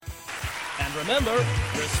And remember,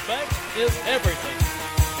 respect is everything.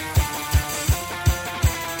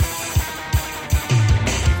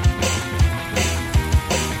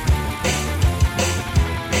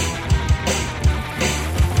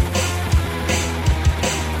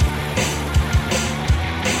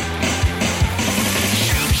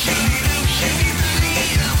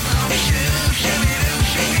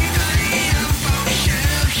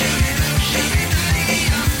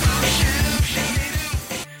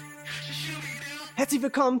 Herzlich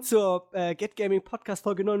willkommen zur Get Gaming Podcast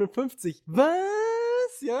Folge 59. Was?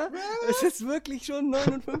 Ja? Es ist wirklich schon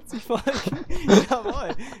 59 Folgen.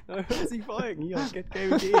 Jawohl, 59 Folgen hier auf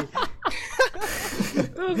getgaming.de.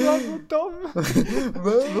 Das war so dumm. Was?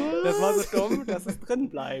 Das war so dumm, dass es drin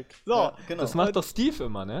bleibt. So, ja, genau. Das macht doch Steve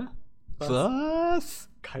immer, ne? Was?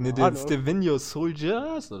 Keine Ahnung. Stevenio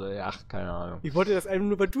Soldiers? Oder ach, keine Ahnung. Ich wollte das einfach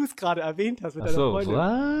nur, weil du es gerade erwähnt hast mit deiner Achso, Freundin.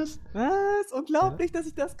 was? Was? Unglaublich, dass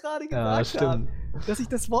ich das gerade gesagt habe. Dass ich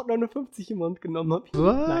das Wort 59 im Mund genommen habe.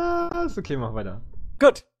 Was? Okay, mach weiter.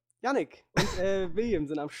 Gut. Yannick und William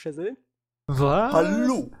sind am Schüssel. Was?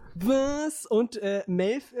 Hallo! Was? Und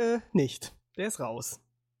Melf nicht. Der ist raus.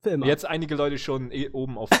 Für immer. Jetzt einige Leute schon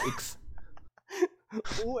oben auf X.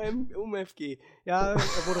 OMFG. Ja,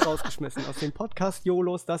 er wurde rausgeschmissen aus dem Podcast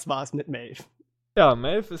YOLOs. Das war's mit Melf. Ja,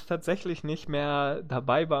 Melf ist tatsächlich nicht mehr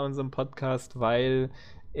dabei bei unserem Podcast, weil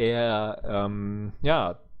er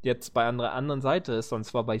jetzt bei einer anderen Seite ist, und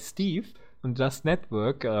zwar bei Steve und das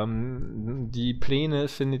Network. Die Pläne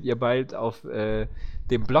findet ihr bald auf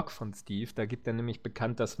dem Blog von Steve. Da gibt er nämlich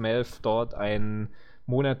bekannt, dass Melf dort ein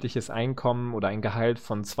monatliches Einkommen oder ein Gehalt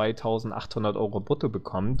von 2.800 Euro brutto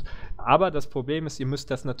bekommt. Aber das Problem ist, ihr müsst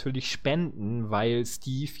das natürlich spenden, weil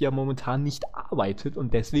Steve ja momentan nicht arbeitet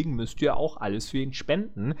und deswegen müsst ihr auch alles für ihn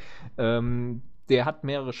spenden. Der hat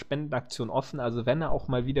mehrere Spendenaktionen offen, also wenn er auch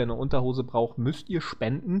mal wieder eine Unterhose braucht, müsst ihr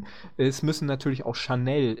spenden. Es müssen natürlich auch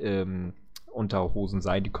Chanel Unterhosen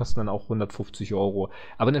sein, die kosten dann auch 150 Euro.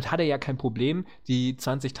 Aber das hat er ja kein Problem. Die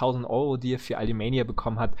 20.000 Euro, die er für Alimania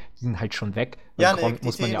bekommen hat, die sind halt schon weg. Ja,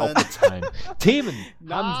 Muss man ja auch bezahlen. Themen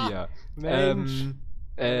Na, haben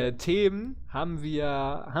wir. Themen haben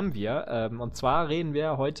wir. Und zwar reden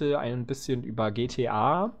wir heute ein bisschen über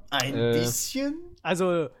GTA. Ein bisschen?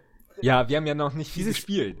 Also, ja, wir haben ja noch nicht viel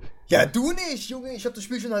gespielt. Ja, du nicht, Junge. Ich hab das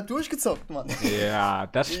Spiel schon halb durchgezockt, Mann. Ja,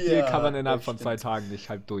 das Spiel kann man innerhalb von 2 Tagen nicht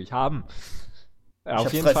halb durch haben.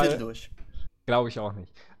 Auf jeden Fall durch. Glaube ich auch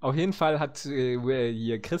nicht. Auf jeden Fall hat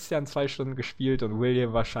hier Christian 2 Stunden gespielt und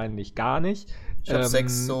William wahrscheinlich gar nicht. Ich hab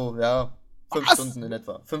 5 Stunden in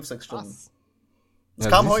etwa. 5, 6 Stunden. Was? Es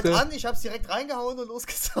kam heute an, ich hab's direkt reingehauen und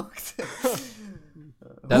losgezockt.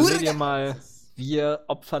 Da seht ihr mal, wir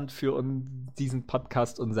opfern für diesen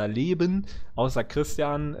Podcast unser Leben. Außer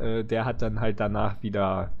Christian, der hat dann halt danach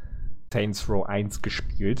wieder Saints Row 1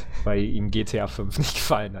 gespielt, weil ihm GTA 5 nicht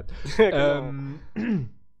gefallen hat. Genau.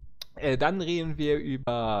 Dann reden wir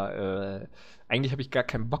über, eigentlich habe ich gar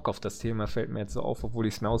keinen Bock auf das Thema, fällt mir jetzt so auf, obwohl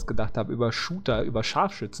ich es mir ausgedacht habe, über Shooter, über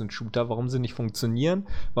Scharfschützen-Shooter, warum sie nicht funktionieren,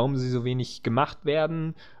 warum sie so wenig gemacht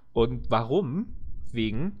werden und warum,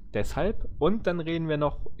 deshalb. Und dann reden wir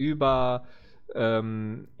noch über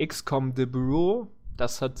XCOM The Bureau.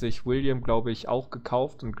 Das hat sich William, glaube ich, auch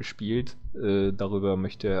gekauft und gespielt. Darüber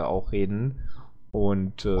möchte er auch reden.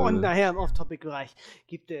 Und nachher im Off-Topic-Bereich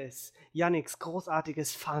gibt es Yannicks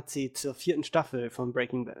großartiges Fazit zur 4. Staffel von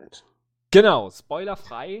Breaking Bad. Genau,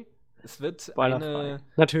 spoilerfrei. Es wird Spoilerfrei.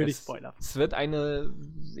 Natürlich spoilerfrei. Es wird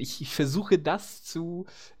ich versuche das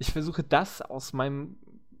aus meinem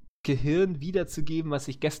Gehirn wiederzugeben, was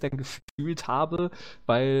ich gestern gefühlt habe,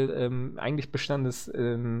 weil eigentlich bestand es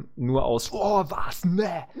nur aus was? Nee,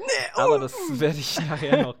 aber das werde ich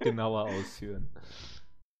nachher noch genauer ausführen.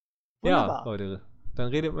 Wunderbar. Ja, Leute, dann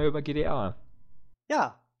redet mal über GTA.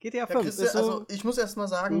 Ja, GTA 5 Christian, ist so... also ich muss erst mal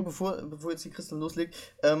sagen, bevor jetzt die Christian loslegt,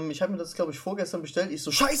 ich habe mir das, glaube ich, vorgestern bestellt. Ich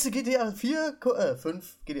so, scheiße, GTA 4,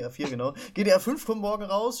 genau. GTA 5 kommt morgen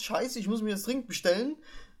raus, scheiße, ich muss mir das dringend bestellen.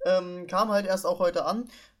 Kam halt erst auch heute an.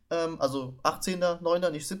 Also 18.09.,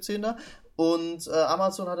 nicht 17. Und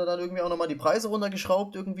Amazon hat dann irgendwie auch nochmal die Preise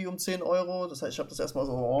runtergeschraubt, irgendwie um 10 Euro. Das heißt, ich habe das erstmal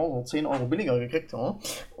so 10 Euro billiger gekriegt.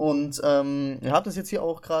 Und ich habe das jetzt hier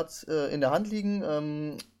auch gerade in der Hand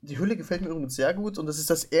liegen. Die Hülle gefällt mir übrigens sehr gut. Und das ist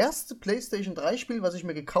das erste PlayStation 3 Spiel, was ich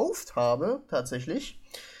mir gekauft habe, tatsächlich.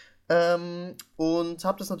 Und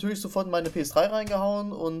habe das natürlich sofort in meine PS3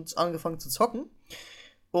 reingehauen und angefangen zu zocken.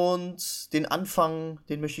 Und den Anfang,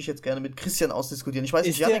 den möchte ich jetzt gerne mit Christian ausdiskutieren. Ich weiß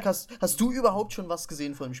nicht, Yannick, hast du überhaupt schon was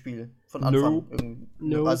gesehen von dem Spiel? Von Anfang?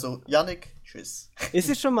 No. Also, Yannick, tschüss. Ist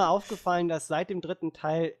dir schon mal aufgefallen, dass seit dem 3.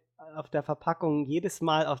 Teil auf der Verpackung jedes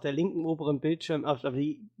Mal auf der linken oberen Bildschirm, auf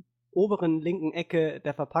die oberen linken Ecke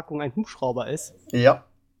der Verpackung ein Hubschrauber ist. Ja.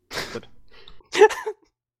 Gut.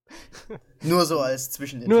 Nur so als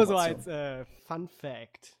Zwischeninformation. Nur so als Fun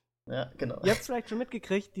Fact. Ja, genau. Ihr habt es vielleicht schon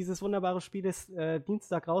mitgekriegt, dieses wunderbare Spiel ist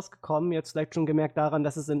Dienstag rausgekommen. Ihr habt es vielleicht schon gemerkt daran,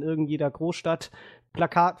 dass es in jeder Großstadt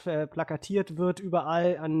plakatiert wird,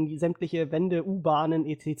 überall an die sämtliche Wände, U-Bahnen,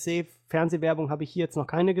 etc. Fernsehwerbung habe ich hier jetzt noch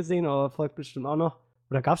keine gesehen, aber folgt bestimmt auch noch.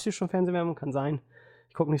 Oder gab es hier schon Fernsehwerbung? Kann sein.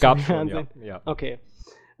 Ich gucke nicht so viel Fernsehen. Ja. Okay.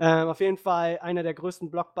 Auf jeden Fall einer der größten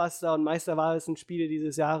Blockbuster und Meisterwahlsten-Spiele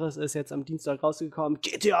dieses Jahres ist jetzt am Dienstag rausgekommen.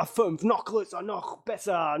 GTA 5, noch größer, noch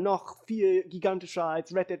besser, noch viel gigantischer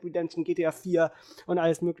als Red Dead Redemption, GTA 4 und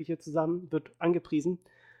alles mögliche zusammen, wird angepriesen.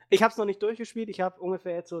 Ich habe es noch nicht durchgespielt, ich habe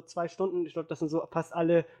ungefähr jetzt so 2 Stunden, ich glaube, das sind so fast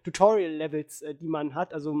alle Tutorial-Levels, die man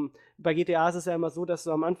hat. Also bei GTA ist es ja immer so, dass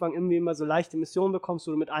du am Anfang irgendwie immer so leichte Missionen bekommst,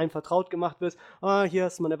 wo du mit allen vertraut gemacht wirst. Hier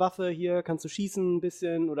hast du mal eine Waffe, hier kannst du schießen ein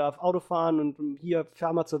bisschen oder auf Auto fahren und hier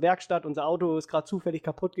fahr mal zur Werkstatt, unser Auto ist gerade zufällig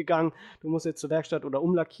kaputt gegangen, du musst jetzt zur Werkstatt oder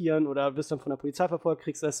umlackieren oder wirst dann von der Polizei verfolgt,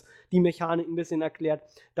 kriegst die Mechanik ein bisschen erklärt.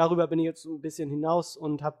 Darüber bin ich jetzt ein bisschen hinaus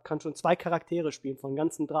und kann schon 2 Charaktere spielen von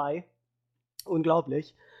ganzen 3.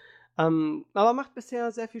 Unglaublich. Aber macht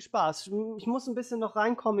bisher sehr viel Spaß. Ich muss ein bisschen noch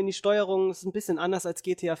reinkommen in die Steuerung. Es ist ein bisschen anders als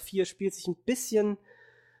GTA 4. Spielt sich ein bisschen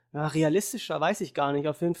realistischer, weiß ich gar nicht.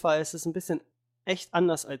 Auf jeden Fall ist es ein bisschen echt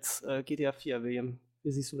anders als GTA 4, William.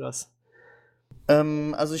 Wie siehst du das?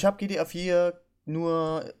 Also ich habe GTA 4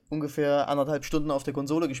 nur ungefähr 1,5 Stunden auf der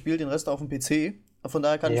Konsole gespielt, den Rest auf dem PC. Von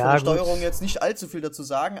daher kann ich von der Steuerung jetzt nicht allzu viel dazu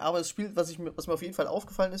sagen. Aber das Spiel, was mir auf jeden Fall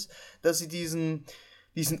aufgefallen ist, dass sie diesen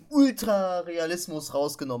Ultra-Realismus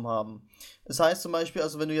rausgenommen haben. Das heißt zum Beispiel,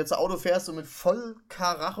 also wenn du jetzt ein Auto fährst und mit voll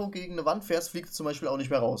Karacho gegen eine Wand fährst, fliegt es zum Beispiel auch nicht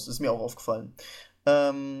mehr raus. Das ist mir auch aufgefallen.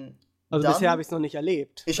 Bisher habe ich es noch nicht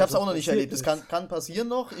erlebt. Ich habe es auch noch nicht erlebt. Das kann passieren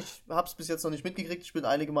noch. Ich habe es bis jetzt noch nicht mitgekriegt. Ich bin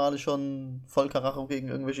einige Male schon voll Karacho gegen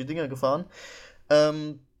irgendwelche Dinger gefahren.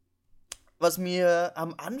 Was mir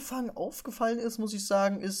am Anfang aufgefallen ist, muss ich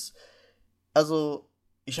sagen, ist, also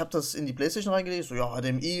ich habe das in die PlayStation reingelegt, so ja,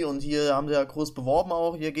 HDMI und hier haben sie ja groß beworben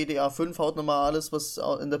auch, hier GTA 5 haut nochmal alles, was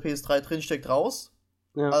in der PS3 drinsteckt, raus,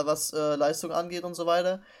 was Leistung angeht und so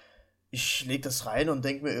weiter. Ich leg das rein und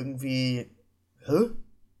denk mir irgendwie, hä?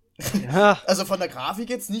 Ja. Also von der Grafik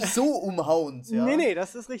jetzt nicht so umhauend, ja. Nee,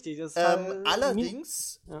 das ist richtig. Das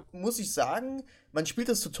allerdings muss ich sagen, man spielt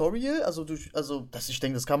das Tutorial, ich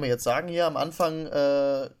denke, das kann man jetzt sagen hier, am Anfang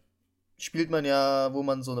spielt man ja, wo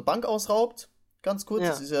man so eine Bank ausraubt. Ganz kurz,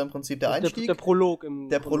 das ist ja im Prinzip der Einstieg. Der Prolog.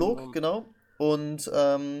 Der Prolog, genau. Und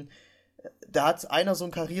da hat einer so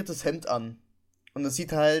ein kariertes Hemd an. Und das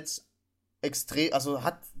sieht halt extrem, also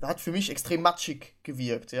hat für mich extrem matschig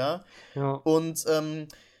gewirkt, ja. Und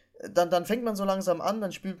dann fängt man so langsam an,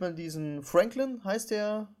 dann spielt man diesen Franklin, heißt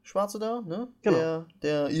der Schwarze da, ne? Genau.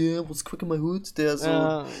 Der what's quick in my hood, der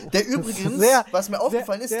übrigens, was mir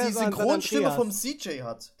aufgefallen ist, die Synchronstimme vom CJ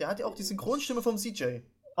hat. Der hat ja auch die Synchronstimme vom CJ.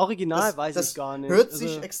 Original weiß ich gar nicht. Das hört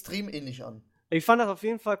sich extrem ähnlich an. Ich fand das auf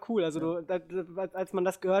jeden Fall cool. Also als man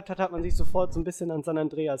das gehört hat, hat man sich sofort so ein bisschen an San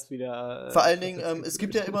Andreas wieder... Vor allen Dingen, es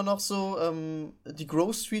gibt ja immer noch so, die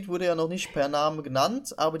Grove Street wurde ja noch nicht per Name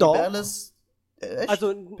genannt, aber die Berles... Echt?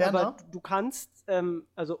 Also, per aber du kannst,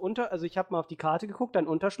 ich habe mal auf die Karte geguckt, dein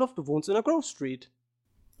Unterschlupf, du wohnst in der Grove Street.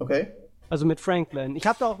 Okay. Also mit Franklin. Ich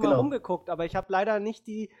habe da auch mal rumgeguckt, aber ich habe leider nicht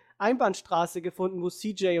die Einbahnstraße gefunden, wo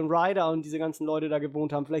CJ und Ryder und diese ganzen Leute da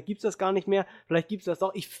gewohnt haben. Vielleicht gibt's das gar nicht mehr, vielleicht gibt's das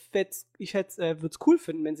doch. Ich würde es cool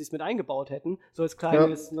finden, wenn sie es mit eingebaut hätten. So als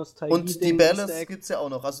kleines Nostalgie. Und die Ballas gibt's ja auch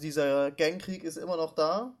noch. Also dieser Gangkrieg ist immer noch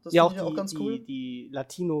da. Das finde ich auch ganz cool. Die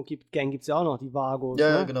Latino-Gang gibt's ja auch noch, die Vagos.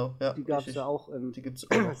 Ja, ne? genau. Ja, die gab's ja auch in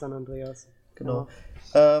San Andreas. Genau.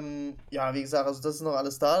 Wie gesagt, also das ist noch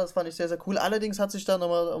alles da, das fand ich sehr, sehr cool. Allerdings hat sich dann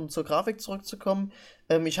nochmal, um zur Grafik zurückzukommen,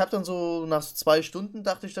 ich habe dann so nach 2 Stunden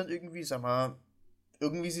dachte ich dann irgendwie, sag mal,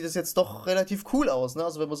 irgendwie sieht das jetzt doch relativ cool aus, ne?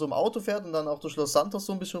 Also wenn man so im Auto fährt und dann auch durch Los Santos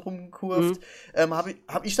so ein bisschen rumkurvt,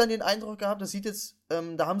 hab ich dann den Eindruck gehabt, das sieht jetzt,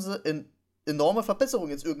 da haben sie enorme Verbesserung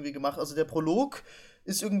jetzt irgendwie gemacht. Also der Prolog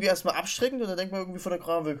ist irgendwie erstmal abschreckend und dann denkt man irgendwie vor der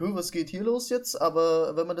Grafik, was geht hier los jetzt?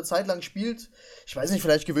 Aber wenn man eine Zeit lang spielt, ich weiß nicht,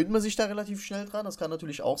 vielleicht gewöhnt man sich da relativ schnell dran, das kann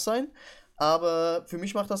natürlich auch sein. Aber für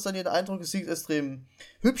mich macht das dann den Eindruck, es sieht extrem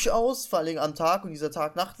hübsch aus, vor allem am Tag, und dieser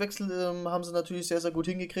Tag-Nacht-Wechsel haben sie natürlich sehr, sehr gut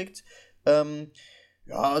hingekriegt.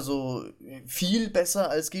 Also viel besser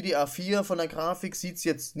als GTA 4 von der Grafik sieht es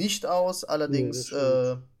jetzt nicht aus, allerdings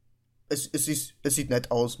es sieht nett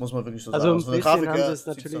aus, muss man wirklich so sagen. Also ein bisschen haben sie es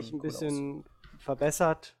natürlich ein bisschen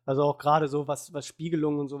verbessert, also auch gerade so, was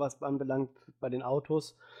Spiegelung und sowas anbelangt bei den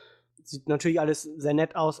Autos. Sieht natürlich alles sehr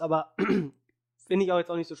nett aus, aber finde ich auch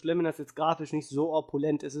jetzt auch nicht so schlimm, wenn das jetzt grafisch nicht so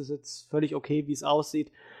opulent ist. Es ist jetzt völlig okay, wie es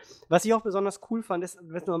aussieht. Was ich auch besonders cool fand, ist,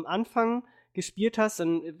 wenn du am Anfang gespielt hast,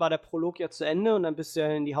 dann war der Prolog ja zu Ende und dann bist du ja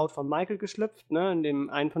in die Haut von Michael geschlüpft, ne, in dem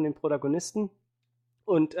einen von den Protagonisten.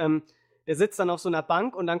 Und der sitzt dann auf so einer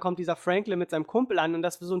Bank und dann kommt dieser Franklin mit seinem Kumpel an und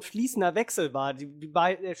das so ein fließender Wechsel war.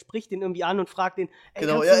 Er spricht den irgendwie an und fragt den, ey,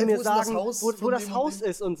 Genau, kannst du mir wo ist sagen, das Haus wo von das dem Haus und dem?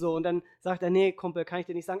 ist und so. Und dann sagt er, nee, Kumpel, kann ich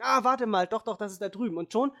dir nicht sagen. Ah, warte mal, doch, das ist da drüben.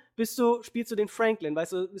 Und schon spielst du den Franklin,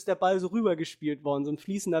 weißt du, ist der Ball so rübergespielt worden, so ein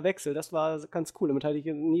fließender Wechsel. Das war ganz cool, damit hatte ich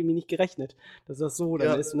irgendwie nicht gerechnet, dass das so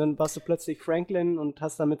dann ist. Und dann warst du plötzlich Franklin und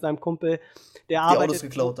hast dann mit seinem Kumpel, der Die arbeitet... Autos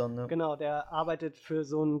geklaut dann, ne? Genau, der arbeitet für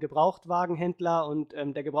so einen Gebrauchtwagenhändler und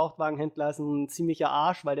der Gebrauchtwagenhändler ist ein ziemlicher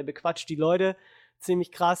Arsch, weil der bequatscht die Leute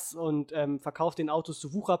ziemlich krass und verkauft den Autos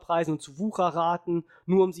zu Wucherpreisen und zu Wucherraten,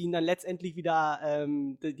 nur um sie ihnen dann letztendlich wieder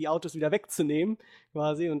die Autos wieder wegzunehmen,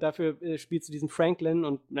 quasi. Und dafür spielst du diesen Franklin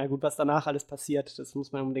und na gut, was danach alles passiert, das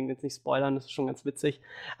muss man unbedingt jetzt nicht spoilern, das ist schon ganz witzig.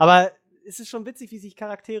 Aber es ist schon witzig, wie sich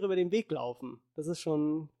Charaktere über den Weg laufen. Das ist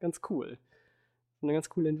schon ganz cool. Eine ganz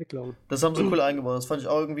coole Entwicklung. Das haben sie cool eingebaut. Das fand ich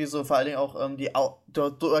auch irgendwie so, vor allen Dingen auch,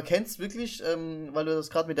 du erkennst wirklich, weil du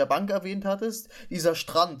das gerade mit der Bank erwähnt hattest, dieser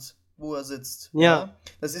Strand, wo er sitzt. Ja.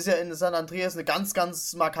 Das ist ja in San Andreas eine ganz,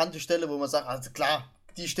 ganz markante Stelle, wo man sagt, also klar,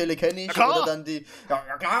 die Stelle kenne ich. Ja, klar. Oder dann die,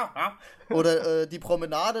 ja klar, ja. Oder die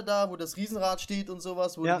Promenade da, wo das Riesenrad steht und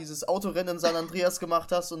sowas, wo du dieses Autorennen in San Andreas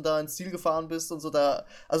gemacht hast und da ins Ziel gefahren bist und so.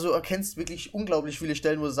 Also du erkennst wirklich unglaublich viele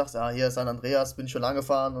Stellen, wo du sagst, hier San Andreas, bin ich schon lange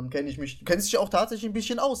gefahren und kenne ich mich. Du kennst dich auch tatsächlich ein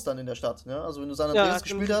bisschen aus dann in der Stadt. Ne? Also wenn du San Andreas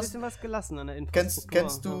gespielt hast, ein bisschen was gelassen an der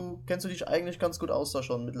Infrastruktur. kennst du dich eigentlich ganz gut aus da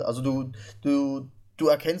schon. Also du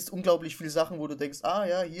erkennst unglaublich viele Sachen, wo du denkst,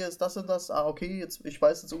 ja, hier ist das und das, okay, ich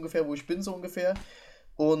weiß jetzt ungefähr, wo ich bin, so ungefähr.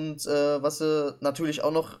 Und was natürlich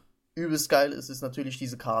auch noch übelst geil ist natürlich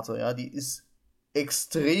diese Karte, ja, die ist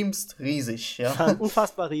extremst riesig, ja.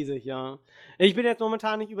 Unfassbar riesig, ja. Ich bin jetzt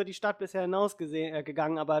momentan nicht über die Stadt bisher hinaus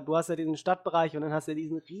gegangen, aber du hast ja diesen Stadtbereich und dann hast du ja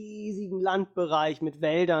diesen riesigen Landbereich mit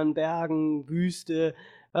Wäldern, Bergen, Wüste,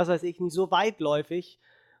 was weiß ich, nicht so weitläufig.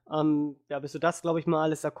 Bis du das, glaube ich, mal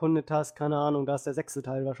alles erkundet hast, keine Ahnung, da ist der 6.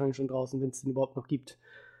 Teil wahrscheinlich schon draußen, wenn es den überhaupt noch gibt.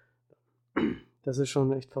 Das ist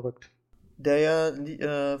schon echt verrückt. Der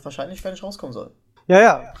ja wahrscheinlich gar nicht rauskommen soll.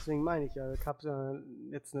 Ja, deswegen meine ich ja. Ich habe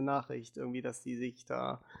jetzt eine Nachricht irgendwie, dass die sich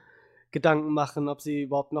da Gedanken machen, ob sie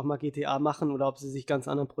überhaupt nochmal GTA machen oder ob sie sich ganz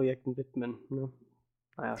anderen Projekten widmen. Ne?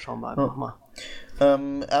 Naja, schauen wir einfach mal.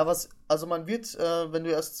 Also man wird, wenn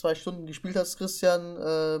du erst 2 Stunden gespielt hast,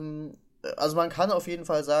 Christian, also man kann auf jeden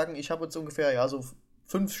Fall sagen, ich habe jetzt ungefähr so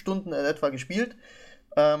 5 Stunden in etwa gespielt.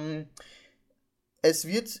 Es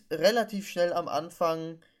wird relativ schnell am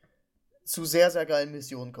Anfang zu sehr, sehr geilen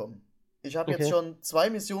Missionen kommen. Ich habe jetzt schon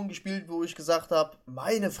 2 Missionen gespielt, wo ich gesagt habe,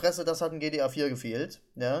 meine Fresse, das hat in GTA 4 gefehlt.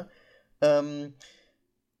 Ja?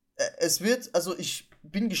 Ich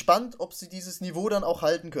bin gespannt, ob sie dieses Niveau dann auch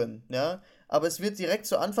halten können. Ja? Aber es wird direkt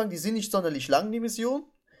zu Anfang, die sind nicht sonderlich lang, die Mission,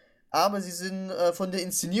 aber sie sind von der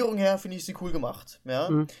Inszenierung her, finde ich sie cool gemacht. Ja?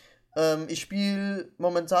 Mhm. Ich spiele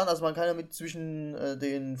momentan, also man kann ja mit zwischen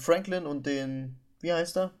den Franklin und den, wie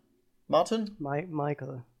heißt er? Martin?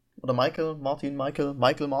 Michael. Oder Michael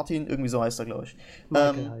Martin, irgendwie so heißt er, glaube ich.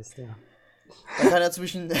 Michael heißt er. Man kann ja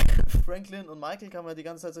zwischen Franklin und Michael kann man die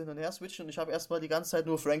ganze Zeit hin und her switchen und ich habe erstmal die ganze Zeit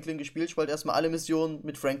nur Franklin gespielt. Ich wollte erstmal alle Missionen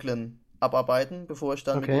mit Franklin abarbeiten, bevor ich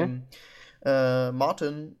dann mit dem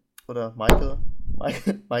Martin oder Michael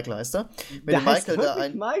heißt er. Mit dem Michael da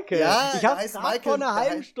Michael. Ja, ich habe gerade vor einer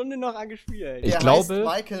halben Stunde noch angespielt. Der heißt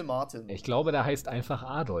Michael Martin. Ich glaube, der heißt einfach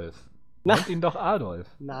Adolf. Nennt ihn doch Adolf.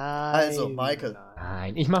 Nein. Also, Michael.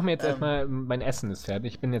 Nein, ich mache mir jetzt erstmal, mein Essen ist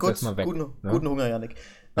fertig, ich bin jetzt erstmal weg. Guten Hunger, Janik.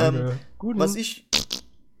 Was ich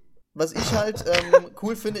halt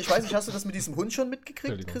cool finde, ich weiß nicht, hast du das mit diesem Hund schon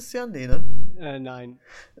mitgekriegt, Christian? Nee, ne? Nein.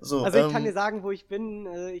 So, also ich kann dir sagen, wo ich bin.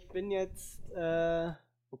 Ich bin jetzt,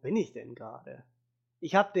 wo bin ich denn gerade?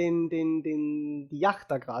 Ich habe die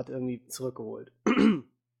Yacht da gerade irgendwie zurückgeholt.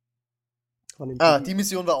 Die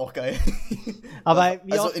Mission war auch geil. Aber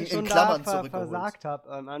wie also auch ich in Klammern versagt habe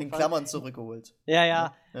am Anfang. In Klammern zurückgeholt.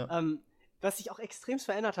 Ja. Was sich auch extrem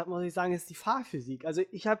verändert hat, muss ich sagen, ist die Fahrphysik. Also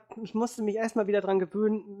ich musste mich erstmal wieder dran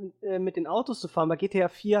gewöhnen, mit den Autos zu fahren. Bei GTA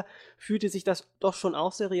 4 fühlte sich das doch schon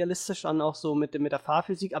auch sehr realistisch an, auch so mit der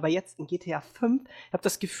Fahrphysik. Aber jetzt in GTA 5, ich habe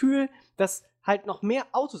das Gefühl, dass halt noch mehr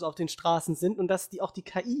Autos auf den Straßen sind und dass auch die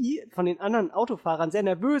KI von den anderen Autofahrern sehr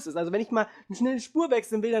nervös ist. Also wenn ich mal eine schnelle Spur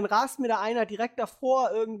wechseln will, dann rast mir da einer direkt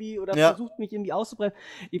davor irgendwie oder versucht mich irgendwie auszubremsen.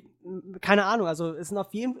 Keine Ahnung, also es ist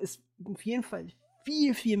auf jeden Fall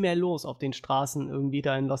viel, viel mehr los auf den Straßen irgendwie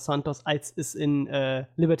da in Los Santos, als es in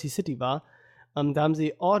Liberty City war. Da haben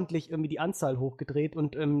sie ordentlich irgendwie die Anzahl hochgedreht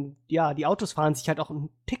und die Autos fahren sich halt auch einen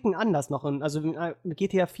Ticken anders noch. Also mit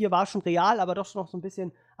GTA 4 war schon real, aber doch noch so ein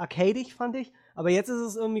bisschen arcadig, fand ich. Aber jetzt ist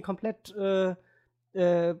es irgendwie komplett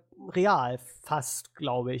real, fast,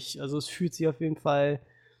 glaube ich. Also es fühlt sich auf jeden Fall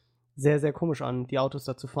sehr, sehr komisch an, die Autos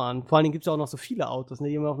da zu fahren. Vor allen Dingen gibt es auch noch so viele Autos, ne?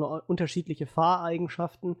 Die haben auch noch unterschiedliche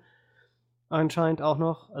Fahreigenschaften anscheinend auch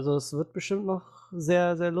noch. Also es wird bestimmt noch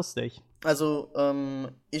sehr, sehr lustig. Also,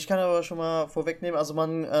 ich kann aber schon mal vorwegnehmen, also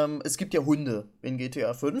es gibt ja Hunde in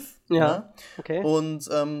GTA 5. Ja, okay. Und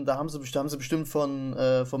da haben sie bestimmt vom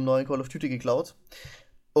neuen Call of Duty geklaut.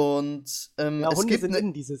 Und es Hunde gibt sind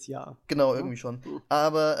in dieses Jahr. Genau, irgendwie schon.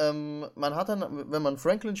 Aber man hat dann, wenn man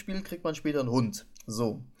Franklin spielt, kriegt man später einen Hund.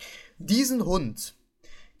 So. Diesen Hund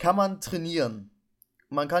kann man trainieren.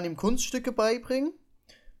 Man kann ihm Kunststücke beibringen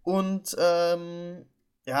und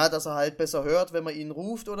dass er halt besser hört, wenn man ihn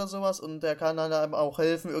ruft oder sowas, und der kann dann einem auch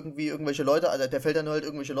helfen, irgendwelche Leute, also der fällt dann halt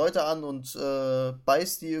irgendwelche Leute an und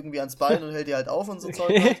beißt die irgendwie ans Bein und hält die halt auf und so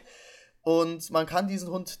Zeug halt. Und man kann diesen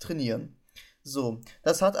Hund trainieren. So,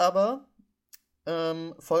 das hat aber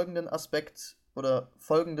folgenden Aspekt oder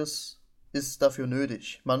folgendes ist dafür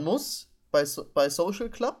nötig. Man muss bei Social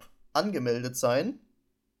Club angemeldet sein.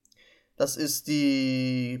 Das ist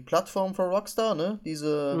die Plattform für Rockstar, ne?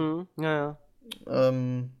 Diese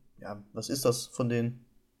was ist das von denen?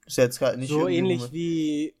 Ist ja jetzt nicht so ähnlich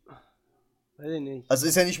wie, weiß ich nicht. Also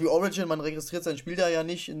ist ja nicht wie Origin, man registriert sein Spiel da ja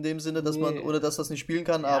nicht in dem Sinne, dass dass das nicht spielen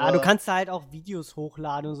kann, aber... Ja, du kannst da halt auch Videos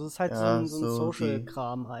hochladen und so, das ist halt so ein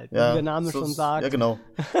Social-Kram halt, wie der Name schon sagt. Ja, genau.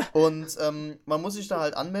 Und man muss sich da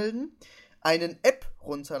halt anmelden, einen App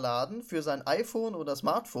runterladen für sein iPhone oder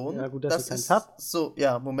Smartphone. Ja gut, das ist kein Tab. So,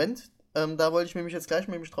 ja, Moment. Da wollte ich mich jetzt gleich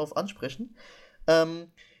drauf ansprechen.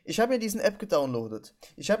 Ich habe mir diesen App gedownloadet.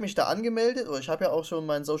 Ich habe mich da angemeldet, oder ich habe ja auch schon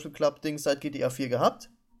mein Social Club-Ding seit GTA 4 gehabt.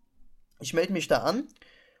 Ich melde mich da an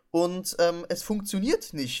und es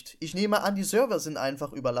funktioniert nicht. Ich nehme an, die Server sind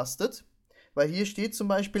einfach überlastet, weil hier steht zum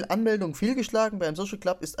Beispiel: Anmeldung fehlgeschlagen, beim Social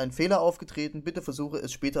Club ist ein Fehler aufgetreten, bitte versuche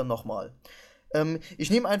es später nochmal. Ich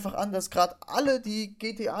nehme einfach an, dass gerade alle, die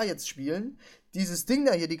GTA jetzt spielen, dieses Ding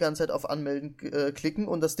da hier die ganze Zeit auf Anmelden klicken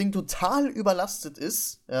und das Ding total überlastet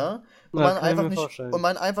ist, ja, und man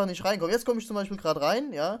einfach nicht reinkommt. Jetzt komme ich zum Beispiel gerade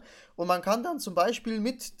rein, ja, und man kann dann zum Beispiel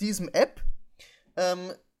mit diesem App,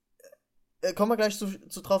 kommen wir gleich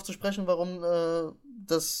drauf zu sprechen, warum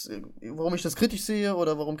ich das kritisch sehe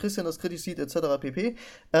oder warum Christian das kritisch sieht, etc. pp.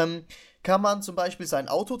 Kann man zum Beispiel sein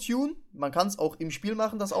Auto tunen. Man kann es auch im Spiel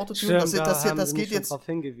machen, das Auto tunen.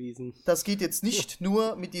 Das geht jetzt nicht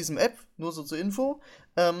nur mit diesem App, nur so zur Info.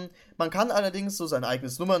 Man kann allerdings so sein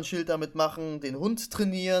eigenes Nummernschild damit machen, den Hund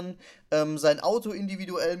trainieren, sein Auto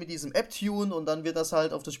individuell mit diesem App tunen, und dann wird das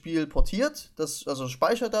halt auf das Spiel portiert. Also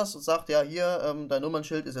speichert das und sagt, ja, hier, dein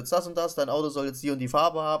Nummernschild ist jetzt das und das, dein Auto soll jetzt die und die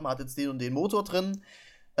Farbe haben, hat jetzt den und den Motor drin.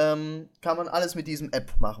 Kann man alles mit diesem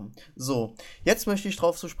App machen. So, jetzt möchte ich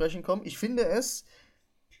drauf zu sprechen kommen. Ich finde es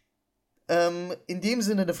in dem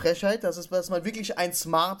Sinne eine Frechheit, dass man wirklich ein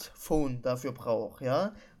Smartphone dafür braucht,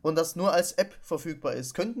 ja, und das nur als App verfügbar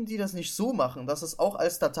ist. Könnten die das nicht so machen, dass es auch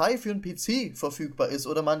als Datei für einen PC verfügbar ist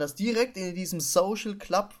oder man das direkt in diesem Social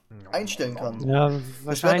Club einstellen kann? Ja,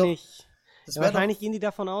 wahrscheinlich gehen die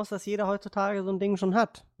davon aus, dass jeder heutzutage so ein Ding schon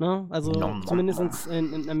hat, ne? Also zumindest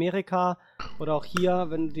in Amerika oder auch hier,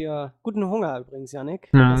 wenn du dir... Guten Hunger übrigens, Yannick.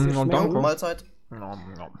 Mahlzeit.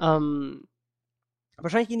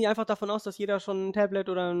 Wahrscheinlich gehen die einfach davon aus, dass jeder schon ein Tablet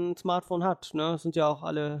oder ein Smartphone hat, ne? Sind ja auch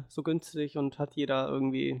alle so günstig und hat jeder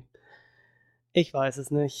irgendwie... Ich weiß es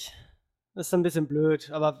nicht. Das ist ein bisschen blöd,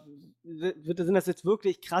 aber sind das jetzt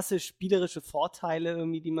wirklich krasse spielerische Vorteile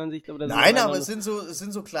irgendwie, die man sich... Oder Nein, aber es sind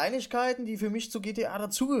so Kleinigkeiten, die für mich zu GTA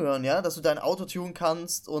dazugehören, ja, dass du dein Auto tunen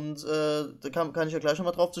kannst, und da kann ich ja gleich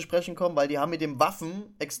nochmal drauf zu sprechen kommen, weil die haben mit den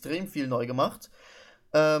Waffen extrem viel neu gemacht.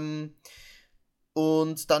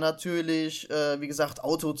 Und dann natürlich, wie gesagt,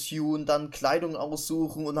 Autotune, dann Kleidung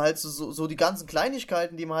aussuchen und halt so die ganzen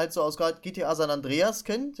Kleinigkeiten, die man halt so aus GTA San Andreas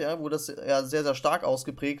kennt, ja, wo das ja sehr, sehr stark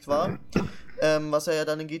ausgeprägt war, was ja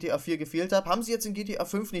dann in GTA 4 gefehlt hat, haben sie jetzt in GTA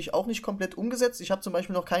 5 auch nicht komplett umgesetzt. Ich habe zum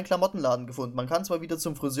Beispiel noch keinen Klamottenladen gefunden. Man kann zwar wieder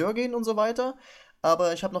zum Friseur gehen und so weiter,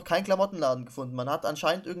 aber ich habe noch keinen Klamottenladen gefunden. Man hat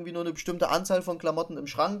anscheinend irgendwie nur eine bestimmte Anzahl von Klamotten im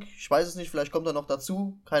Schrank. Ich weiß es nicht, vielleicht kommt er noch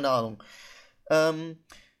dazu, keine Ahnung.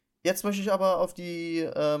 Jetzt möchte ich aber auf die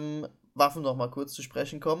Waffen noch mal kurz zu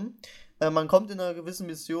sprechen kommen. Man kommt in einer gewissen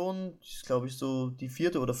Mission, glaube ich so die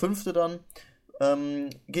 4. oder 5. dann,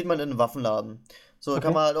 geht man in einen Waffenladen. So,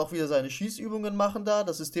 kann man halt auch wieder seine Schießübungen machen da.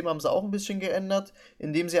 Das System haben sie auch ein bisschen geändert,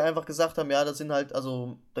 indem sie einfach gesagt haben, ja, das sind halt,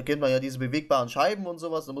 also, da kennt man ja diese bewegbaren Scheiben und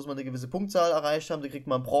sowas, da muss man eine gewisse Punktzahl erreicht haben, da kriegt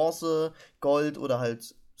man Bronze, Gold oder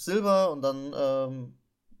halt Silber und dann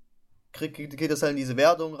geht das halt in diese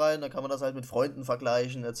Wertung rein, dann kann man das halt mit Freunden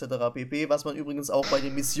vergleichen, etc. pp. Was man übrigens auch bei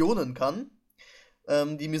den Missionen kann.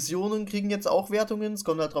 Die Missionen kriegen jetzt auch Wertungen. Es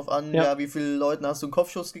kommt halt drauf an, wie viele Leuten hast du einen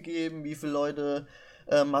Kopfschuss gegeben, wie viele Leute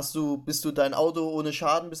bist du dein Auto ohne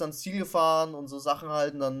Schaden bis ans Ziel gefahren und so Sachen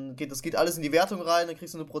halt. Und dann geht alles in die Wertung rein, dann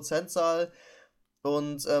kriegst du eine Prozentzahl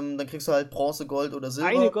und dann kriegst du halt Bronze, Gold oder Silber.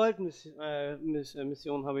 Eine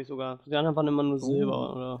Goldmission habe ich sogar. Die anderen waren immer nur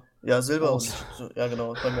Silber, oder? Ja, Silber und ja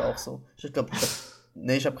genau, bei mir auch so. Ich glaube,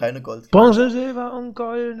 ich habe keine Gold. Bronze, Silber und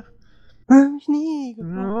Gold. Hab ich nie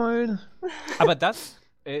gewonnen. Aber das,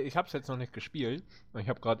 ich habe es jetzt noch nicht gespielt. Ich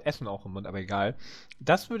habe gerade Essen auch im Mund, aber egal.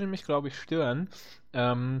 Das würde mich, glaube ich, stören,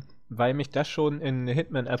 weil mich das schon in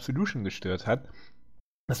Hitman Absolution gestört hat,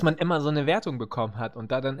 dass man immer so eine Wertung bekommen hat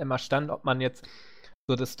und da dann immer stand, ob man jetzt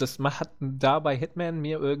so, das hat da bei Hitman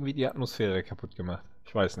mir irgendwie die Atmosphäre kaputt gemacht.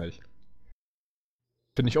 Ich weiß nicht.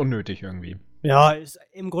 Finde ich unnötig irgendwie. Ja,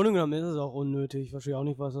 im Grunde genommen ist es auch unnötig. Ich verstehe auch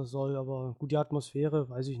nicht, was das soll, aber gut, die Atmosphäre,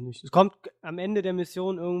 weiß ich nicht. Es kommt am Ende der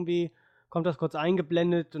Mission irgendwie, kommt das kurz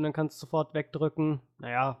eingeblendet und dann kannst du sofort wegdrücken.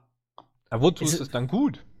 Naja. Aber wozu ist es dann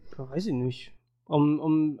gut? Weiß ich nicht.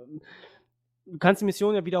 Du kannst die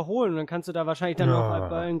Mission ja wiederholen und dann kannst du da wahrscheinlich dann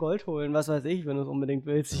noch ein Gold holen, was weiß ich, wenn du es unbedingt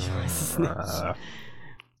willst. Ich weiß es nicht.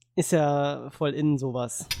 Ist ja voll in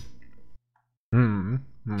sowas.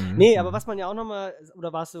 Nee, aber was man ja auch nochmal,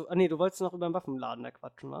 oder warst du, du wolltest noch über den Waffenladen da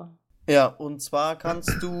quatschen, wa? Ja, und zwar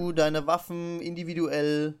kannst du deine Waffen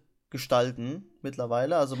individuell gestalten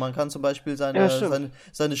mittlerweile. Also man kann zum Beispiel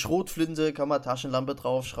seine Schrotflinte, kann man Taschenlampe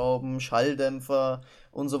draufschrauben, Schalldämpfer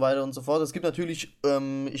und so weiter und so fort. Es gibt natürlich,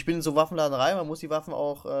 ich bin in so Waffenladen rein, man muss die Waffen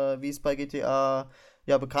auch, wie es bei GTA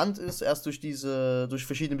bekannt ist, erst durch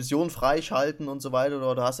verschiedene Missionen freischalten und so weiter.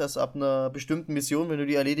 Oder du hast erst ab einer bestimmten Mission, wenn du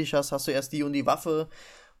die erledigt hast, hast du erst die und die Waffe.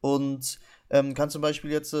 Und kannst zum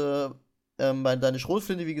Beispiel jetzt deine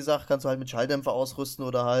Schrotflinte, wie gesagt, kannst du halt mit Schalldämpfer ausrüsten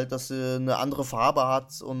oder halt, dass sie eine andere Farbe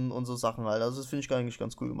hat und so Sachen halt. Also das finde ich eigentlich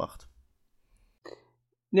ganz cool gemacht.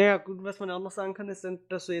 Naja, gut, was man auch noch sagen kann, ist,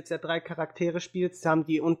 dass du jetzt ja 3 Charaktere spielst, haben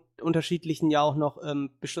die unterschiedlichen ja auch noch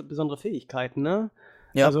besondere Fähigkeiten, ne?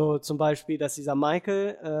 Ja. Also zum Beispiel, dass dieser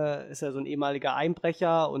Michael, ist ja so ein ehemaliger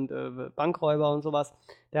Einbrecher und Bankräuber und sowas,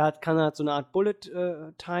 kann halt so eine Art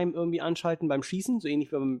Bullet-Time irgendwie anschalten beim Schießen, so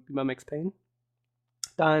ähnlich wie bei Max Payne.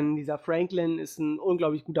 Dann dieser Franklin ist ein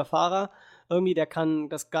unglaublich guter Fahrer. Irgendwie, der kann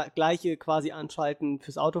das Gleiche quasi anschalten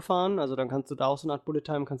fürs Autofahren. Also dann kannst du da auch so eine Art Bullet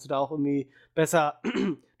Time, kannst du da auch irgendwie besser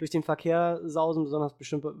durch den Verkehr sausen, besonders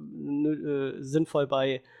bestimmt sinnvoll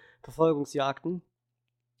bei Verfolgungsjagden.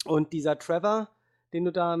 Und dieser Trevor, den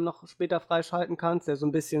du da noch später freischalten kannst, der so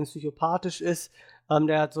ein bisschen psychopathisch ist,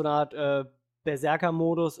 der hat so eine Art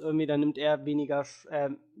Berserker-Modus, irgendwie, da nimmt er weniger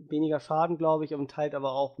Schaden, glaube ich, und teilt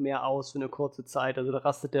aber auch mehr aus für eine kurze Zeit. Also da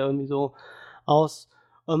rastet der irgendwie so aus.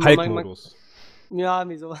 Hulk-Modus. Ja,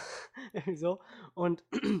 irgendwie so. Und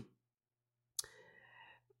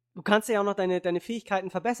du kannst ja auch noch deine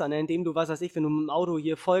Fähigkeiten verbessern, ne? Indem du, was weiß ich, wenn du mit dem Auto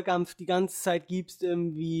hier Volldampf die ganze Zeit gibst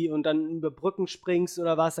irgendwie und dann über Brücken springst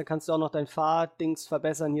oder was, dann kannst du auch noch dein Fahrdings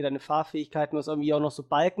verbessern, hier deine Fahrfähigkeiten. Du hast irgendwie auch noch so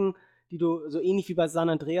Balken, die du, so ähnlich wie bei San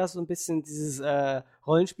Andreas, so ein bisschen dieses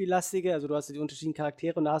Rollenspiellastige, also du hast ja die unterschiedlichen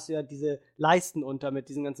Charaktere und da hast du ja diese Leisten unter mit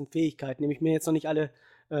diesen ganzen Fähigkeiten. Nämlich mir jetzt noch nicht alle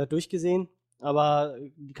durchgesehen, aber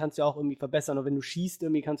die kannst du ja auch irgendwie verbessern. Und wenn du schießt,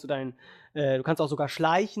 irgendwie kannst du du kannst auch sogar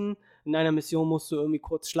schleichen. In einer Mission musst du irgendwie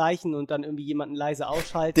kurz schleichen und dann irgendwie jemanden leise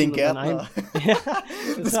ausschalten. Den Gärtner.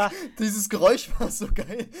 Dieses Geräusch war so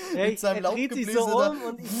geil. Ja, mit seinem Laubgebläse. Er dreht sich so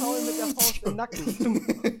und ich hau ihm mit der Faust im Nacken.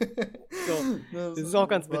 So. Das ist auch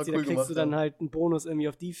ganz witzig. Cool, da kriegst du dann halt einen Bonus irgendwie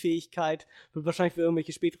auf die Fähigkeit. Wird wahrscheinlich für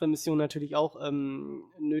irgendwelche späteren Missionen natürlich auch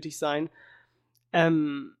nötig sein.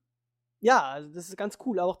 Ja, also das ist ganz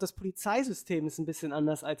cool. Auch das Polizeisystem ist ein bisschen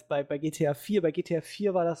anders als bei GTA 4. Bei GTA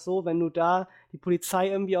 4 war das so, wenn du da die Polizei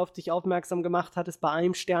irgendwie auf dich aufmerksam gemacht hattest, bei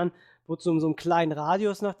einem Stern wurde so in so einem kleinen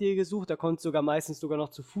Radius nach dir gesucht. Da konntest du meistens sogar noch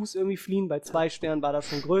zu Fuß irgendwie fliehen. Bei 2 Sternen war das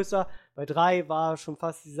schon größer. Bei 3 war schon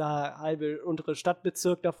fast dieser halbe untere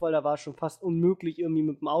Stadtbezirk da voll. Da war es schon fast unmöglich, irgendwie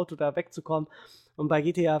mit dem Auto da wegzukommen. Und bei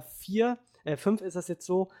GTA 5 ist das jetzt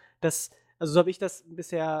so, dass, also so habe ich das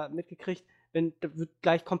bisher mitgekriegt, da wird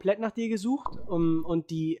gleich komplett nach dir gesucht und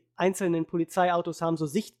die einzelnen Polizeiautos haben so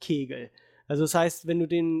Sichtkegel. Also das heißt, wenn du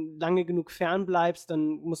denen lange genug fern bleibst,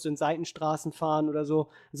 dann musst du in Seitenstraßen fahren oder so.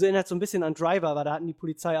 Das erinnert so ein bisschen an Driver, weil da hatten die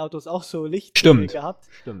Polizeiautos auch so Lichtkegel gehabt.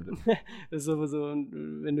 Stimmt. Das ist so,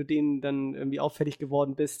 wenn du denen dann irgendwie auffällig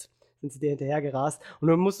geworden bist, sind sie dir hinterher gerast. Und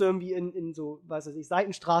dann musst du irgendwie in so, was weiß ich,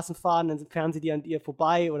 Seitenstraßen fahren, dann fahren sie dir an dir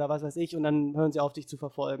vorbei oder was weiß ich und dann hören sie auf, dich zu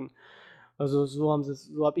verfolgen. Also so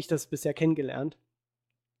habe ich das bisher kennengelernt.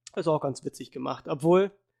 Ist auch ganz witzig gemacht. Obwohl,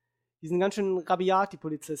 Die sind ganz schön rabiat, die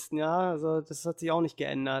Polizisten, ja. Also das hat sich auch nicht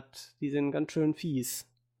geändert. Die sind ganz schön fies.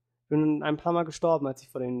 Ich bin ein paar Mal gestorben, als ich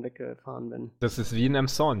vor denen weggefahren bin. Das ist wie in einem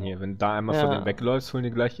Zorn hier. Wenn du da einmal Ja. von denen wegläufst, holen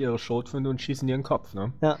die gleich ihre Schrotflinte und schießen dir in den Kopf,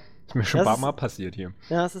 ne? Ja. Ist mir schon ein Das paar ist- Mal passiert hier.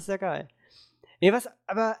 Ja, das ist sehr geil. Nee, was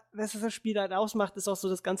das Spiel halt ausmacht, ist auch so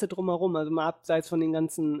das Ganze drumherum. Also mal abseits von den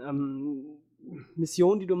ganzen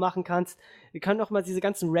Missionen, die du machen kannst, kann auch mal diese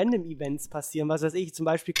ganzen Random-Events passieren. Was weiß ich, zum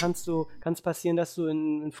Beispiel kann es passieren, dass du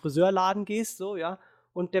in einen Friseurladen gehst, so, ja,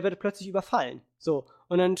 und der wird plötzlich überfallen. So.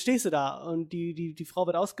 Und dann stehst du da und die Frau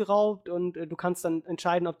wird ausgeraubt und du kannst dann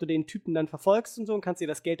entscheiden, ob du den Typen dann verfolgst und so und kannst dir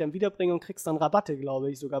das Geld dann wiederbringen und kriegst dann Rabatte, glaube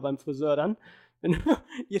ich, sogar beim Friseur dann. Wenn du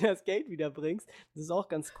ihr das Geld wiederbringst. Das ist auch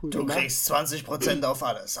ganz cool. Du kriegst 20% auf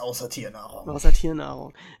alles, außer Tiernahrung. Außer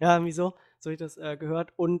Tiernahrung. Ja, wieso? So habe ich das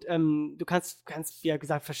gehört. Und du kannst, wie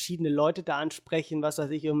gesagt, verschiedene Leute da ansprechen, was weiß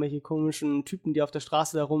ich, irgendwelche komischen Typen, die auf der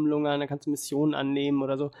Straße da rumlungern, dann kannst du Missionen annehmen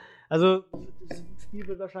oder so. Also, das Spiel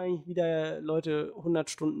wird wahrscheinlich wieder Leute 100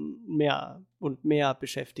 Stunden mehr und mehr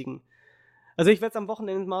beschäftigen. Also ich werde es am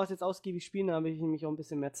Wochenende mal jetzt ausgiebig spielen, da habe ich nämlich auch ein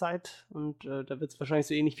bisschen mehr Zeit und da wird es wahrscheinlich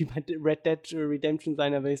so ähnlich wie bei Red Dead Redemption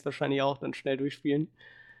sein, da werde ich es wahrscheinlich auch dann schnell durchspielen.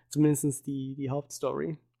 Zumindest die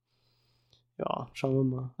Hauptstory. Ja, schauen wir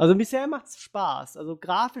mal. Also bisher macht es Spaß. Also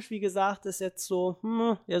grafisch, wie gesagt, ist jetzt so,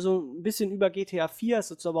 so ein bisschen über GTA 4,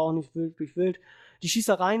 ist jetzt aber auch nicht wild durch wild. Die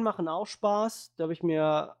Schießereien machen auch Spaß. Da habe ich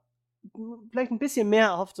mir vielleicht ein bisschen mehr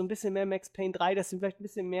erhofft, so ein bisschen mehr Max Payne 3, dass sie vielleicht ein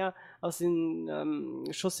bisschen mehr aus den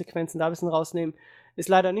Schusssequenzen da ein bisschen rausnehmen. Ist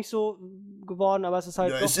leider nicht so geworden, aber es ist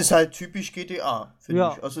halt. Ja, doch, es ist halt typisch GTA, finde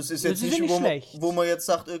Ja. ich. Also es ist Das jetzt ist ja nicht, nicht schlecht. wo man jetzt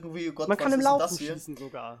sagt, irgendwie, oh Gott, man kann was im ist denn Laufen das hier? schießen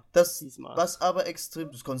sogar. Das, diesmal. was aber extrem,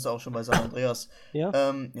 das konntest du auch schon bei San Andreas. Ja?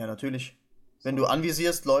 Ja, natürlich. Wenn du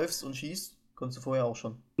anvisierst, läufst und schießt, konntest du vorher auch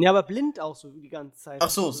schon. Ja, aber blind auch so die ganze Zeit. Ach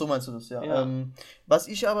so meinst du das, ja. Ja. Was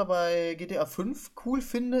ich aber bei GTA 5 cool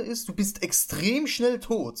finde, ist, du bist extrem schnell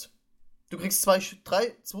tot. Du kriegst zwei,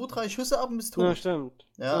 drei Schüsse ab und bist tot. Ja, stimmt.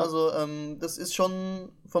 Ja, also das ist schon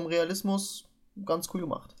vom Realismus ganz cool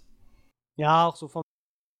gemacht. Ja, auch so vom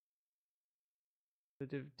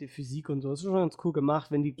die Physik und so. Das ist schon ganz cool gemacht.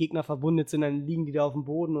 Wenn die Gegner verwundet sind, dann liegen die da auf dem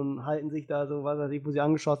Boden und halten sich da so, was weiß ich, wo sie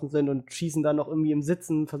angeschossen sind und schießen dann noch irgendwie im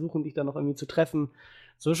Sitzen, versuchen dich dann noch irgendwie zu treffen.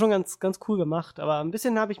 So ist schon ganz, ganz cool gemacht. Aber ein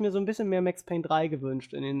bisschen habe ich mir so ein bisschen mehr Max Payne 3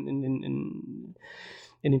 gewünscht in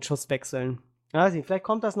den Schusswechseln. Ja, weiß nicht, vielleicht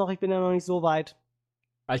kommt das noch, ich bin ja noch nicht so weit.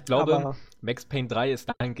 Ich glaube, Aber- Max Payne 3 ist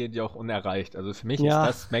dahingehend ja auch unerreicht. Also für mich Ja.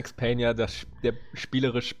 ist das Max Payne ja der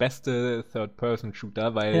spielerisch beste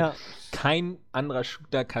Third-Person-Shooter, weil Ja. kein anderer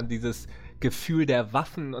Shooter kann dieses Gefühl der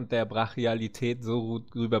Waffen und der Brachialität so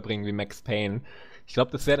gut rüberbringen wie Max Payne. Ich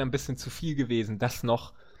glaube, das wäre dann ein bisschen zu viel gewesen, das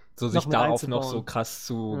noch so sich mit darauf noch einzubauen. so krass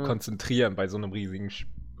zu Ja. konzentrieren bei so einem riesigen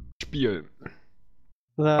Spiel.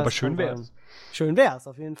 Ja, Aber das schön kann wär's. sein. Schön wär's,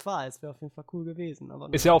 auf jeden Fall. Es wäre auf jeden Fall cool gewesen.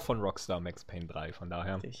 Aber Ist ja auch von Rockstar Max Payne 3, von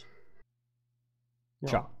daher. richtig. Ja.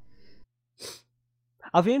 Tja.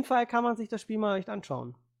 Auf jeden Fall kann man sich das Spiel mal echt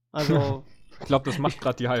anschauen. Also, Ich glaube, das macht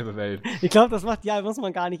gerade die halbe Welt. ich glaube, das muss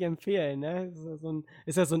man gar nicht empfehlen, ne?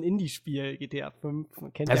 Ist ja so ein Indie-Spiel, GTA 5,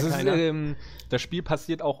 man kennt Es ja ist, keiner. das Spiel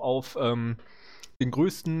passiert auch auf den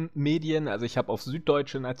größten Medien. Also ich habe auf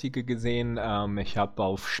Süddeutsche einen Artikel gesehen, ich habe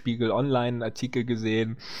auf Spiegel Online einen Artikel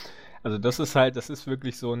gesehen. Also das ist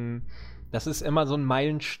wirklich das ist immer so ein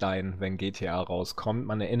Meilenstein, wenn GTA rauskommt.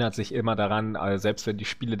 Man erinnert sich immer daran, selbst wenn die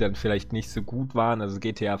Spiele dann vielleicht nicht so gut waren. Also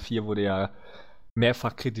GTA 4 wurde ja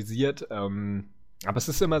mehrfach kritisiert. Aber es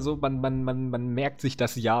ist immer so, man merkt sich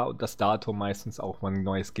das Jahr und das Datum meistens auch, wenn ein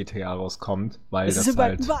neues GTA rauskommt, weil Es das ist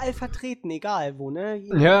halt... überall vertreten, egal wo, ne?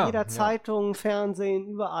 Ja, Jeder ja. Zeitung, Fernsehen,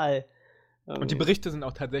 überall. Und die Berichte sind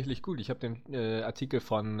auch tatsächlich gut. Ich habe den Artikel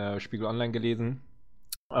von Spiegel Online gelesen.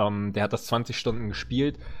 Der hat das 20 Stunden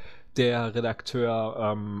gespielt, der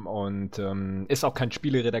Redakteur, und ist auch kein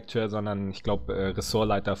Spieleredakteur, sondern ich glaube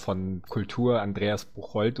Ressortleiter von Kultur, Andreas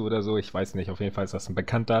Buchholz oder so. Ich weiß nicht, auf jeden Fall ist das ein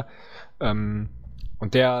Bekannter. Und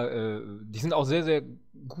die sind auch sehr, sehr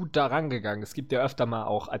gut da rangegangen. Es gibt ja öfter mal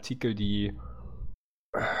auch Artikel, die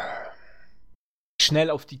schnell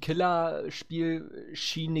auf die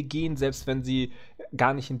Killerspielschiene gehen, selbst wenn sie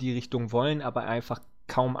gar nicht in die Richtung wollen, aber einfach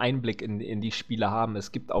kaum Einblick in die Spiele haben.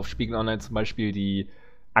 Es gibt auf Spiegel Online zum Beispiel die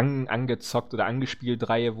angezockt oder angespielt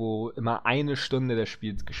Reihe, wo immer eine Stunde des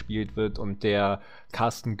Spiels gespielt wird, und der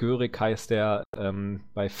Carsten Görig heißt, der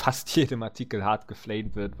bei fast jedem Artikel hart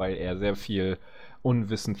geflamed wird, weil er sehr viel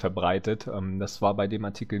Unwissen verbreitet. Das war bei dem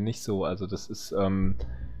Artikel nicht so. Also das ist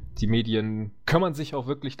die Medien kümmern sich auch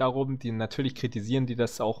wirklich darum, natürlich kritisieren die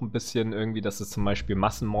das auch ein bisschen irgendwie, dass es zum Beispiel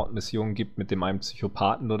Massenmordmissionen gibt mit dem einen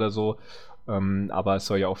Psychopathen oder so. Aber es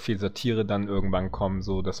soll ja auch viel Satire dann irgendwann kommen,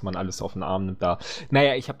 so dass man alles auf den Arm nimmt da.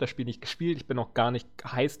 Naja, ich habe das Spiel nicht gespielt, ich bin auch gar nicht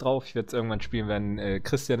heiß drauf. Ich werde es irgendwann spielen, wenn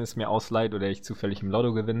Christian es mir ausleiht oder ich zufällig im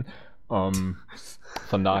Lotto gewinne.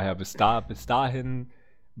 Von daher bis dahin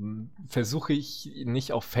versuche ich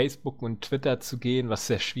nicht auf Facebook und Twitter zu gehen, was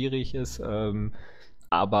sehr schwierig ist.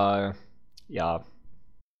 Aber ja,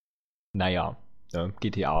 naja,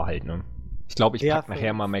 GTA halt, ne? Ich glaube, ich pack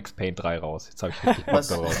nachher mal Max Payne 3 raus. Jetzt habe ich richtig Bock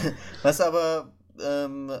darauf. Was aber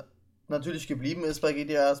natürlich geblieben ist bei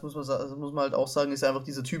GTA, das muss man halt auch sagen, ist einfach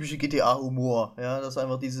dieser typische GTA-Humor. Ja, das ist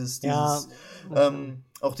einfach dieses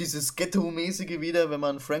auch dieses Ghetto-mäßige wieder, wenn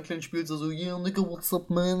man Franklin spielt, so yeah, nigga, what's up,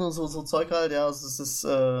 man, und so Zeug halt, ja, es ist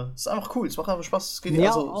einfach cool, es macht einfach Spaß, GTA, Ja,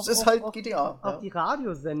 also, es ist halt GTA. Auch die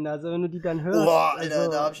Radiosender, also wenn du die dann hörst. Boah,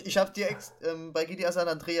 Alter, also, ich hab direkt, bei GTA San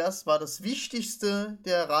Andreas war das wichtigste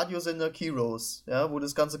der Radiosender Heroes, ja, wo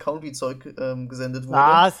das ganze Country-Zeug gesendet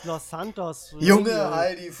wurde. Los Santos. Junge,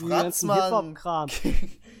 halt die Die ganzen Fratz, Hip-Hop-Kram.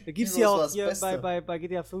 Da gibt's ja auch hier bei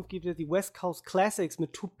GTA 5 gibt es die West Coast Classics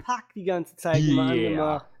mit Tupac die ganze Zeit immer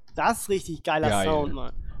angemacht. Das ist richtig geiler Sound,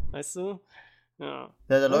 Mann. Weißt du? Ja.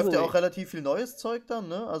 Ja, da läuft ja auch relativ viel neues Zeug dann,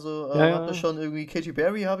 ne? Also habt ihr schon irgendwie Katy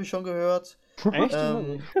Perry, habe ich schon gehört. Echt?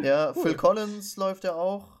 Ja, Phil Collins läuft ja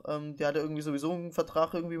auch. Der hatte irgendwie sowieso einen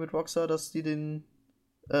Vertrag irgendwie mit Rockstar, dass die den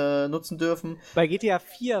nutzen dürfen. Bei GTA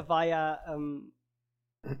 4 war ja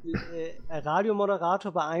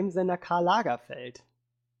Radiomoderator bei einem Sender Karl Lagerfeld.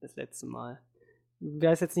 Das letzte Mal. Ich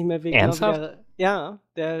weiß jetzt nicht mehr, wegen. Ernsthaft? Der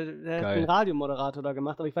hat einen Radiomoderator da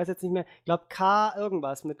gemacht, aber ich weiß jetzt nicht mehr. Ich glaube, K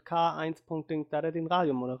irgendwas mit K1. Da hat er den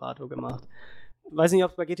Radiomoderator gemacht. Ich weiß nicht, ob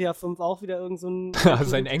es bei GTA 5 auch wieder irgend so ein.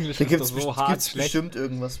 Sein Englisch ist doch so hart gibt's schlecht. Bestimmt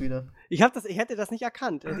irgendwas wieder. Ich hätte das nicht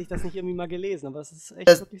erkannt, hätte ich das nicht irgendwie mal gelesen, aber es ist echt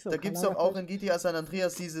wirklich so. Da gibt es doch auch in GTA San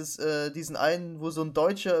Andreas diesen einen, wo so ein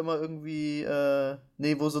Deutscher immer irgendwie,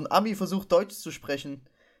 wo so ein Ami versucht, Deutsch zu sprechen.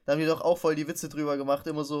 Da haben die doch auch voll die Witze drüber gemacht,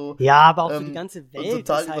 immer so. Ja, aber auch für die ganze Welt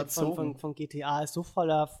total ist halt überzogen. von GTA ist so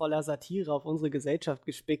voller Satire auf unsere Gesellschaft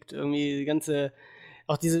gespickt. Irgendwie die ganze.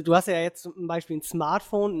 Auch du hast ja jetzt zum Beispiel ein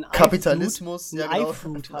Smartphone, ein Kapitalismus,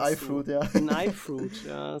 iFruit, ja genau. Ein iFruit,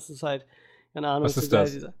 ja. Das ist halt, keine Ahnung. Was ist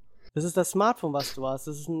das? Das ist das Smartphone, was du hast.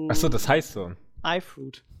 Das ist ein Achso, das heißt so.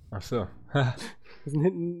 iFruit. Achso. Da sind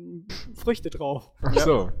hinten Früchte drauf.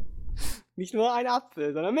 Achso. Nicht nur ein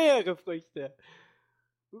Apfel, sondern mehrere Früchte.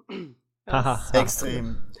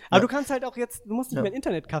 Extrem. Aber du kannst halt auch jetzt, du musst nicht mehr in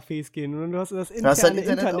Internetcafés gehen, sondern du hast das Du hast dein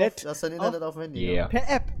Internet Internet auf dem Handy. Yeah. per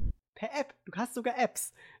App. Du hast sogar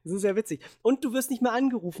Apps. Das ist sehr witzig. Und du wirst nicht mehr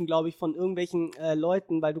angerufen, glaube ich, von irgendwelchen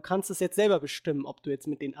Leuten, weil du kannst es jetzt selber bestimmen, ob du jetzt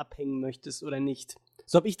mit denen abhängen möchtest oder nicht.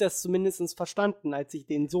 So habe ich das zumindest verstanden, als ich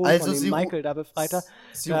den Sohn von dem Michael da befreit habe.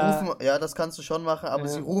 Sie rufen, ja, das kannst du schon machen, aber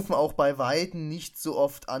sie rufen auch bei Weitem nicht so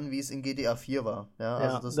oft an, wie es in GTA 4 war. Ja,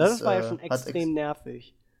 also das war ja schon extrem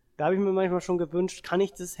nervig. Da habe ich mir manchmal schon gewünscht, kann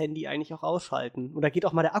ich das Handy eigentlich auch ausschalten? Oder geht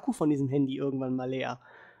auch mal der Akku von diesem Handy irgendwann mal leer?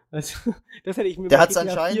 Also, das hätte ich mir Der bei hat es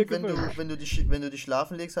GTA 4 anscheinend, gewünscht. wenn du dich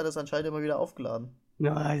schlafen legst, hat er es anscheinend immer wieder aufgeladen.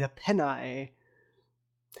 Ja, der Penner, ey.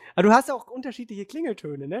 Aber du hast ja auch unterschiedliche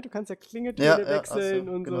Klingeltöne, ne? Du kannst ja Klingeltöne wechseln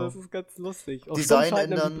und genau. so, das ist ganz lustig. Auch Design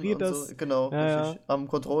Stummschalten, dann ändern vibriert und das. so, genau, richtig. Am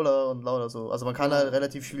Controller und lauter so. Also man kann halt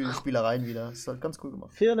relativ viele Spielereien wieder. Das ist halt ganz cool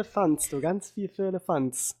gemacht. Firlefanz, ganz viel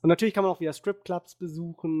Firlefanz. Und natürlich kann man auch wieder Stripclubs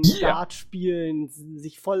besuchen, Dart spielen,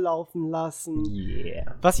 sich volllaufen lassen.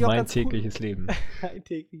 Yeah. Was ich auch mein ganz tägliches Leben. Ein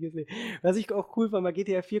tägliches Leben. Was ich auch cool fand, bei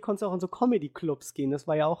GTA 4 konntest du auch in so Comedy-Clubs gehen. Das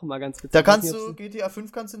war ja auch immer ganz witzig. Da kannst du, GTA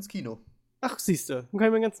 5 kannst ins Kino. Ach, siehste, dann kann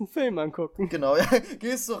ich mir den ganzen Film angucken. Genau, ja.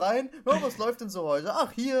 Gehst du rein, was läuft denn so heute?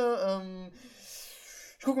 Ach, hier,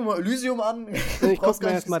 ich gucke mir mal Elysium an. Ich gucke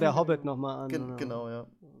mir erstmal der Hobbit nochmal an. Genau, ja.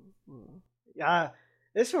 Ja,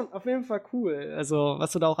 ist schon auf jeden Fall cool. Also,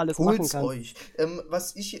 was du da auch alles machen kannst. Euch.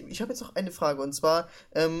 Ich habe jetzt noch eine Frage, und zwar,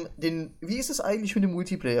 wie ist es eigentlich mit dem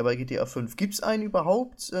Multiplayer bei GTA 5? Gibt es einen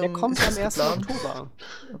überhaupt? Der kommt am 1. Oktober.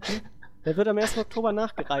 Okay. Der wird am 1. Oktober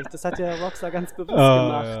nachgereicht. Das hat ja Rockstar ganz bewusst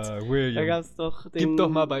gemacht. William. Da gab's doch Gib doch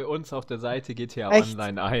mal bei uns auf der Seite GTA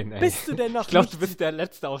Online ein. Ey. Bist du denn noch Ich glaube, nicht? du bist der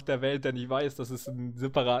Letzte auf der Welt, der nicht weiß, dass es einen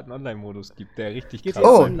separaten Online-Modus gibt, der richtig krass GTA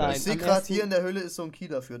Oh, Online. ich sehe Am gerade ersten- hier in der Hülle ist so ein Key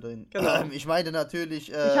dafür drin. Genau. Ich meine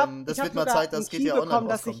natürlich, Ich hab wird mal Zeit, dass GTA Online bekommen,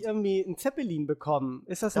 dass rauskommt. ich irgendwie einen Zeppelin bekomme.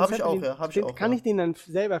 Ist das ein Hab ich auch, Zeppelin? ja, hab ich auch, Kann ja. ich den dann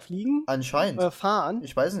selber fliegen? Anscheinend. Oder fahren?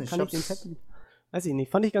 Ich weiß nicht. Kann ich den Zeppelin? Weiß ich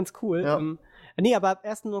nicht. Fand ich ganz cool. Ja. Nee, aber ab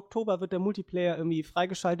 1. Oktober wird der Multiplayer irgendwie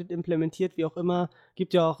freigeschaltet, implementiert, wie auch immer.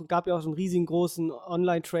 Gab ja auch so einen riesigen großen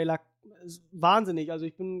Online-Trailer. Wahnsinnig, also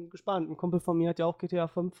ich bin gespannt. Ein Kumpel von mir hat ja auch GTA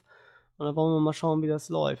 5. Und da wollen wir mal schauen, wie das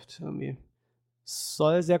läuft. Irgendwie. Es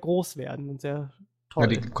soll sehr groß werden und sehr toll. Ja,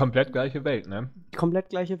 die komplett gleiche Welt, ne? Komplett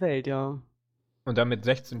gleiche Welt, ja. Und dann mit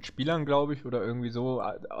 16 Spielern, glaube ich, oder irgendwie so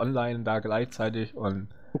online da gleichzeitig. Und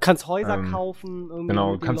Du kannst Häuser kaufen, irgendwie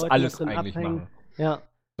genau, mit du den kannst Leuten alles da drin eigentlich abhängen. machen. Ja.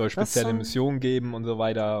 Soll Das spezielle schon- Missionen geben und so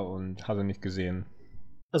weiter und hast du nicht gesehen.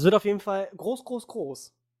 Das wird auf jeden Fall groß, groß,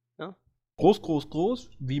 groß. Ja? Groß, groß, groß,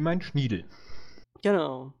 wie mein Schniedel.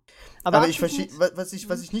 Genau. Aber ich verstehe, was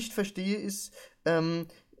ich nicht verstehe, ist,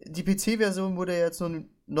 die PC-Version wurde ja jetzt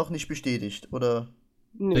noch nicht bestätigt, oder?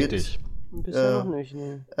 Nee, Richtig. bisher noch nicht,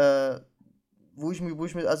 nee. Wo ich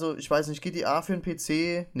mir, also ich weiß nicht, GTA für den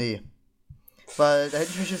PC, nee. Weil da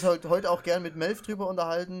hätte ich mich jetzt heute auch gern mit Melf drüber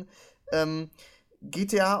unterhalten.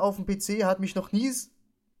 GTA auf dem PC hat mich noch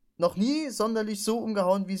nie sonderlich so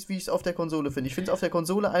umgehauen, wie ich es auf der Konsole finde. Ich finde es auf der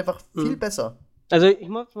Konsole einfach viel besser. Also ich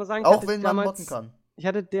muss mal sagen, Auch wenn man modden kann. Ich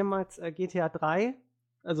hatte damals GTA 3,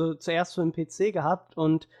 also zuerst für den PC gehabt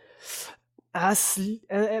und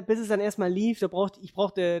bis es dann erstmal lief,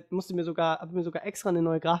 musste mir sogar extra eine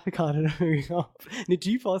neue Grafikkarte dafür gekauft. Eine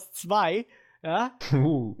GeForce 2, ja.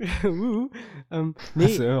 Nee,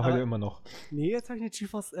 Hast du heute immer noch. Nee, jetzt habe ich eine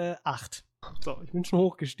GeForce 8. So, ich bin schon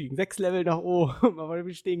hochgestiegen. 6 Level nach oben, aber ich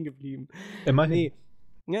bin stehen geblieben. Immerhin. Nee.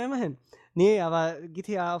 Ja, immerhin. Nee, aber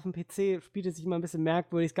GTA auf dem PC spielte sich immer ein bisschen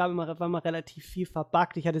merkwürdig. War immer relativ viel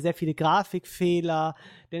verbuggt. Ich hatte sehr viele Grafikfehler.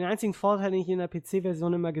 Den einzigen Vorteil, den ich in der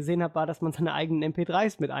PC-Version immer gesehen habe, war, dass man seine eigenen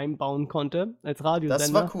MP3s mit einbauen konnte, als Radiosender.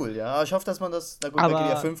 Das war cool, ja. Ich hoffe, dass man das. Na gut, aber bei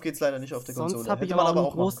GTA 5 geht es leider nicht auf der Konsole. Sonst habe ich man aber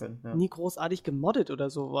auch machen können. Ja. nie großartig gemoddet oder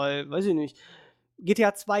so, weil, weiß ich nicht.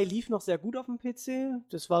 GTA 2 lief noch sehr gut auf dem PC.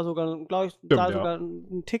 Das war sogar, glaube ich, sogar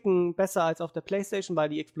ein Ticken besser als auf der PlayStation, weil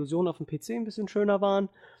die Explosionen auf dem PC ein bisschen schöner waren.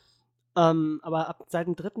 Aber seit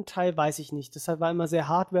dem dritten Teil weiß ich nicht. Deshalb war immer sehr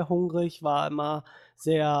hardwarehungrig, war immer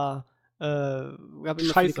sehr, gab immer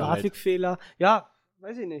viele Grafikfehler. Ja,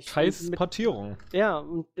 weiß ich nicht. Scheiß Portierung. Ja,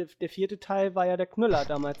 und der vierte Teil war ja der Knüller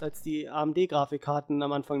damals, als die AMD-Grafikkarten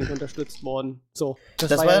am Anfang nicht unterstützt wurden. So,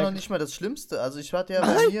 das war ja noch nicht mal das Schlimmste. Also ich hatte ja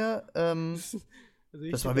bei mir,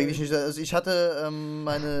 das war wirklich nicht, also ich hatte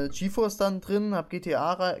meine GeForce dann drin, hab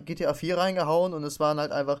GTA 4 reingehauen und es waren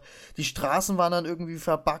halt einfach, die Straßen waren dann irgendwie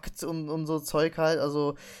verbuggt und so Zeug halt,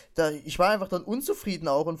 also ich war einfach dann unzufrieden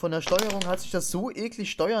auch und von der Steuerung hat sich das so eklig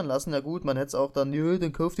steuern lassen, ja gut, man hätte es auch dann,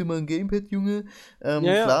 dann kauf dir mal ein Gamepad, Junge,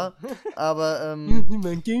 klar, aber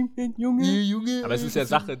mein Gamepad, Junge. Aber es ist ja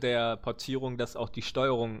Sache der Portierung, dass auch die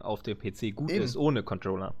Steuerung auf dem PC gut ist, ohne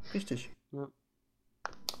Controller. Richtig. Ja.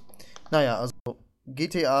 Naja, also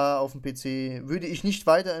GTA auf dem PC würde ich nicht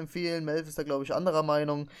weiterempfehlen. Melf ist da, glaube ich, anderer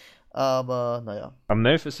Meinung. Aber, naja. Aber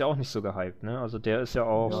Melf ist ja auch nicht so gehypt, ne? Also der ist ja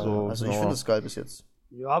auch so... Also ich finde es geil bis jetzt.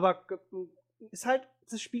 Ja, aber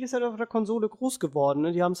das Spiel ist halt auf der Konsole groß geworden,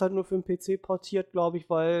 ne? Die haben es halt nur für den PC portiert, glaube ich,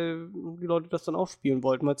 weil die Leute das dann auch spielen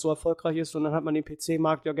wollten, weil es so erfolgreich ist und dann hat man den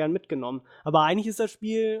PC-Markt ja gern mitgenommen. Aber eigentlich ist das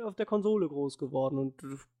Spiel auf der Konsole groß geworden und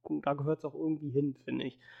da gehört es auch irgendwie hin, finde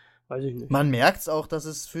ich. Weiß ich nicht. Man merkt es auch, dass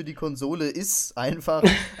es für die Konsole ist, einfach.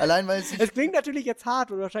 Allein weil es Es klingt natürlich jetzt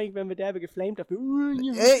hart und wahrscheinlich werden wir derbe geflamed dafür.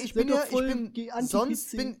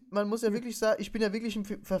 Man muss ja wirklich sagen, ich bin ja wirklich ein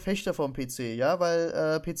Verfechter vom PC, ja,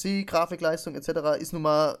 weil PC, Grafikleistung etc. ist nun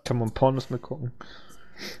mal... Kann man Pornos mitgucken.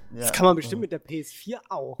 Ja. Das kann man bestimmt mit der PS4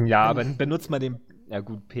 auch. Ja, aber benutzt man den... Ja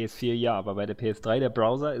gut, PS4 ja, aber bei der PS3, der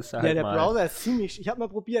Browser ist ja halt der Browser ist ziemlich... Ich habe mal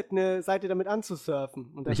probiert, eine Seite damit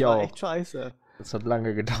anzusurfen und das war echt scheiße. Das hat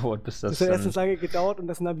lange gedauert, bis das. Das hat erstens lange gedauert und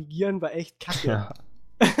das Navigieren war echt kacke. Ja.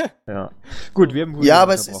 Ja. Gut, wir haben. Ja,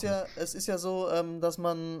 aber es ist ja so, dass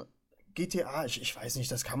man GTA, ich weiß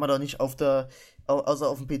nicht, das kann man doch nicht auf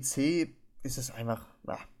dem PC ist es einfach,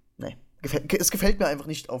 nee. Es gefällt mir einfach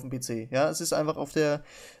nicht auf dem PC, ja, es ist einfach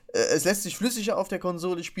es lässt sich flüssiger auf der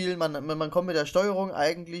Konsole spielen, man kommt mit der Steuerung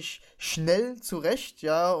eigentlich schnell zurecht,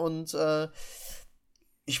 ja, und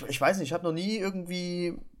ich weiß nicht, ich habe noch nie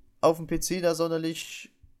irgendwie auf dem PC da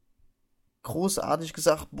sonderlich großartig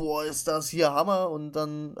gesagt, boah, ist das hier Hammer und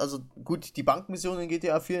dann, also gut, die Bankmission in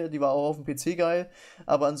GTA 4, die war auch auf dem PC geil,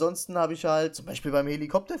 aber ansonsten habe ich halt, zum Beispiel beim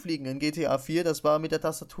Helikopterfliegen in GTA 4, das war mit der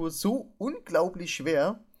Tastatur so unglaublich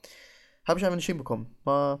schwer, habe ich einfach nicht hinbekommen.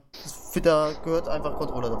 Da gehört einfach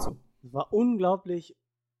Controller dazu. Das war unglaublich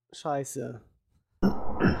scheiße.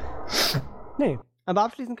 Nee. Aber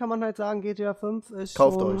abschließend kann man halt sagen, GTA 5 ist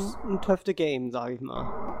schon ein töfte Game, sage ich mal.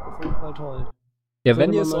 Auf jeden Fall toll. Ja,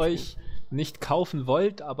 wenn ihr es euch nicht kaufen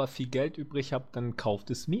wollt, aber viel Geld übrig habt, dann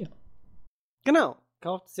kauft es mir. Genau.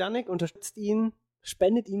 Kauft es Yannick, unterstützt ihn,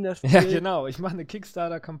 spendet ihm das Spiel. Ja, genau. Ich mache eine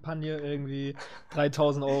Kickstarter-Kampagne, irgendwie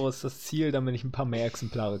 3.000 € ist das Ziel, damit ich ein paar mehr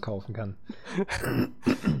Exemplare kaufen kann.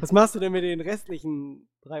 Was machst du denn mit den restlichen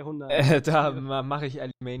 300? Da mache ich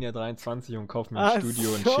Alimania 23 und kaufe mir ein Studio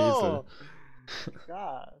in Schesel.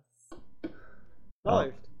 Krass.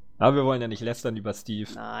 Läuft. Aber wir wollen ja nicht lästern über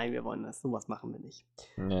Steve. Nein, wir wollen das. Sowas machen wir nicht.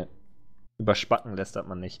 Nee. Über Spacken lästert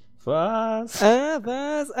man nicht. Was?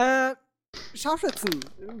 Was? Scharfschützen.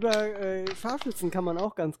 Über Scharfschützen kann man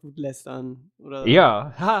auch ganz gut lästern. Oder?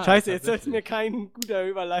 Ja. Scheiße, jetzt ist mir keine gute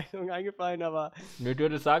Überleitung eingefallen, aber. Wir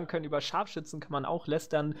würden sagen können, über Scharfschützen kann man auch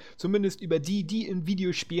lästern, zumindest über die in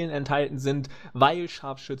Videospielen enthalten sind, weil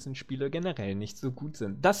Scharfschützenspiele generell nicht so gut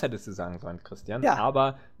sind. Das hättest du sagen sollen, Christian. Ja.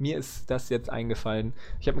 Aber mir ist das jetzt eingefallen.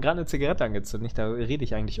 Ich habe mir gerade eine Zigarette angezündet, da rede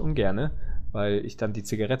ich eigentlich ungerne, weil ich dann die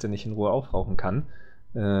Zigarette nicht in Ruhe aufrauchen kann.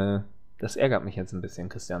 Das ärgert mich jetzt ein bisschen,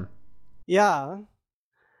 Christian. Ja.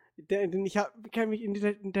 Denn ich kenne mich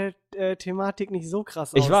in der Thematik nicht so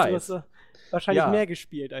krass aus. Ich weiß. Du hast wahrscheinlich mehr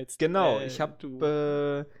gespielt als du. Genau, ich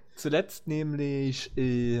habe zuletzt nämlich,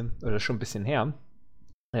 oder schon ein bisschen her,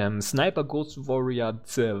 Sniper Ghost Warrior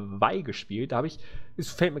 2 gespielt. Da habe ich, es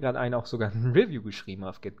fällt mir gerade ein, auch sogar ein Review geschrieben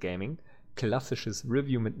auf Get Gaming. Klassisches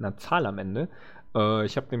Review mit einer Zahl am Ende.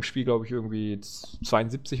 Ich habe dem Spiel, glaube ich, irgendwie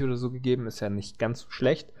 72 oder so gegeben. Ist ja nicht ganz so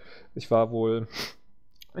schlecht. Ich war wohl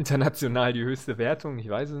international die höchste Wertung, ich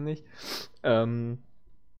weiß es nicht.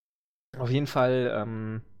 Auf jeden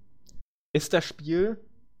Fall ist das Spiel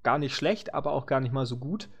gar nicht schlecht, aber auch gar nicht mal so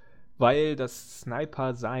gut, weil das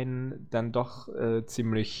Sniper-Sein dann doch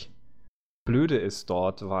ziemlich blöde ist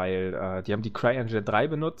dort, weil die haben die CryEngine 3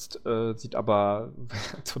 benutzt, sieht aber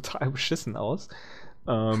total beschissen aus.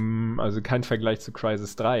 Also kein Vergleich zu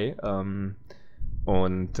Crysis 3.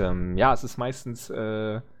 Ja, es ist meistens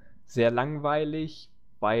sehr langweilig,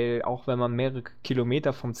 weil auch wenn man mehrere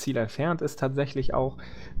Kilometer vom Ziel entfernt ist, tatsächlich auch,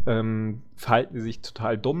 verhalten sie sich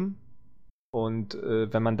total dumm. Und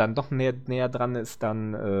wenn man dann doch näher dran ist,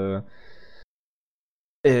 dann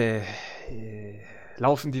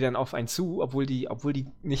laufen die dann auf einen zu, obwohl die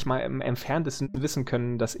nicht mal im Entferntesten wissen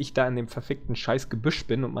können, dass ich da in dem verfickten scheiß Gebüsch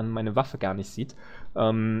bin und man meine Waffe gar nicht sieht. Sniper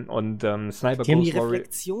Die haben die Ghost Warrior.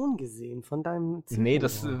 Reflexion gesehen von deinem Ziel. Nee,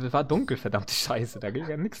 das war dunkel, verdammte Scheiße. Da ging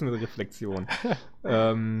ja nichts mit Reflexion.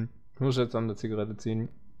 Ich muss jetzt an der Zigarette ziehen.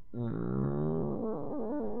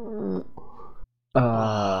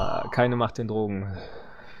 Keine Macht den Drogen.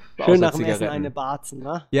 Schön Außer nach dem Essen Zigaretten. eine Barzen,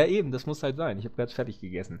 wa? Ja, eben, das muss halt sein. Ich habe gerade fertig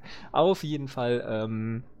gegessen. Auf jeden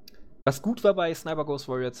Fall, was gut war bei Sniper Ghost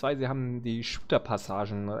Warrior 2, sie haben die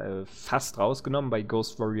Shooter-Passagen fast rausgenommen. Bei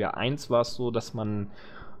Ghost Warrior 1 war es so, dass man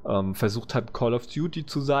versucht hat, Call of Duty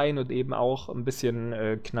zu sein und eben auch ein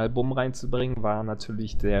bisschen Knallbumm reinzubringen. War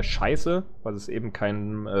natürlich sehr scheiße, weil es eben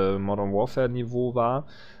kein Modern Warfare-Niveau war.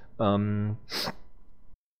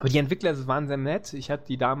 Aber die Entwickler waren sehr nett. Ich hatte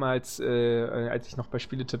die damals, als ich noch bei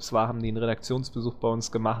Spieletipps war, haben die einen Redaktionsbesuch bei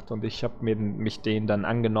uns gemacht und ich habe mich denen dann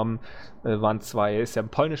angenommen. Waren zwei, ist ja ein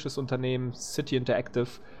polnisches Unternehmen, City Interactive.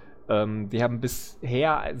 Die haben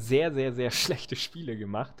bisher sehr, sehr, sehr schlechte Spiele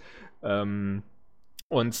gemacht.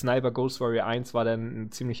 Und Sniper Ghost Warrior 1 war dann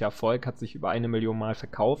ein ziemlicher Erfolg, hat sich über 1 Million Mal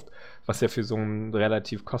verkauft, was ja für so ein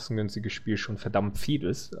relativ kostengünstiges Spiel schon verdammt viel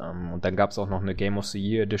ist. Und dann gab es auch noch eine Game of the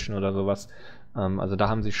Year Edition oder sowas. Also da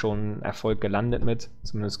haben sie schon Erfolg gelandet mit,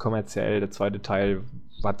 zumindest kommerziell. Der zweite Teil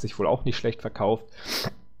hat sich wohl auch nicht schlecht verkauft.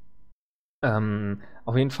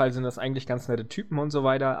 Auf jeden Fall sind das eigentlich ganz nette Typen und so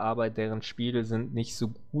weiter, aber deren Spiele sind nicht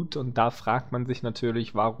so gut und da fragt man sich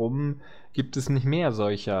natürlich, warum gibt es nicht mehr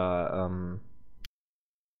solcher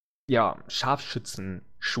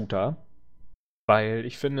Scharfschützen-Shooter? Weil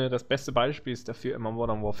ich finde, das beste Beispiel ist dafür immer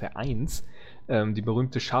Modern Warfare 1. Die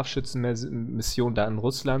berühmte Scharfschützen-Mission da in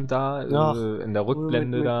Russland in der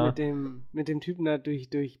Rückblende mit dem Typen da durch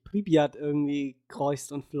Pripyat irgendwie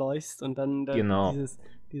kreuzt und fleust und dann Genau.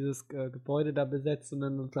 dieses Gebäude da besetzt und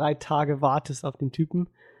dann so 3 Tage wartest auf den Typen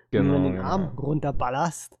Genau, und dann den Arm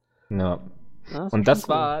runterballerst. Ja. Und das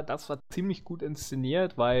war ziemlich gut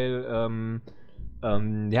inszeniert, weil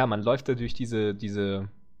man läuft da durch diese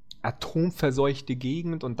atomverseuchte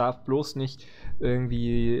Gegend und darf bloß nicht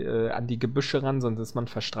irgendwie an die Gebüsche ran, sonst ist man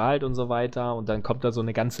verstrahlt und so weiter. Und dann kommt da so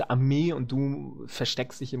eine ganze Armee und du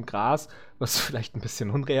versteckst dich im Gras, was vielleicht ein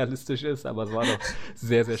bisschen unrealistisch ist, aber es war doch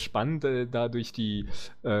sehr, sehr spannend, da durch die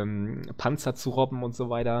Panzer zu robben und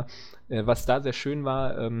so weiter. Was da sehr schön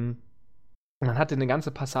war, man hatte eine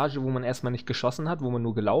ganze Passage, wo man erstmal nicht geschossen hat, wo man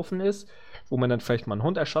nur gelaufen ist, wo man dann vielleicht mal einen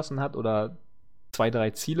Hund erschossen hat oder 2,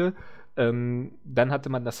 3 Ziele. Dann hatte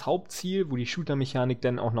man das Hauptziel, wo die Shooter-Mechanik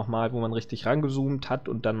dann auch nochmal, wo man richtig rangezoomt hat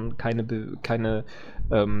und dann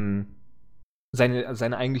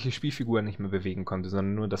seine eigentliche Spielfigur nicht mehr bewegen konnte,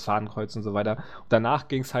 sondern nur das Fadenkreuz und so weiter. Und danach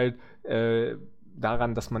ging es halt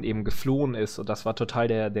daran, dass man eben geflohen ist und das war total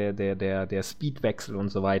der Speedwechsel und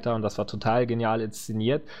so weiter und das war total genial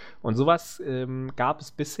inszeniert. Und sowas gab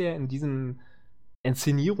es bisher in diesem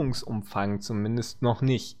Inszenierungsumfang zumindest noch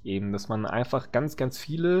nicht. Eben, dass man einfach ganz, ganz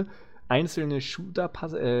viele einzelne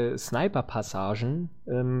Sniper-Passagen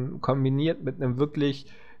kombiniert mit einem wirklich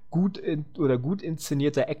gut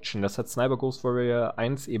inszenierter Action. Das hat Sniper Ghost Warrior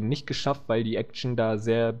 1 eben nicht geschafft, weil die Action da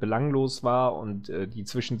sehr belanglos war und die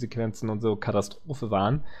Zwischensequenzen und so Katastrophe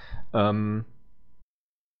waren.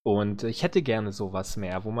 Und ich hätte gerne sowas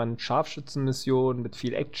mehr, wo man Scharfschützenmissionen mit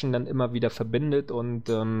viel Action dann immer wieder verbindet und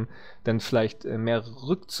dann vielleicht mehr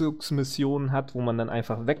Rückzugsmissionen hat, wo man dann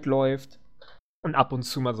einfach wegläuft und ab und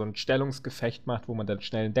zu mal so ein Stellungsgefecht macht, wo man dann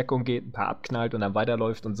schnell in Deckung geht, ein paar abknallt und dann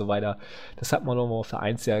weiterläuft und so weiter. Das hat Modern Warfare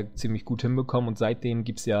 1 ja ziemlich gut hinbekommen und seitdem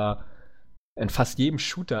gibt es ja in fast jedem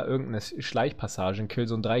Shooter irgendeine Schleichpassage. In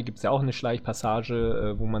Killzone 3 gibt es ja auch eine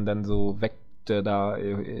Schleichpassage, wo man dann so weg da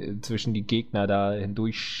zwischen die Gegner da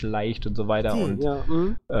hindurch schleicht und so weiter. Und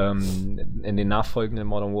in den nachfolgenden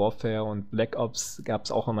Modern Warfare und Black Ops gab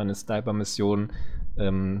es auch immer eine Sniper-Mission.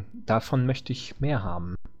 Davon möchte ich mehr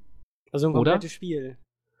haben. Also ein komplettes Spiel.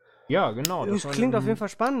 Ja, genau. Das klingt auf jeden Fall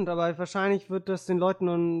spannend, aber wahrscheinlich wird das den Leuten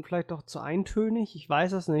dann vielleicht doch zu eintönig. Ich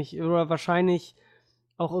weiß es nicht. Oder wahrscheinlich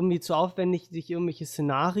auch irgendwie zu aufwendig, sich irgendwelche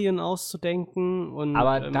Szenarien auszudenken.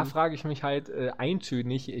 Aber da frage ich mich halt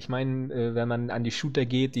eintönig. Ich meine, wenn man an die Shooter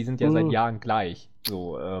geht, die sind ja seit Jahren gleich.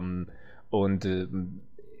 So,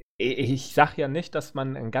 ich sag ja nicht, dass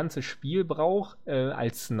man ein ganzes Spiel braucht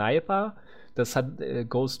als Sniper. Das hat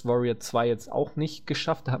Ghost Warrior 2 jetzt auch nicht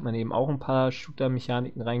geschafft. Da hat man eben auch ein paar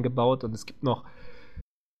Shooter-Mechaniken reingebaut. Und es gibt noch,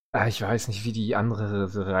 ich weiß nicht, wie die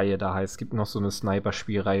andere Reihe da heißt. Es gibt noch so eine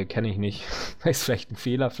Sniper-Spielreihe, kenne ich nicht. Ist vielleicht ein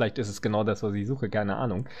Fehler, vielleicht ist es genau das, was ich suche, keine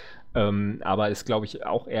Ahnung. Aber ist, glaube ich,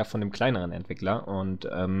 auch eher von einem kleineren Entwickler. Und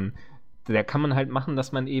da kann man halt machen,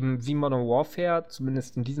 dass man eben wie Modern Warfare,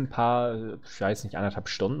 zumindest in diesen paar, ich weiß nicht, 1,5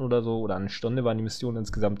 Stunden oder so, oder 1 Stunde waren die Missionen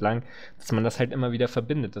insgesamt lang, dass man das halt immer wieder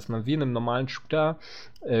verbindet. Dass man wie in einem normalen Shooter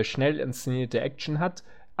schnell inszenierte Action hat,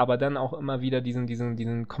 aber dann auch immer wieder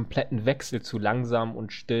diesen kompletten Wechsel zu langsam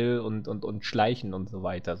und still und schleichen und so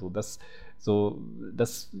weiter. Das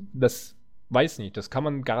weiß nicht, das kann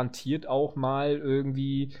man garantiert auch mal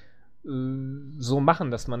irgendwie so machen,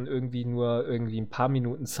 dass man irgendwie nur ein paar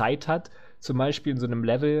Minuten Zeit hat, zum Beispiel in so einem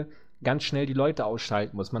Level ganz schnell die Leute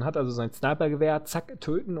ausschalten muss. Man hat also sein Snipergewehr, zack,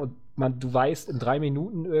 töten und du weißt, in 3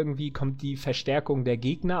 Minuten irgendwie kommt die Verstärkung der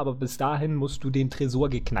Gegner, aber bis dahin musst du den Tresor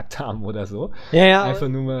geknackt haben oder so. Ja. Einfach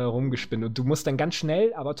nur mal rumgespinnt. Und du musst dann ganz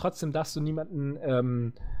schnell, aber trotzdem darfst du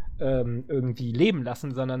niemanden irgendwie leben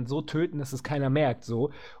lassen, sondern so töten, dass es keiner merkt.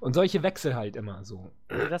 So. Und solche Wechsel halt immer so.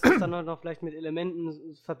 Dass du es dann auch noch vielleicht mit Elementen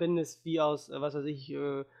verbindest, wie aus, was weiß ich,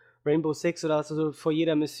 Rainbow Six oder hast du so vor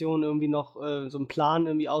jeder Mission irgendwie noch so einen Plan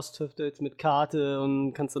irgendwie austüftelt mit Karte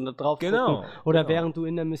und kannst dann da drauf gucken. Oder während du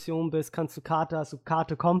in der Mission bist, hast du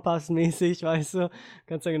Karte kompassmäßig, weißt du,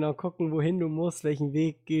 kannst ja genau gucken, wohin du musst, welchen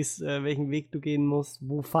Weg du gehen musst,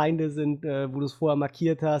 wo Feinde sind, wo du es vorher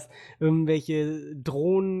markiert hast, irgendwelche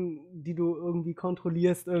Drohnen, die du irgendwie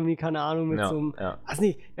kontrollierst, irgendwie, keine Ahnung, mit so einem,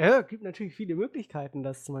 gibt natürlich viele Möglichkeiten,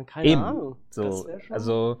 das zu machen, keine Ahnung. So,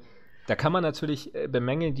 also da kann man natürlich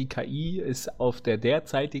bemängeln, die KI ist auf der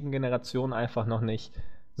derzeitigen Generation einfach noch nicht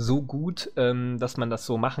so gut, dass man das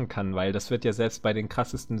so machen kann, weil das wird ja selbst bei den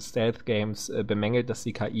krassesten Stealth-Games bemängelt, dass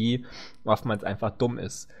die KI oftmals einfach dumm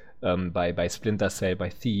ist. Bei Splinter Cell, bei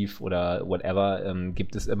Thief oder whatever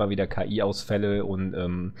gibt es immer wieder KI-Ausfälle und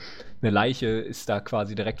eine Leiche ist da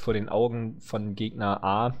quasi direkt vor den Augen von Gegner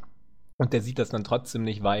A und der sieht das dann trotzdem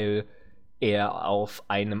nicht, weil er auf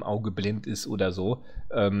einem Auge blind ist oder so.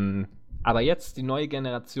 Aber jetzt, die neue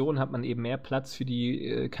Generation, hat man eben mehr Platz für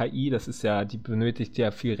die KI. Das ist ja, die benötigt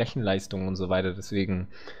ja viel Rechenleistung und so weiter. Deswegen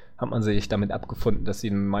hat man sich damit abgefunden, dass sie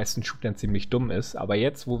in den meisten Shootern ziemlich dumm ist. Aber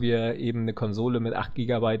jetzt, wo wir eben eine Konsole mit 8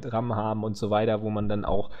 GB RAM haben und so weiter, wo man dann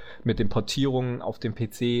auch mit den Portierungen auf dem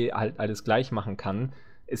PC halt alles gleich machen kann,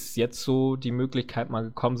 ist jetzt so die Möglichkeit mal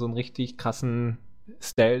gekommen, so einen richtig krassen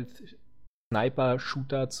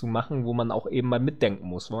Sniper-Shooter zu machen, wo man auch eben mal mitdenken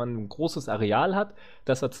muss, wo man ein großes Areal hat.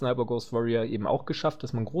 Das hat Sniper Ghost Warrior eben auch geschafft,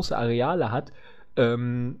 dass man große Areale hat,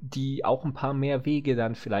 die auch ein paar mehr Wege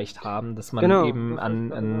dann vielleicht haben, dass man eben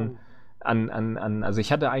also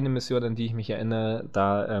ich hatte eine Mission, an die ich mich erinnere,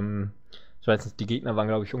 da ich weiß nicht, die Gegner waren,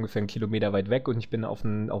 glaube ich, ungefähr 1 Kilometer weit weg und ich bin auf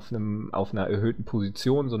einer erhöhten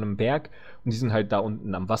Position, so einem Berg, und die sind halt da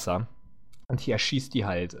unten am Wasser und ich erschieß die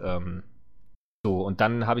halt so, und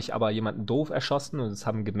dann habe ich aber jemanden doof erschossen und das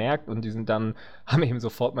haben gemerkt und die haben eben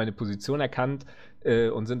sofort meine Position erkannt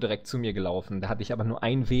und sind direkt zu mir gelaufen. Da hatte ich aber nur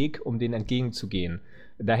einen Weg, um denen entgegenzugehen.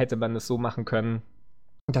 Da hätte man das so machen können,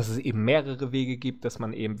 dass es eben mehrere Wege gibt, dass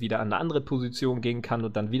man eben wieder an eine andere Position gehen kann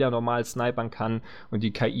und dann wieder normal snipern kann und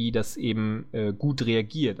die KI das eben gut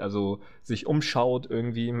reagiert, also sich umschaut,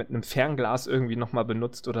 irgendwie mit einem Fernglas irgendwie nochmal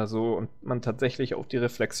benutzt oder so und man tatsächlich auf die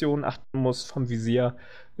Reflexion achten muss vom Visier.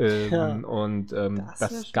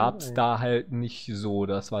 Das gab es da halt nicht so,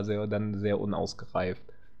 das war dann sehr unausgereift.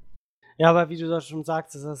 Ja, aber wie du das schon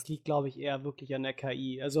sagst, das liegt, glaube ich, eher wirklich an der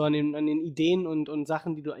KI. Also an den Ideen und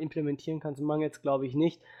Sachen, die du implementieren kannst, mangelt es, glaube ich,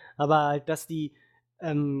 nicht. Aber halt, dass die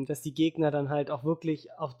Gegner dann halt auch wirklich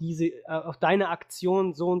auf deine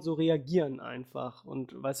Aktion so und so reagieren einfach.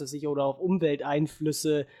 Und weißt du sicher, oder auf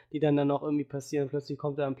Umwelteinflüsse, die dann auch irgendwie passieren. Plötzlich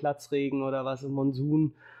kommt da ein Platzregen oder was, ein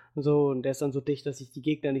Monsun und so, und der ist dann so dicht, dass sich die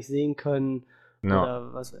Gegner nicht sehen können. Ja.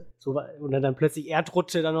 Oder was, so, oder dann plötzlich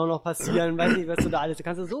Erdrutsche dann auch noch passieren, weiß nicht, was du da alles, da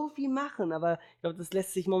kannst du so viel machen, aber ich glaube, das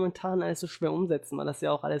lässt sich momentan alles so schwer umsetzen, weil das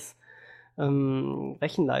ja auch alles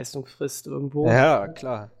Rechenleistung frisst irgendwo. Ja,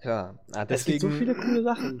 klar, ja. Es gibt so viele coole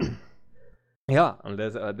Sachen. Ja, und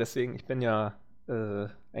deswegen, ich bin ja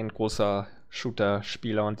ein großer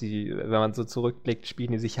Shooter-Spieler und wenn man so zurückblickt,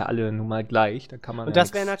 spielen die sich ja alle nun mal gleich. Da kann man und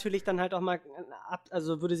das wäre natürlich dann halt auch mal,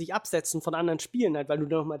 würde sich absetzen von anderen Spielen halt, weil du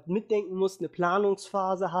da noch mal mitdenken musst, eine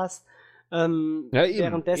Planungsphase hast,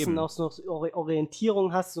 währenddessen auch noch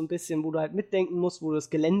Orientierung hast, so ein bisschen, wo du halt mitdenken musst, wo du das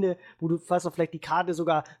Gelände, wo du fast auch vielleicht die Karte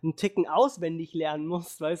sogar einen Ticken auswendig lernen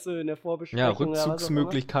musst, weißt du, in der Vorbesprechung. Ja,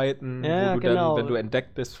 Rückzugsmöglichkeiten, wo du dann, wenn du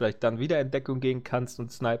entdeckt bist, vielleicht dann wieder Entdeckung gehen kannst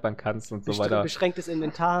und snipern kannst und so weiter. Beschränktes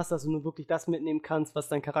Inventar hast, dass du nur wirklich das mitnehmen kannst, was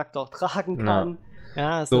dein Charakter auch tragen kann.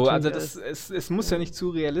 Ja, so, also es muss ja nicht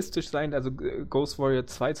zu realistisch sein, also Ghost Warrior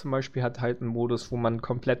 2 zum Beispiel hat halt einen Modus, wo man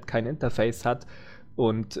komplett kein Interface hat.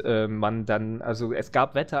 Und man dann, also es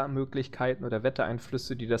gab Wettermöglichkeiten oder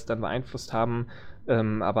Wettereinflüsse, die das dann beeinflusst haben,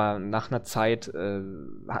 aber nach einer Zeit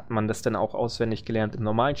hat man das dann auch auswendig gelernt. Im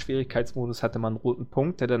normalen Schwierigkeitsmodus hatte man einen roten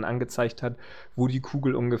Punkt, der dann angezeigt hat, wo die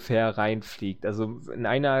Kugel ungefähr reinfliegt. Also in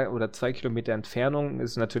 1 oder 2 Kilometer Entfernung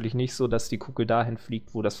ist es natürlich nicht so, dass die Kugel dahin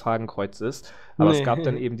fliegt, wo das Fadenkreuz ist, aber es gab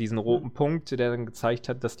dann eben diesen roten Punkt, der dann gezeigt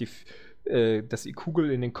hat, dass die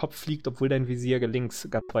Kugel in den Kopf fliegt, obwohl dein Visier links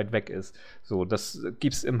ganz weit weg ist. So, das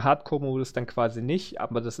gibt's im Hardcore-Modus dann quasi nicht,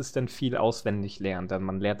 aber das ist dann viel auswendig lernen. Dann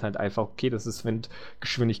man lernt halt einfach, okay, das ist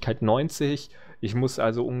Windgeschwindigkeit 90, ich muss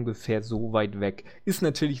also ungefähr so weit weg. Ist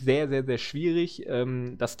natürlich sehr, sehr, sehr schwierig,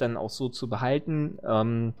 das dann auch so zu behalten,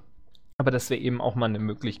 aber das wäre eben auch mal eine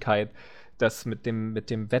Möglichkeit, das mit dem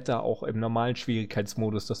Wetter auch im normalen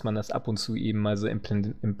Schwierigkeitsmodus, dass man das ab und zu eben mal so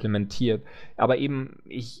implementiert. Aber eben,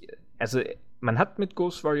 man hat mit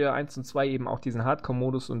Ghost Warrior 1 und 2 eben auch diesen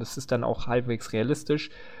Hardcore-Modus und es ist dann auch halbwegs realistisch.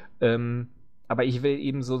 Aber ich will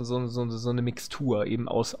eben so eine Mixtur eben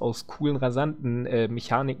aus coolen, rasanten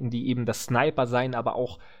Mechaniken, die eben das Sniper-Sein aber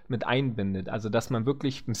auch mit einbindet. Also, dass man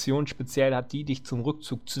wirklich Missionen speziell hat, die dich zum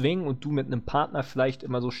Rückzug zwingen und du mit einem Partner vielleicht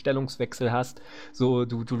immer so Stellungswechsel hast. So,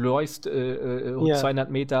 du läufst 200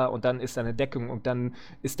 Meter und dann ist da eine Deckung und dann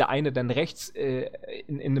ist der eine dann rechts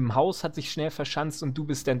in einem Haus, hat sich schnell verschanzt und du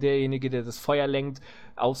bist dann derjenige, der das Feuer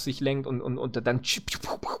auf sich lenkt und dann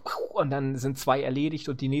und dann sind 2 erledigt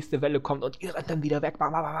und die nächste Welle kommt und ihr rennt dann wieder weg.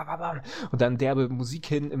 Und dann derbe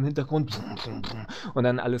Musik im Hintergrund und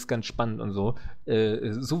dann alles ganz spannend und so.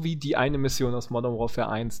 So wie die eine Mission aus Modern Warfare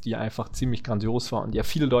 1, die einfach ziemlich grandios war und ja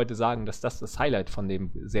viele Leute sagen, dass das Highlight von dem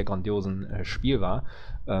sehr grandiosen Spiel war.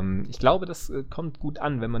 Ich glaube, das kommt gut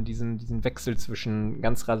an, wenn man diesen Wechsel zwischen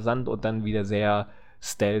ganz rasant und dann wieder sehr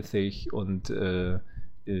stealthig und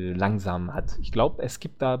langsam hat. Ich glaube, es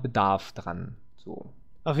gibt da Bedarf dran. So.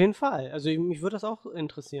 Auf jeden Fall. Also mich würde das auch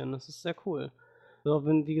interessieren. Das ist sehr cool. So,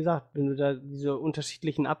 wie gesagt, wenn du da diese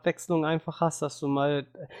unterschiedlichen Abwechslungen einfach hast, dass du mal,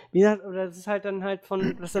 wie gesagt, oder das ist halt dann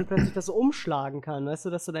dass dann plötzlich das so umschlagen kann, weißt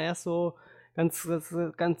du, dass du da erst so ganz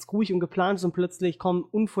ruhig und geplant ist und plötzlich kommen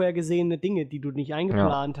unvorhergesehene Dinge, die du nicht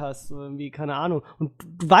eingeplant hast, so irgendwie, keine Ahnung. Und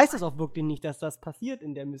du weißt es auch wirklich nicht, dass das passiert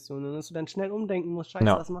in der Mission und dass du dann schnell umdenken musst, scheiße,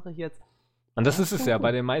 was mache ich jetzt? Und das ist es ja,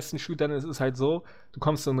 bei den meisten Shootern ist es halt so, du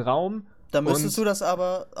kommst in einen Raum. Da müsstest du das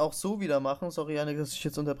aber auch so wieder machen, sorry Janik, dass ich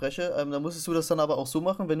jetzt unterbreche, da müsstest du das dann aber auch so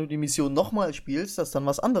machen, wenn du die Mission nochmal spielst, dass dann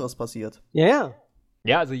was anderes passiert. Ja.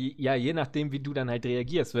 Ja, also je nachdem, wie du dann halt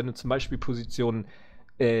reagierst, wenn du zum Beispiel Position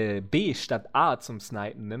B statt A zum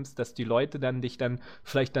Snipen nimmst, dass die Leute dann dich dann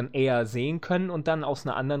vielleicht dann eher sehen können und dann aus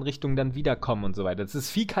einer anderen Richtung dann wiederkommen und so weiter. Das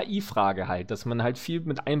ist viel KI-Frage halt, dass man halt viel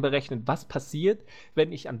mit einberechnet, was passiert,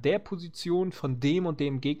 wenn ich an der Position von dem und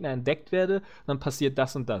dem Gegner entdeckt werde, dann passiert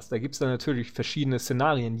das und das. Da gibt es dann natürlich verschiedene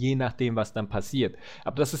Szenarien, je nachdem, was dann passiert.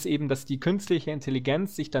 Aber das ist eben, dass die künstliche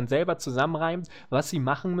Intelligenz sich dann selber zusammenreimt, was sie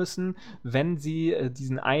machen müssen, wenn sie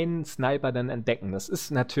diesen einen Sniper dann entdecken. Das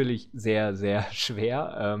ist natürlich sehr, sehr schwer,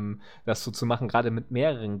 da das so zu machen, gerade mit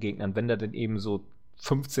mehreren Gegnern, wenn da dann eben so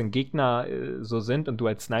 15 Gegner so sind und du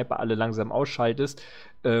als Sniper alle langsam ausschaltest,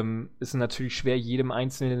 ist es natürlich schwer, jedem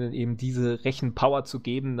Einzelnen eben diese Rechenpower zu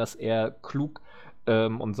geben, dass er klug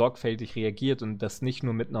und sorgfältig reagiert und das nicht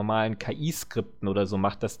nur mit normalen KI-Skripten oder so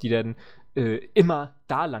macht, dass die dann immer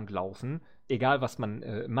da lang laufen, egal was man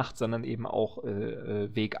macht, sondern eben auch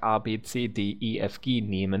Weg A, B, C, D, E, F, G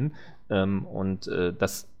nehmen.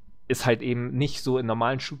 Das ist halt eben nicht so, in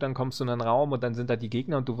normalen Shootern kommst du in einen Raum und dann sind da die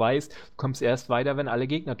Gegner und du weißt, du kommst erst weiter, wenn alle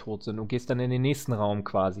Gegner tot sind und gehst dann in den nächsten Raum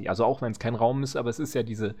quasi. Also auch wenn es kein Raum ist, aber es ist ja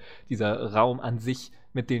dieser Raum an sich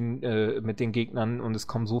mit den Gegnern und es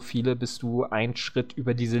kommen so viele, bis du einen Schritt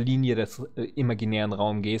über diese Linie des imaginären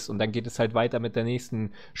Raums gehst und dann geht es halt weiter mit der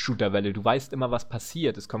nächsten Shooterwelle. Du weißt immer, was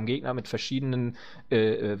passiert. Es kommen Gegner mit verschiedenen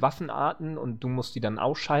Waffenarten und du musst die dann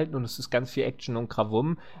ausschalten und es ist ganz viel Action und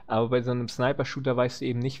Krawum. Aber bei so einem Sniper-Shooter weißt du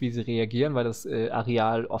eben nicht, wie sie reagieren, weil das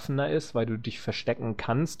Areal offener ist, weil du dich verstecken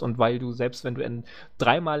kannst und weil du, selbst wenn du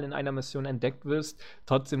dreimal in einer Mission entdeckt wirst,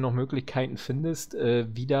 trotzdem noch Möglichkeiten findest,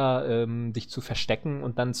 wieder dich zu verstecken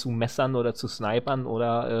und dann zu Messern oder zu Snipern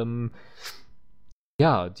oder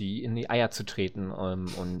die in die Eier zu treten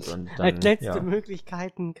und dann, als letzte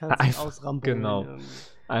Möglichkeiten kannst du ausrampeln. Genau.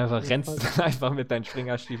 Einfach rennst dann einfach mit deinen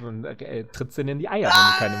Springerstiefeln und trittst in die Eier, wenn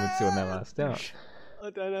du keine Mission mehr hast. Ja.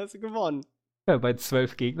 Und dann hast du gewonnen. Ja, bei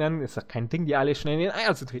 12 Gegnern ist das kein Ding, die alle schnell in den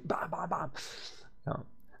Eier zu treten. Bam, bam, bam. Ja.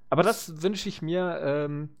 Aber das wünsche ich mir.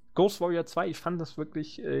 Ghost Warrior 2, ich fand das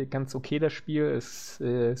wirklich ganz okay, das Spiel. Es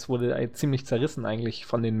wurde ziemlich zerrissen eigentlich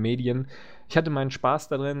von den Medien. Ich hatte meinen Spaß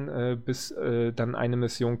darin, bis dann eine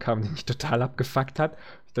Mission kam, die mich total abgefuckt hat,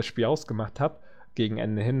 ich das Spiel ausgemacht habe. Gegen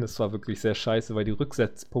Ende hin, das war wirklich sehr scheiße, weil die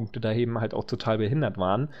Rücksetzpunkte da eben halt auch total behindert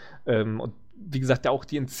waren. Und wie gesagt, ja auch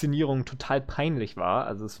die Inszenierung total peinlich war.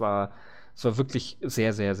 Also es war wirklich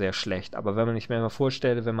sehr, sehr, sehr schlecht. Aber wenn man sich mal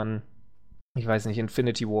vorstelle, wenn man, ich weiß nicht,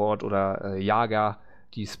 Infinity Ward oder Jager,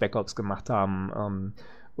 die Spec Ops gemacht haben,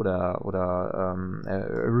 oder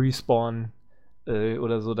Respawn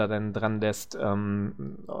oder so da dann dran lässt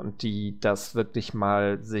und die das wirklich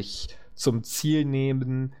mal sich zum Ziel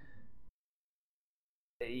nehmen,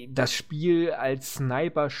 das Spiel als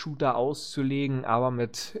Sniper-Shooter auszulegen, aber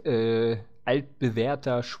mit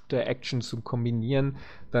altbewährter Shooter-Action zu kombinieren,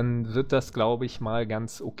 dann wird das, glaube ich, mal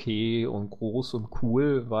ganz okay und groß und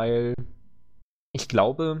cool, weil ich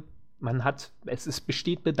glaube,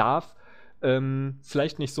 besteht Bedarf,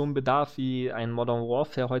 vielleicht nicht so ein Bedarf wie ein Modern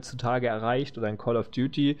Warfare heutzutage erreicht oder ein Call of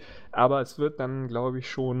Duty, aber es wird dann, glaube ich,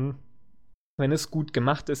 schon, wenn es gut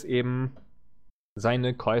gemacht ist, eben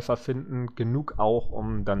seine Käufer finden, genug auch,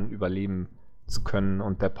 um dann überleben zu können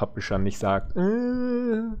und der Publisher nicht sagt,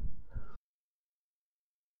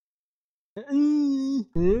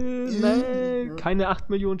 keine 8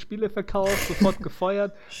 Millionen Spiele verkauft, sofort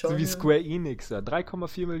gefeuert. So wie Square Enix.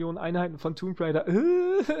 3,4 Millionen Einheiten von Tomb Raider.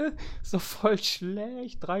 Ist doch voll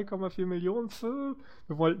schlecht. 3,4 Millionen.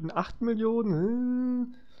 Wir wollten 8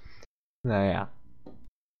 Millionen. Naja.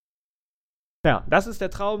 Ja, das ist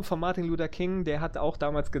der Traum von Martin Luther King. Der hat auch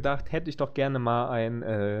damals gedacht, hätte ich doch gerne mal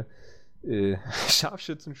einen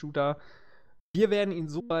Scharfschützen-Shooter. Wir werden ihn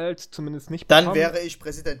so bald zumindest nicht bekommen. Dann wäre ich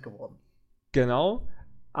Präsident geworden. Genau,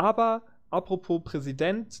 aber apropos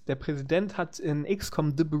Präsident, der Präsident hat in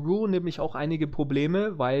XCOM The Bureau nämlich auch einige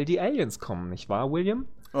Probleme, weil die Aliens kommen, nicht wahr, William?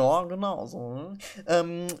 Ja, genau so.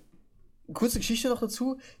 Kurze Geschichte noch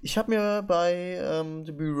dazu. Ich habe mir bei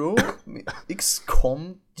The Bureau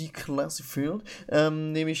XCOM Declassified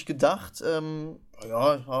nämlich gedacht,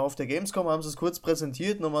 auf der Gamescom haben sie es kurz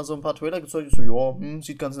präsentiert, nochmal so ein paar Trailer gezeigt. Ich so,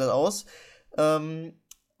 sieht ganz nett aus.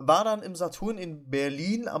 War dann im Saturn in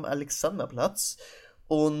Berlin am Alexanderplatz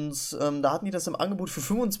und da hatten die das im Angebot für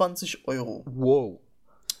 25 €. Wow.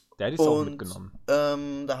 Der hätte ich auch mitgenommen.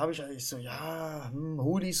 Da habe ich eigentlich so,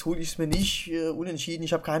 hol ich's mir nicht, unentschieden,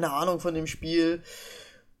 ich habe keine Ahnung von dem Spiel.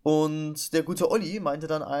 Und der gute Olli meinte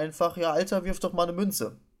dann einfach, ja, Alter, wirf doch mal eine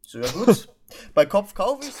Münze. Ich so, ja gut, bei Kopf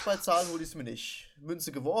kaufe ich's, bei Zahlen hol ich's mir nicht.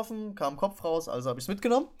 Münze geworfen, kam Kopf raus, also habe ich's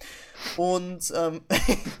mitgenommen. Und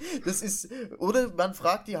das ist, oder man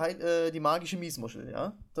fragt die magische Miesmuschel,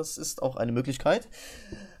 ja, das ist auch eine Möglichkeit.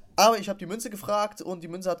 Aber ich habe die Münze gefragt und die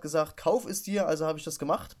Münze hat gesagt, kauf es dir, also habe ich das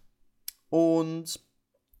gemacht. Und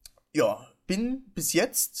ja, bin bis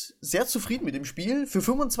jetzt sehr zufrieden mit dem Spiel. Für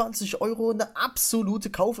 25 € eine absolute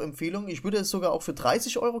Kaufempfehlung. Ich würde es sogar auch für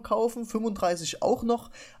 30 € kaufen, 35 auch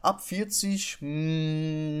noch. Ab 40, gerade.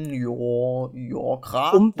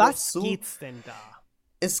 Um was geht's denn da?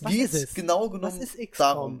 Es geht genau genommen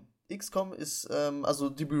darum. XCOM ist, also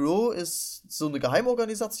die Bureau ist so eine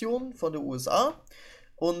Geheimorganisation von der USA.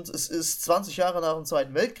 und es ist 20 Jahre nach dem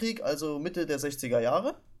Zweiten Weltkrieg, also Mitte der 60er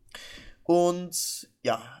Jahre. Und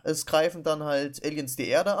ja, es greifen dann halt Aliens die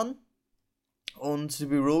Erde an. Und die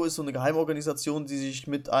Bureau ist so eine Geheimorganisation, die sich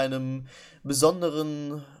mit einem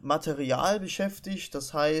besonderen Material beschäftigt.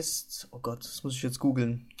 Das heißt, oh Gott, das muss ich jetzt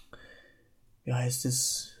googeln. Wie heißt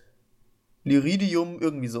es? Lyridium,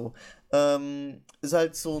 irgendwie so. Ist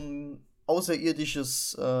halt so ein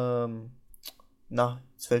außerirdisches,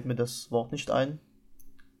 jetzt fällt mir das Wort nicht ein.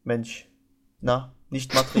 Mensch.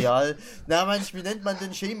 Nicht Material. Wie nennt man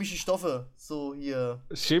denn chemische Stoffe? So hier.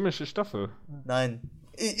 Chemische Stoffe? Nein.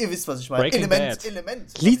 Ihr wisst, was ich meine.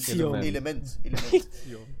 Element. Lithium.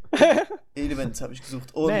 Element habe ich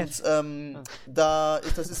gesucht. Und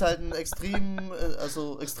das ist halt ein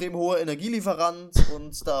extrem hoher Energielieferant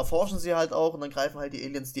und da forschen sie halt auch und dann greifen halt die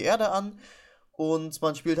Aliens die Erde an. Und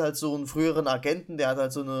man spielt halt so einen früheren Agenten, der hat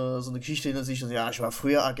halt so eine Geschichte hinter sich, ja, ich war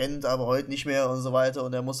früher Agent, aber heute nicht mehr und so weiter.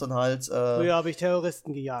 Und er muss dann halt... früher habe ich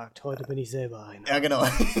Terroristen gejagt, heute bin ich selber einer. Ja, genau.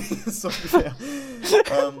 So ungefähr.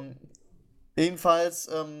 Jedenfalls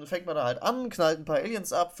fängt man da halt an, knallt ein paar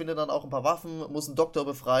Aliens ab, findet dann auch ein paar Waffen, muss einen Doktor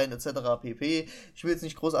befreien, etc. pp. Ich will jetzt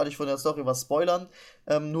nicht großartig von der Story was spoilern,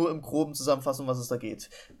 nur im Groben zusammenfassen, was es da geht.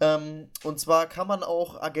 Und zwar kann man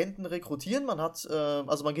auch Agenten rekrutieren, man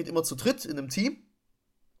geht immer zu dritt in einem Team.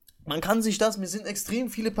 Man kann sich mir sind extrem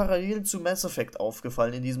viele Parallelen zu Mass Effect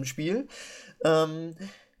aufgefallen in diesem Spiel.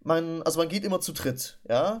 Man geht immer zu dritt,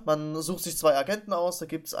 ja. Man sucht sich 2 Agenten aus, da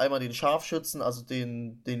gibt es einmal den Scharfschützen, also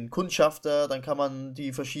den Kundschafter, dann kann man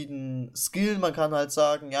die verschiedenen skillen, man kann halt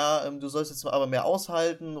sagen, ja, du sollst jetzt aber mehr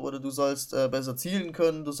aushalten oder du sollst besser zielen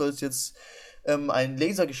können, du sollst jetzt ein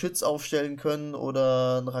Lasergeschütz aufstellen können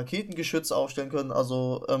oder ein Raketengeschütz aufstellen können,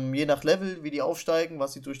 also je nach Level, wie die aufsteigen,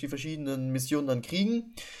 was sie durch die verschiedenen Missionen dann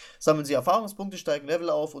kriegen, sammeln sie Erfahrungspunkte, steigen Level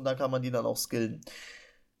auf und dann kann man die dann auch skillen.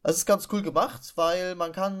 Das ist ganz cool gemacht, weil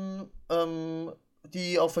man kann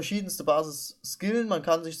die auf verschiedenste Basis skillen. Man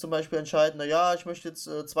kann sich zum Beispiel entscheiden, ich möchte jetzt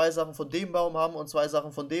 2 Sachen von dem Baum haben und 2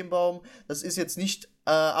 Sachen von dem Baum. Das ist jetzt nicht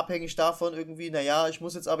abhängig davon irgendwie, ich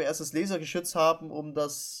muss jetzt aber erst das Lasergeschütz haben, um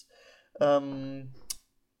das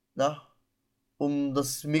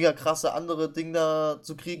mega krasse andere Ding da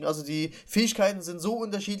zu kriegen. Also die Fähigkeiten sind so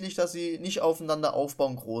unterschiedlich, dass sie nicht aufeinander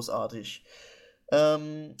aufbauen, großartig.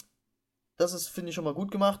 Das ist, finde ich, schon mal gut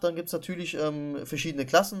gemacht. Dann gibt es natürlich verschiedene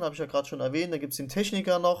Klassen, habe ich ja gerade schon erwähnt. Da gibt es den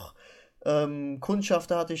Techniker noch,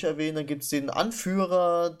 Kundschafter hatte ich erwähnt. Dann gibt es den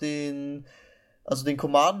Anführer, den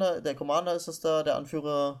Commander. Der Commander ist das da, der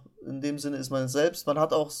Anführer in dem Sinne ist man selbst. Man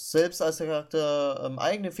hat auch selbst als der Charakter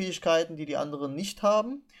eigene Fähigkeiten, die anderen nicht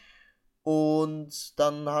haben. Und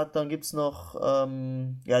dann gibt es noch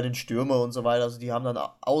den Stürmer und so weiter, also die haben dann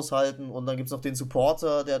Aushalten und dann gibt es noch den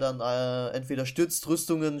Supporter, der dann entweder stützt,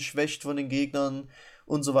 Rüstungen schwächt von den Gegnern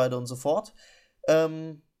und so weiter und so fort.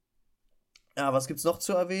 Was gibt es noch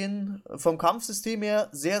zu erwähnen? Vom Kampfsystem her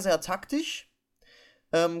sehr, sehr taktisch.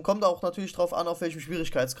 Kommt auch natürlich drauf an, auf welchem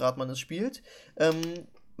Schwierigkeitsgrad man es spielt.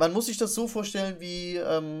 Man muss sich das so vorstellen wie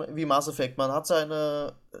Mass Effect. Man hat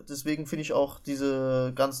deswegen finde ich auch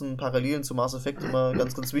diese ganzen Parallelen zu Mass Effect immer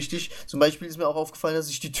ganz, ganz wichtig. Zum Beispiel ist mir auch aufgefallen, dass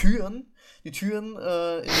sich die Türen in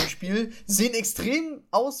dem Spiel sehen extrem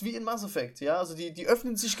aus wie in Mass Effect, ja, also die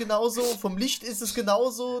öffnen sich genauso, vom Licht ist es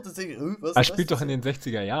genauso. Deswegen, was spielt doch in den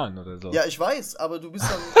 60er Jahren oder so. Ja, ich weiß, aber du bist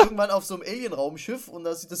dann irgendwann auf so einem Alien-Raumschiff und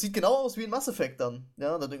das sieht genau aus wie in Mass Effect dann.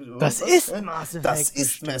 Ja, dann denkst du, das ist Mass Effect. Das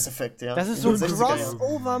ist Mass Effect, ja. Das ist so ein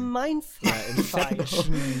Crossover-Mindfuck.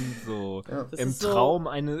 So. Ja.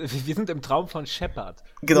 Wir sind im Traum von Shepard.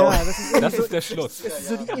 Genau. Ja, das ist der Schluss. Das ist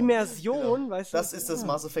so die Immersion, genau. Weißt du? Das ist das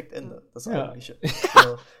Mass Effect Ende. Das eigentliche.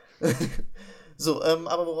 Ja. So,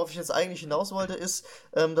 aber worauf ich jetzt eigentlich hinaus wollte, ist,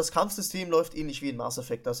 das Kampfsystem läuft ähnlich wie in Mass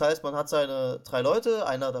Effect. Das heißt, man hat seine 3 Leute,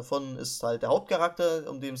 einer davon ist halt der Hauptcharakter,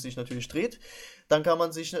 um den es sich natürlich dreht. Dann kann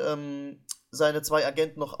man sich seine 2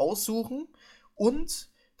 Agenten noch aussuchen und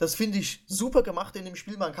das finde ich super gemacht in dem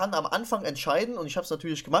Spiel. Man kann am Anfang entscheiden, und ich habe es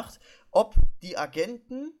natürlich gemacht, ob die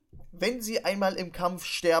Agenten, wenn sie einmal im Kampf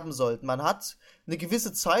sterben sollten, man hat eine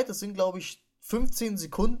gewisse Zeit, das sind glaube ich 15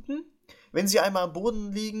 Sekunden, wenn sie einmal am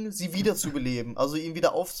Boden liegen, sie wieder zu beleben, also ihnen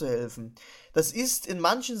wieder aufzuhelfen. Das ist in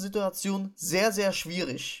manchen Situationen sehr, sehr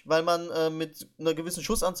schwierig, weil man mit einer gewissen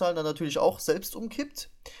Schussanzahl dann natürlich auch selbst umkippt.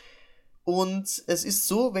 Und es ist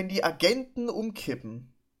so, wenn die Agenten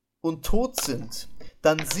umkippen und tot sind,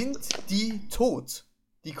 dann sind die tot.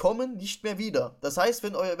 Die kommen nicht mehr wieder. Das heißt,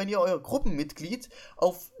 wenn ihr euer Gruppenmitglied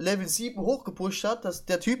auf Level 7 hochgepusht habt, dass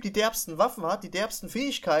der Typ die derbsten Waffen hat, die derbsten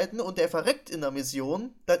Fähigkeiten und der verreckt in der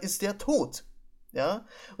Mission, dann ist der tot. Ja?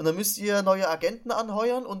 Und dann müsst ihr neue Agenten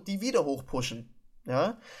anheuern und die wieder hochpushen.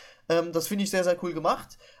 Ja? Das finde ich sehr, sehr cool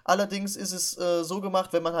gemacht. Allerdings ist es so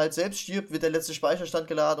gemacht, wenn man halt selbst stirbt, wird der letzte Speicherstand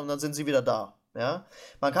geladen und dann sind sie wieder da. Ja?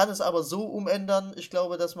 Man kann es aber so umändern, ich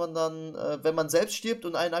glaube, dass man dann, wenn man selbst stirbt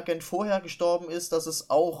und ein Agent vorher gestorben ist, dass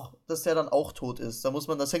der dann auch tot ist.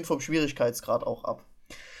 Das hängt vom Schwierigkeitsgrad auch ab.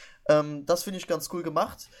 Das finde ich ganz cool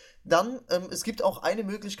gemacht. Dann, es gibt auch eine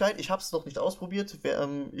Möglichkeit, ich habe es noch nicht ausprobiert,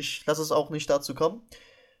 ich lasse es auch nicht dazu kommen.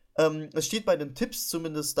 Es steht bei den Tipps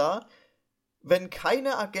zumindest da, wenn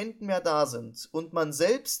keine Agenten mehr da sind und man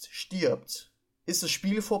selbst stirbt, ist das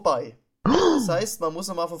Spiel vorbei. Das heißt, man muss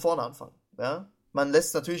nochmal von vorne anfangen. Ja? Man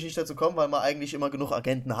lässt natürlich nicht dazu kommen, weil man eigentlich immer genug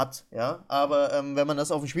Agenten hat. Ja? Aber wenn man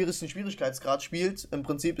das auf dem schwierigsten Schwierigkeitsgrad spielt, im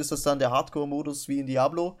Prinzip ist das dann der Hardcore-Modus wie in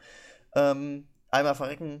Diablo. Einmal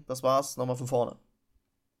verrecken, das war's, nochmal von vorne.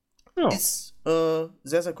 Ja. Ist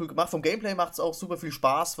sehr, sehr cool gemacht. Vom Gameplay macht es auch super viel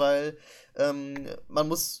Spaß, weil man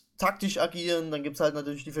muss taktisch agieren, dann gibt es halt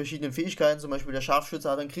natürlich die verschiedenen Fähigkeiten, zum Beispiel der Scharfschütze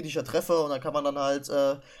hat einen kritischen Treffer und dann kann man dann halt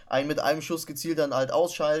einen mit einem Schuss gezielt dann halt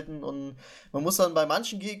ausschalten und man muss dann bei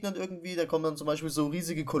manchen Gegnern irgendwie, da kommen dann zum Beispiel so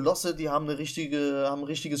riesige Kolosse, die haben ein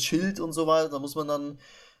richtiges Schild und so weiter, da muss man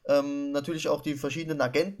dann natürlich auch die verschiedenen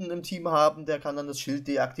Agenten im Team haben, der kann dann das Schild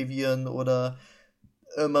deaktivieren oder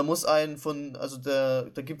man muss da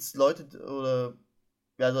gibt es Leute, oder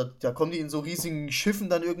ja, da kommen die in so riesigen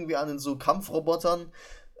Schiffen dann irgendwie an, in so Kampfrobotern,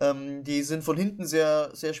 die sind von hinten sehr,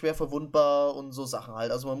 sehr schwer verwundbar und so Sachen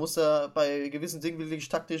halt. Also man muss da bei gewissen Dingen wirklich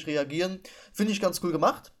taktisch reagieren. Finde ich ganz cool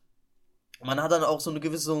gemacht. Man hat dann auch so eine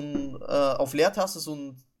gewisse, auf Leertaste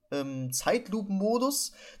so einen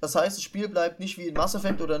Zeitlupen-Modus. Das heißt, das Spiel bleibt nicht wie in Mass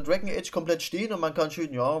Effect oder in Dragon Age komplett stehen und man kann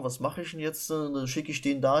schön, ja, was mache ich denn jetzt? Dann schicke ich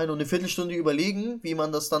den dahin und eine Viertelstunde überlegen, wie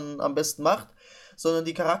man das dann am besten macht. Sondern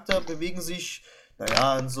die Charakter bewegen sich,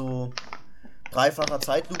 in so dreifacher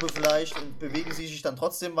Zeitlupe vielleicht und bewegen sie sich dann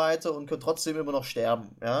trotzdem weiter und können trotzdem immer noch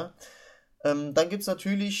sterben, ja. Dann gibt es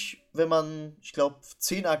natürlich, wenn man, ich glaube,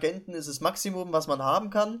 10 Agenten ist das Maximum, was man haben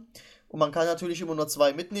kann. Und man kann natürlich immer nur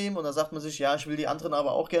 2 mitnehmen und dann sagt man sich, ja, ich will die anderen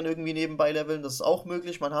aber auch gerne irgendwie nebenbei leveln. Das ist auch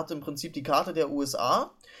möglich. Man hat im Prinzip die Karte der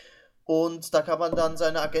USA und da kann man dann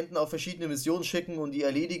seine Agenten auf verschiedene Missionen schicken und die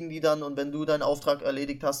erledigen die dann und wenn du deinen Auftrag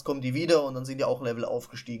erledigt hast, kommen die wieder und dann sind die auch ein Level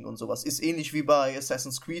aufgestiegen und sowas. Ist ähnlich wie bei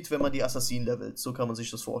Assassin's Creed, wenn man die Assassinen levelt. So kann man sich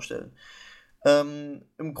das vorstellen.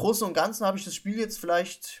 Im Großen und Ganzen habe ich das Spiel jetzt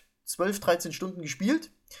vielleicht 12, 13 Stunden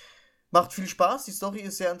gespielt. Macht viel Spaß, die Story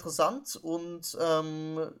ist sehr interessant und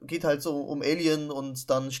geht halt so um Alien und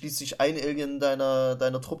dann schließt sich ein Alien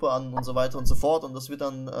deiner Truppe an und so weiter und so fort und das wird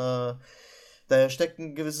dann, da steckt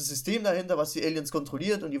ein gewisses System dahinter, was die Aliens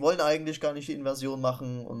kontrolliert und die wollen eigentlich gar nicht die Invasion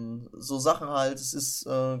machen und so Sachen halt, es ist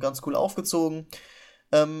ganz cool aufgezogen.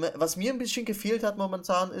 Was mir ein bisschen gefehlt hat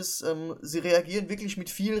momentan ist, sie reagieren wirklich mit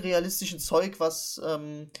viel realistischem Zeug, was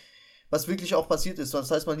wirklich auch passiert ist.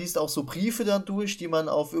 Das heißt, man liest auch so Briefe dann durch, die man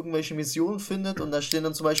auf irgendwelche Missionen findet und da stehen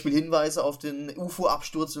dann zum Beispiel Hinweise auf den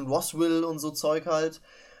UFO-Absturz in Roswell und so Zeug halt.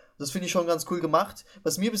 Das finde ich schon ganz cool gemacht.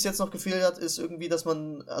 Was mir bis jetzt noch gefehlt hat, ist irgendwie, dass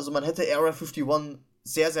man hätte Area 51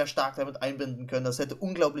 sehr, sehr stark damit einbinden können. Das hätte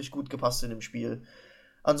unglaublich gut gepasst in dem Spiel.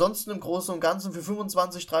 Ansonsten im Großen und Ganzen für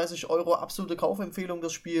 25, 30 Euro absolute Kaufempfehlung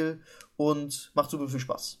das Spiel und macht super viel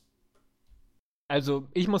Spaß. Also,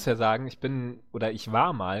 ich muss ja sagen, ich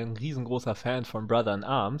war mal ein riesengroßer Fan von Brother in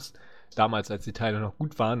Arms. Damals, als die Teile noch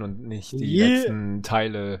gut waren und nicht die letzten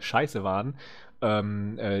Teile scheiße waren.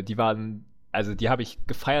 Die habe ich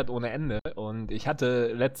gefeiert ohne Ende. Und ich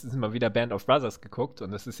hatte letztens mal wieder Band of Brothers geguckt.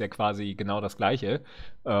 Und das ist ja quasi genau das Gleiche.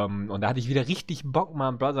 Und da hatte ich wieder richtig Bock,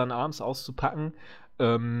 mal Brother in Arms auszupacken.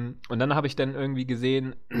 Und dann habe ich dann irgendwie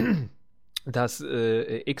gesehen, dass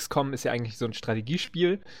XCOM ist ja eigentlich so ein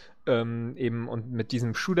Strategiespiel. Eben und mit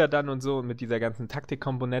diesem Shooter dann und so und mit dieser ganzen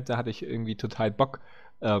Taktikkomponente hatte ich irgendwie total Bock.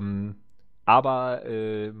 Aber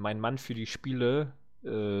mein Mann für die Spiele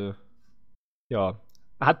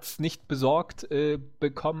hat es nicht besorgt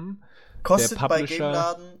bekommen. Kostet bei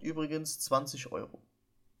Gameladen übrigens 20 Euro.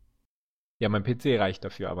 Ja, mein PC reicht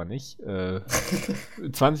dafür aber nicht.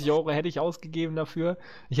 20 Euro hätte ich ausgegeben dafür.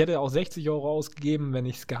 Ich hätte auch 60 Euro ausgegeben, wenn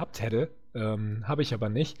ich es gehabt hätte. Habe ich aber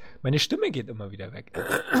nicht. Meine Stimme geht immer wieder weg.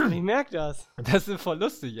 Ich merke das. Das ist voll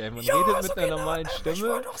lustig, ey. Man redet mit einer normalen Stimme. Ich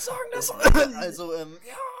wollte doch sagen, das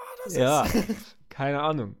keine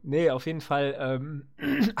Ahnung. Nee, auf jeden Fall,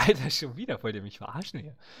 Alter, schon wieder wollt ihr mich verarschen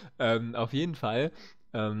hier. Auf jeden Fall,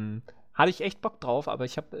 hatte ich echt Bock drauf, aber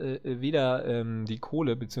ich habe weder die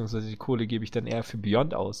Kohle, beziehungsweise die Kohle gebe ich dann eher für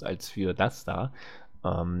Beyond aus, als für das da.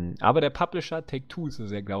 Aber der Publisher, Take-Two ist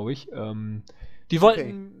es ja, glaube ich, die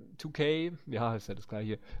wollten 2K, ja, ist ja das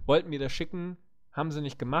gleiche, wollten mir das schicken, haben sie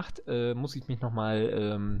nicht gemacht, muss ich mich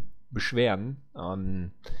nochmal beschweren.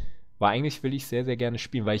 weil eigentlich will ich sehr, sehr gerne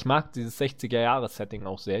spielen, weil ich mag dieses 60er-Jahres-Setting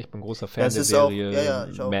auch sehr. Ich bin großer Fan es der ist auch- Serie ja,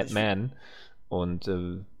 ich auch. Mad Men und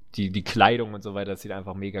die Kleidung und so weiter, das sieht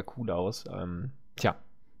einfach mega cool aus. Tja,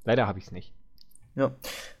 leider habe ich es nicht. Ja.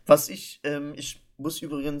 Ich muss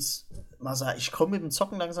übrigens mal sagen, ich komme mit dem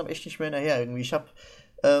Zocken langsam echt nicht mehr hinterher irgendwie. Ich habe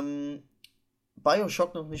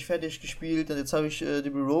BioShock noch nicht fertig gespielt und jetzt habe ich The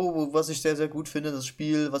Bureau, was ich sehr, sehr gut finde, das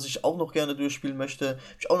Spiel, was ich auch noch gerne durchspielen möchte, habe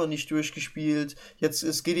ich auch noch nicht durchgespielt. Jetzt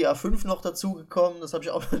ist GTA 5 noch dazugekommen, das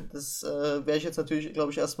werde ich jetzt natürlich,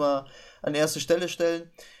 glaube ich, erstmal an erste Stelle stellen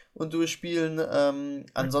und durchspielen.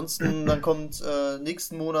 Ansonsten, dann kommt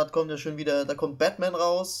nächsten Monat kommt ja schon wieder, da kommt Batman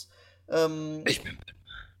raus.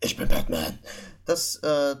 Ich bin Batman. Das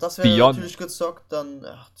wäre natürlich gezockt. Dann,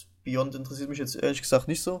 Beyond interessiert mich jetzt ehrlich gesagt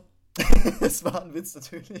nicht so. Das war ein Witz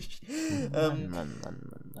natürlich. Mann.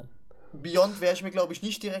 Beyond werde ich mir, glaube ich,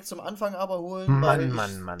 nicht direkt zum Anfang aber holen, weil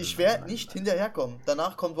ich werde nicht hinterherkommen.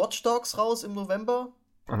 Danach kommt Watch Dogs raus im November.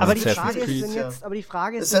 Aber die Frage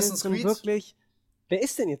ist denn jetzt wirklich, wer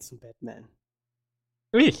ist denn jetzt ein Batman?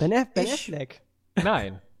 Ich. Ben Affleck.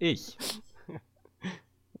 Nein, ich.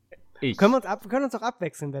 Können wir uns auch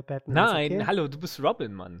abwechseln, wer Batman ist, Nein, okay? hallo, du bist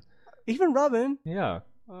Robin, Mann. Ich bin Robin? Ja.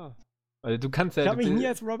 Ah. Also du kannst ja. Ich habe mich nie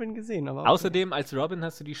als Robin gesehen, aber. Okay. Außerdem, als Robin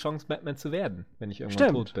hast du die Chance, Batman zu werden, wenn ich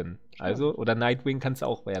irgendwann tot bin. Also, oder Nightwing kannst du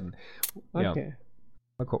auch werden. Ja. Okay.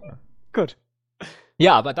 Mal gucken. Gut.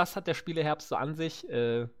 Ja, aber das hat der Spieleherbst so an sich.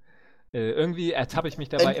 Irgendwie ertappe ich mich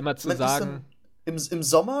dabei immer zu sagen. Im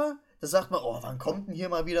Sommer, da sagt man, oh, wann kommt denn hier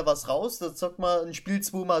mal wieder was raus? Da zockt man ein Spiel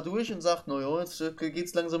 2 mal durch und sagt, naja, jetzt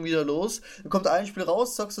geht's langsam wieder los. Dann kommt ein Spiel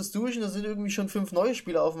raus, zockst es durch und da sind irgendwie schon 5 neue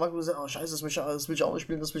Spiele auf dem Markt, wo du sagst, oh scheiße, das will ich auch nicht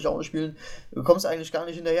spielen. Du kommst eigentlich gar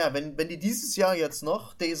nicht hinterher. Wenn die dieses Jahr jetzt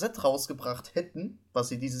noch DayZ rausgebracht hätten, was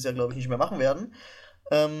sie dieses Jahr, glaube ich, nicht mehr machen werden,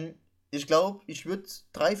 ich glaube, ich würde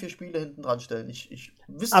 3, 4 Spiele hinten dran stellen. Ich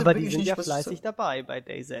wüsste aber wirklich die sind nicht, ja was fleißig dabei bei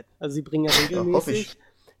DayZ. Also sie bringen ja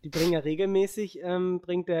regelmäßig...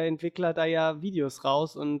 bringt der Entwickler da ja Videos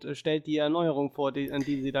raus und stellt die Erneuerung vor, an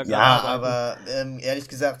die sie da gerade arbeiten. Aber ehrlich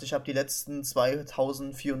gesagt, ich habe die letzten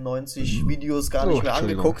 2094 Videos gar nicht mehr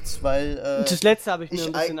angeguckt, weil... das letzte habe ich mir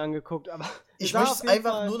ein bisschen angeguckt, aber... Ich möchte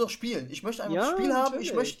einfach nur noch spielen. Ich möchte einfach ein Spiel haben, natürlich.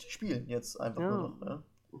 Ich möchte spielen jetzt einfach nur noch. Ja.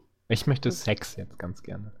 Ich möchte Sex jetzt ganz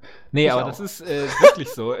gerne. Nee, aber das ist wirklich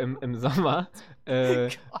so im Sommer.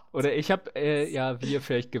 Oder ich habe, wie ihr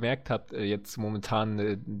vielleicht gemerkt habt, jetzt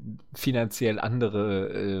momentan finanziell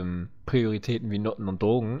andere Prioritäten wie Noten und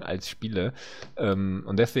Drogen als Spiele.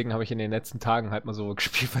 Und deswegen habe ich in den letzten Tagen halt mal so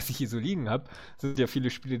gespielt, was ich hier so liegen habe. Es sind ja viele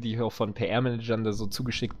Spiele, die ich auch von PR-Managern da so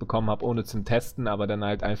zugeschickt bekommen habe, ohne zum Testen, aber dann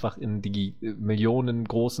halt einfach in die Millionen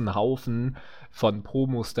großen Haufen von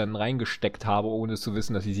Promos dann reingesteckt habe, ohne zu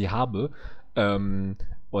wissen, dass ich sie habe. Und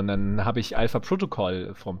dann habe ich Alpha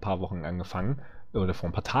Protocol vor ein paar Wochen angefangen. Oder vor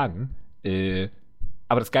ein paar Tagen.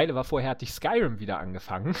 Aber das Geile war, vorher hatte ich Skyrim wieder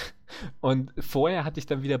angefangen. Und vorher hatte ich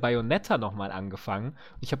dann wieder Bayonetta nochmal angefangen.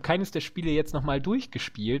 Ich habe keines der Spiele jetzt nochmal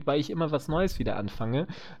durchgespielt, weil ich immer was Neues wieder anfange.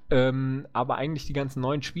 Aber eigentlich die ganzen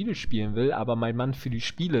neuen Spiele spielen will. Aber mein Mann für die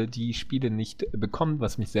Spiele nicht bekommt,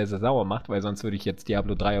 was mich sehr, sehr sauer macht. Weil sonst würde ich jetzt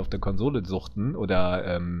Diablo 3 auf der Konsole suchten.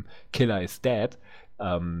 Oder Killer is Dead.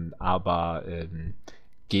 Aber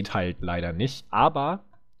geht halt leider nicht. Aber...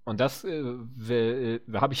 Und das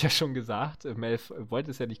habe ich ja schon gesagt. Mel wollte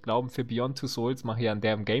es ja nicht glauben. Für Beyond Two Souls mache ich ja einen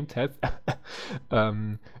damn Game-Test.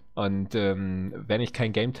 Wenn ich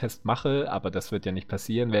keinen Game-Test mache, aber das wird ja nicht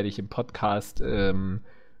passieren, werde ich im Podcast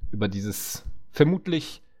über dieses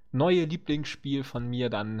vermutlich neue Lieblingsspiel von mir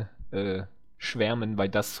dann schwärmen, weil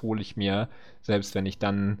das hole ich mir, selbst wenn ich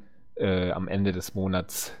dann am Ende des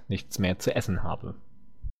Monats nichts mehr zu essen habe.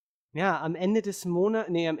 Ja, am Ende des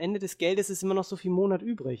Geldes ist immer noch so viel Monat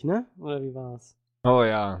übrig, ne? Oder wie war's? Oh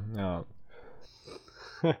ja.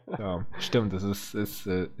 Ja, stimmt, das ist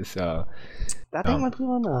ja... Da denkt man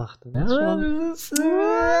drüber nach.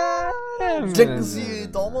 Denken Sie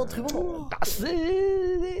da mal drüber nach.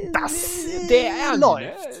 Der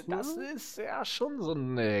läuft. Ne? Das ist ja schon so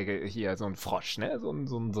ein Frosch, ne? So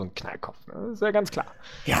ein Knallkopf, ne? Das ist ja ganz klar.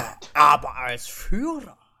 Ja, aber als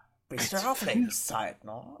Führer bist du auf Lebenszeit,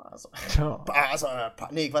 ne?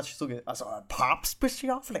 Papst bist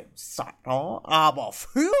du auf Lebenszeit, ne? Aber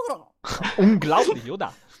Führer. Unglaublich,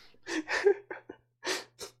 oder?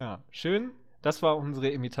 Ja, schön. Das war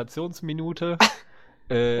unsere Imitationsminute.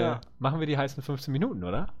 Machen wir die heißen 15 Minuten,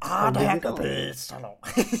 oder? Der Herr Goebbels, hallo.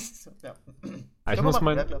 Ja.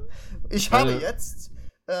 Ich habe jetzt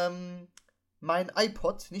mein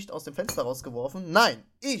iPod nicht aus dem Fenster rausgeworfen. Nein,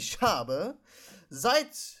 ich habe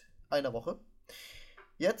seit einer Woche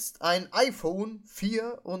jetzt ein iPhone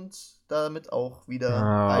 4 und damit auch wieder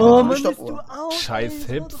Ah. eine Oh coole Mann, bist du Stoppuhr. auch, Scheiß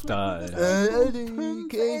ey, Hipster, Alter. Alter,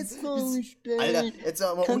 Alter, jetzt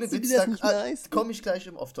aber ohne Kannst du Witz, dir das nicht leisten? komme ich gleich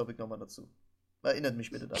im Off-Topic nochmal dazu. Erinnert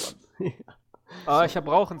mich bitte daran. Ich habe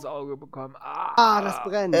Rauch ins Auge bekommen. Ah, das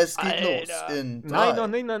brennt. Es geht Alter. los in 3,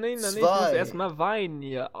 Nein, noch nicht. Ich muss 2, erstmal weinen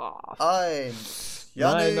hier. Oh, 1.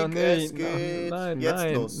 Nein, noch Janik, nicht. es geht Nein, jetzt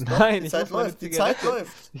nein. los. Nein, die ich Zeit muss meine läuft, die Zeit Zigarette-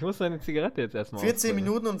 läuft. Ich muss meine Zigarette jetzt erstmal 14 ausfüllen.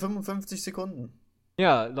 Minuten und 55 Sekunden.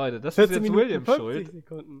 Ja, Leute, das ist 14 jetzt Minuten, Williams 50 Schuld.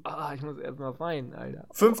 Sekunden. Ich muss erstmal weinen, Alter.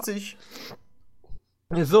 50.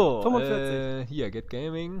 So, 45. Hier, Get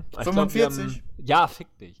Gaming. Ich 45. Ja, fick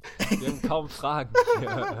dich. Wir haben kaum Fragen.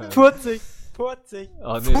 Ja. 40. Oh,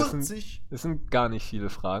 nee, 40. das sind gar nicht viele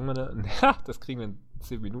Fragen. Oder? Ja, das kriegen wir in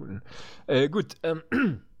 10 Minuten. Gut.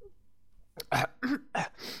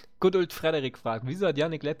 Good old Frederik fragt, wieso hat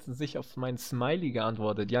Yannick letztens nicht auf mein Smiley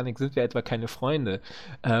geantwortet? Yannick, sind wir etwa keine Freunde?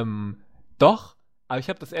 Doch, aber ich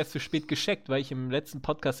habe das erst zu spät gecheckt, weil ich im letzten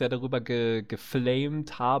Podcast ja darüber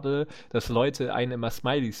geflamed habe, dass Leute einen immer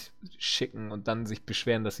Smileys schicken und dann sich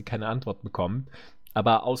beschweren, dass sie keine Antwort bekommen.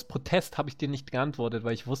 Aber aus Protest habe ich dir nicht geantwortet,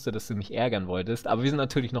 weil ich wusste, dass du mich ärgern wolltest. Aber wir sind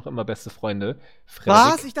natürlich noch immer beste Freunde.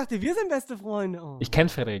 Frederik, Was? Ich dachte, wir sind beste Freunde. Oh. ich kenne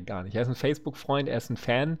Frederik gar nicht. Er ist ein Facebook-Freund, er ist ein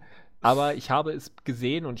Fan. Aber ich habe es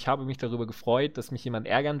gesehen und ich habe mich darüber gefreut, dass mich jemand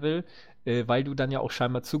ärgern will, weil du dann ja auch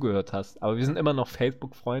scheinbar zugehört hast. Aber wir sind immer noch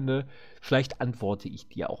Facebook-Freunde. Vielleicht antworte ich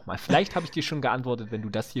dir auch mal. Vielleicht habe ich dir schon geantwortet, wenn du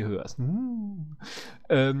das hier hörst.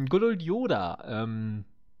 Good old Yoda.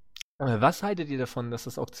 Was haltet ihr davon, dass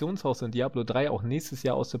das Auktionshaus in Diablo 3 auch nächstes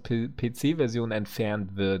Jahr aus der PC-Version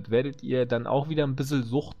entfernt wird? Werdet ihr dann auch wieder ein bisschen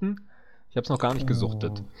suchten? Ich habe es noch gar nicht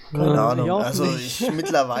gesuchtet. Keine Ich Ahnung. auch Also nicht. ich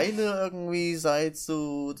mittlerweile irgendwie, seit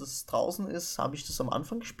so das draußen ist, habe ich das am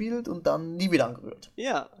Anfang gespielt und dann nie wieder angerührt.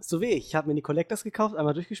 Ja, so wie ich. Ich habe mir die Collectors gekauft,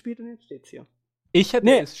 einmal durchgespielt und jetzt steht's hier. Ich hätte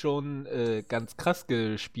Nee. es schon ganz krass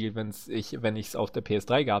gespielt, wenn ich es auf der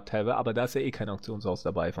PS3 gehabt habe, aber da ist ja eh kein Auktionshaus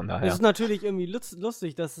dabei, von Es daher. ist natürlich irgendwie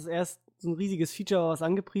lustig, dass es erst so ein riesiges Feature war, was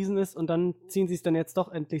angepriesen ist und dann ziehen sie es dann jetzt doch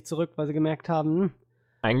endlich zurück, weil sie gemerkt haben,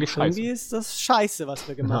 Eigentlich scheiße. irgendwie ist das scheiße, was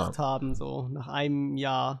wir gemacht haben, so nach einem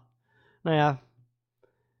Jahr. Naja,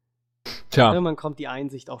 Tja, irgendwann kommt die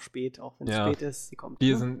Einsicht auch spät, auch wenn es Ja. spät ist. Sie kommt.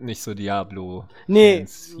 wir ne? sind nicht so Diablo-Fans Nee.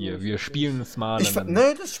 hier. Wir spielen es mal. Ich und fand, dann-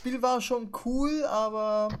 ne, das Spiel war schon cool,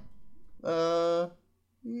 aber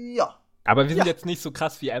ja. Aber wir sind Ja. jetzt nicht so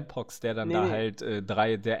krass wie Mpox, der dann Nee, da nee. halt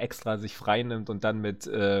der extra sich freinimmt und dann mit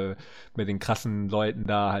den krassen Leuten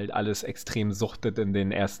da halt alles extrem suchtet in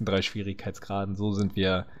den ersten 3 Schwierigkeitsgraden. So sind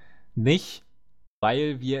wir nicht,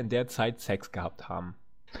 weil wir in der Zeit Sex gehabt haben.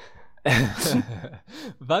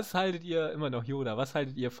 Was haltet ihr, immer noch Yoda, was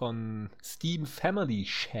haltet ihr von Steam Family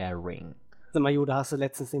Sharing? Sag mal, Jude, hast du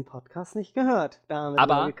letztens den Podcast nicht gehört? Da haben wir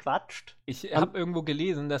Aber- drüber gequatscht. Ich habe irgendwo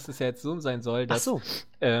gelesen, dass es ja jetzt so sein soll, Ach dass so.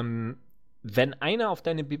 wenn einer auf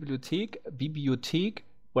deine Bibliothek,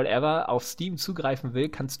 whatever, auf Steam zugreifen will,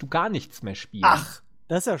 kannst du gar nichts mehr spielen. Ach,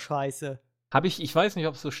 das ist ja scheiße. Ich weiß nicht,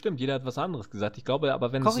 ob es so stimmt. Jeder hat was anderes gesagt. Ich glaube,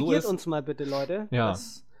 aber wenn es so Korrigiert ist, uns mal bitte, Leute. Ja.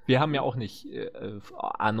 Das, wir haben ja auch nicht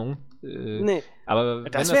Ahnung. nee, Aber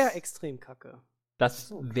das wenn wäre extrem kacke.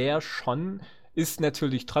 das wäre schon, ist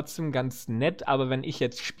natürlich trotzdem ganz nett, aber wenn ich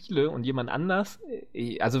jetzt spiele und jemand anders,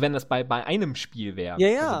 also wenn das bei einem Spiel wäre, Ja,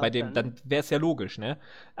 ja, also bei dem, dann wäre es ja logisch, ne?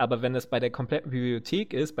 Aber wenn es bei der kompletten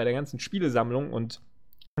Bibliothek ist, bei der ganzen Spielesammlung und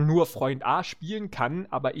nur Freund A spielen kann,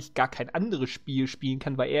 aber ich gar kein anderes Spiel spielen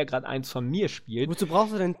kann, weil er gerade eins von mir spielt.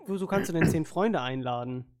 Wozu kannst du denn 10 Freunde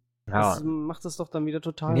einladen? Ja. Das macht das doch dann wieder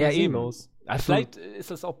total Ja, eben. sinnlos. Also vielleicht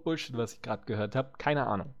ist das auch Bullshit, was ich gerade gehört habe. Keine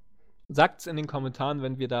Ahnung. Sagt's in den Kommentaren,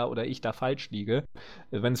 wenn wir da oder ich da falsch liege.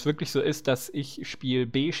 Wenn es wirklich so ist, dass ich Spiel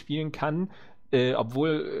B spielen kann,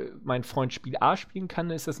 obwohl mein Freund Spiel A spielen kann,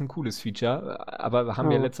 ist das ein cooles Feature. Aber haben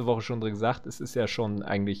wir letzte Woche schon drin gesagt, es ist ja schon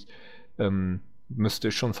eigentlich,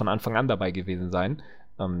 müsste schon von Anfang an dabei gewesen sein.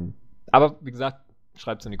 Aber wie gesagt,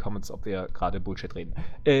 schreibt es in die Comments, ob wir gerade Bullshit reden.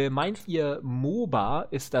 Meint ihr, MOBA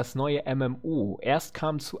ist das neue MMO? Erst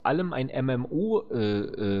kam zu allem ein MMO,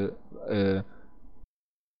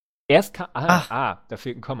 da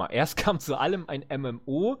fehlt ein Komma. Erst kam zu allem ein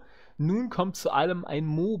MMO, nun kommt zu allem ein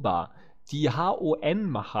MOBA. Die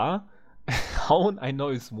HON-Macher hauen ein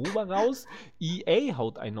neues MOBA raus, EA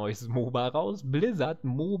haut ein neues MOBA raus, Blizzard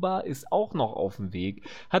MOBA ist auch noch auf dem Weg.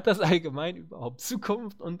 Hat das allgemein überhaupt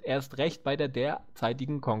Zukunft und erst recht bei der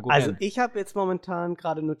derzeitigen Konkurrenz? Also ich habe jetzt momentan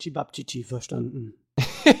gerade nur Chibabchichi verstanden.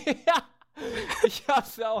 Ja, ich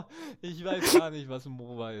hab's ja auch. Ich weiß gar nicht, was ein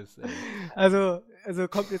MOBA ist, ey. Also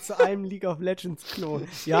kommt jetzt zu einem League of Legends Klon.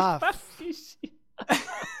 Ja,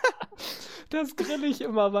 Das grill ich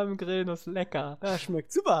immer beim Grillen, das ist lecker. das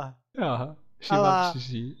schmeckt super. Ja. Aber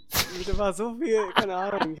Shimashi. da war so viel, keine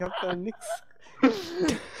Ahnung, ich hab da nix.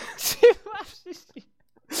 Shimashi.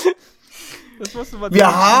 Das musst du mal Wir den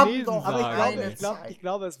haben Chinesen doch Aber sagen, ey. ich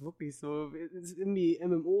glaube, es ist wirklich so. Es ist irgendwie,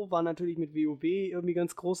 MMO war natürlich mit WoW irgendwie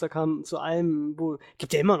ganz groß, da kam zu allem,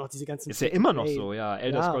 gibt ja immer noch diese ganzen. Ist ja immer noch Free-to-Play. so, ja.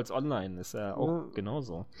 Elder Ja. Scrolls Online ist ja auch Ja.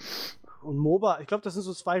 genauso. Und MOBA, ich glaube, das sind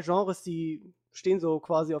so zwei Genres, die stehen so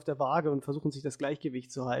quasi auf der Waage und versuchen sich das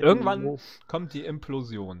Gleichgewicht zu halten. Irgendwann kommt die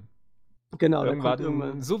Implosion. Genau, dann kommt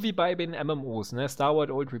Irgendwann, so wie bei den MMOs, ne? Star Wars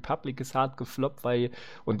Old Republic ist hart gefloppt,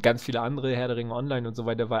 und ganz viele andere, Herr der Ringe Online und so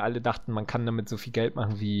weiter, weil alle dachten, man kann damit so viel Geld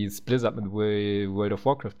machen, wie es Blizzard mit World of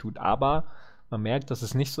Warcraft tut. Aber man merkt, dass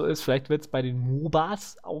es nicht so ist. Vielleicht wird es bei den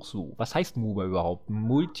MOBAs auch so. Was heißt MOBA überhaupt?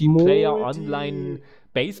 Multiplayer Online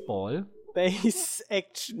Baseball? Base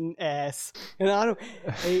Action Ass. Keine Ahnung.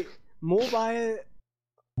 Ey, Mobile.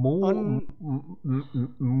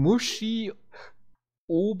 Muschi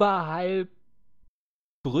oberhalb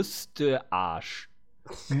Brüste Arsch.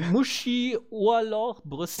 Muschi Ohrloch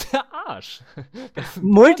Brüste Arsch. Das ist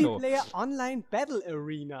ein Porno. Multiplayer Online Battle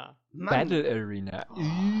Arena. Mann. Battle Arena.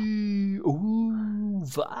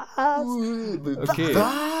 Was? Okay.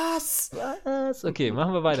 Was? Okay,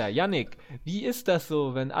 machen wir weiter. Yannick, wie ist das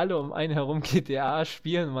so, wenn alle um einen herum GTA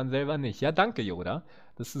spielen und man selber nicht? Ja, danke, Yoda,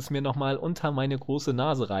 dass du es mir nochmal unter meine große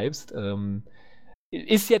Nase reibst.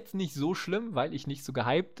 Ist jetzt nicht so schlimm, weil ich nicht so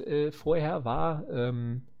gehypt vorher war.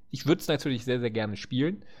 Ich würde es natürlich sehr, sehr gerne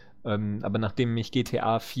spielen. Aber nachdem mich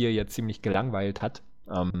GTA 4 jetzt ziemlich gelangweilt hat,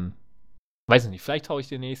 weiß ich nicht, vielleicht haue ich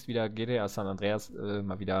demnächst wieder GTA San Andreas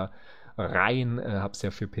mal wieder rein. Hab's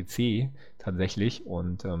ja für PC tatsächlich.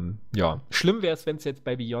 Und ja, schlimm wäre es, wenn es jetzt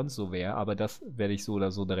bei Beyond so wäre, aber das werde ich so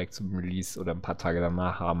oder so direkt zum Release oder ein paar Tage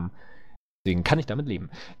danach haben. Deswegen kann ich damit leben.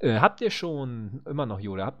 Habt ihr schon, immer noch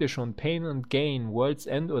Yoda, habt ihr schon Pain and Gain, World's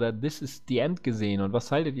End oder This is the End gesehen? Und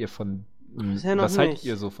was haltet ihr von was haltet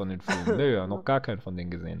ihr so von den Filmen? Nö, ja, noch gar keinen von denen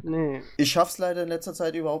gesehen. Nee. Ich schaff's leider in letzter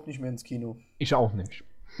Zeit überhaupt nicht mehr ins Kino. Ich auch nicht.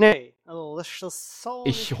 Nee. Also, das ist so.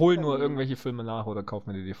 Ich hole nur irgendwelche Filme nach oder kaufe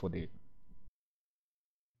mir die DVD.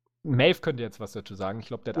 Maeve könnte jetzt was dazu sagen. Ich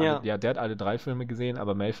glaube, der hat alle 3 Filme gesehen,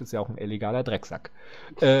 aber Maeve ist ja auch ein illegaler Drecksack.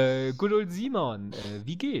 Good old Simon,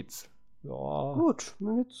 wie geht's? Ja, Gut,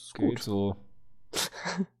 mir geht's geht gut. so.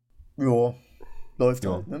 Ja, läuft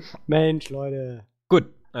Ja. halt, ne? Mensch, Leute. Gut,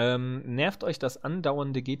 nervt euch das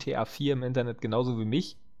andauernde GTA 4 im Internet genauso wie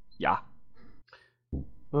mich? Ja.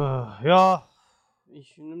 Ja,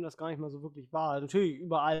 ich nehme das gar nicht mal so wirklich wahr. Natürlich,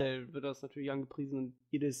 überall wird das natürlich angepriesen und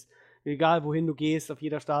egal wohin du gehst, auf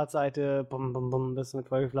jeder Startseite, bum, bum, bum, das mit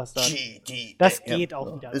vollgepflastert. Das geht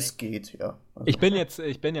auch wieder Es weg. geht, ja. Also, Ich bin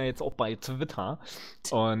ja jetzt auch bei Twitter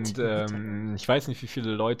und ich weiß nicht, wie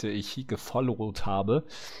viele Leute ich gefollowt habe,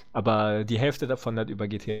 aber die Hälfte davon hat über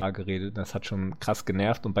GTA geredet. Das hat schon krass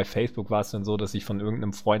genervt und bei Facebook war es dann so, dass ich von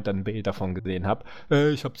irgendeinem Freund dann ein Bild davon gesehen habe.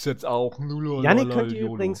 Ich hab's jetzt auch. Jannik könnt ihr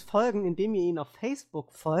übrigens folgen, indem ihr ihn auf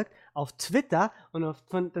Facebook folgt, auf Twitter und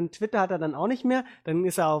dann Twitter hat er dann auch nicht mehr, dann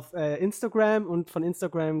ist er auf Instagram und von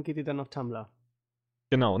Instagram geht ihr dann auf Tumblr.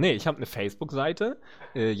 Genau, nee, ich habe eine Facebook-Seite,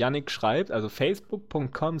 Yannick schreibt, also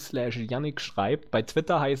facebook.com/Yannick schreibt. Bei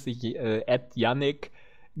Twitter heiße ich @Yannick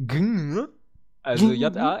Gng, also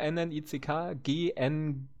JANNICK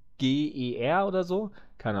oder so,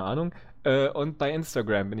 keine Ahnung. Und bei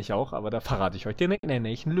Instagram bin ich auch, aber da verrate ich euch den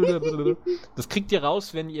nicht. Das kriegt ihr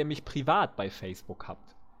raus, wenn ihr mich privat bei Facebook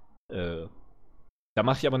habt. Da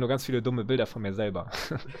mache ich aber nur ganz viele dumme Bilder von mir selber.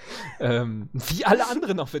 Wie alle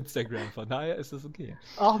anderen auf Instagram, von daher ist es okay.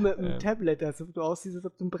 Auch mit einem Tablet, als ob du aussiehst, als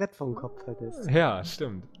ob du ein Brett vom Kopf hättest. Ja,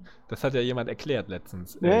 stimmt. Das hat ja jemand erklärt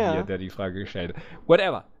letztens, Ja. hier, der die Frage gestellt hat.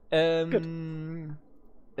 Whatever.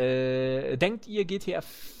 Denkt ihr, GTA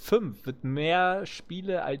 5 wird mehr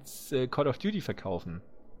Spiele als Call of Duty verkaufen?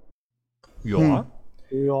 Ja,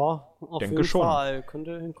 Ja, auf Denke jeden schon. Fall.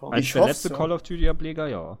 Könnte hinkommen. als Ich der hoff's, letzte ja. Call of Duty-Ableger,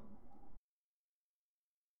 ja.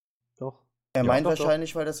 Doch. Er Ja, meint doch,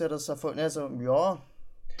 wahrscheinlich, weil das ja das Erfolg. Ne, so, ja.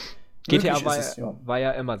 GTA Möglich ist es, ja. war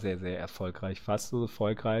ja immer sehr, sehr erfolgreich. Fast so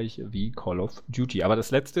erfolgreich wie Call of Duty. Aber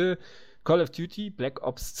das letzte Call of Duty, Black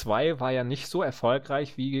Ops 2, war ja nicht so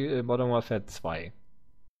erfolgreich wie Modern Warfare 2.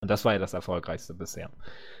 Und das war ja das erfolgreichste bisher.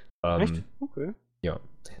 Echt? Okay. Ja.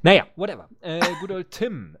 Naja, whatever. Good old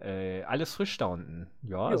Tim. Alles frisch da unten.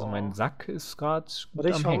 Ja, also Ja. mein Sack ist gerade gut Warte,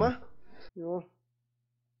 ich am schau Hängen. mal. Ja.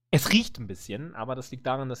 Es riecht ein bisschen, aber das liegt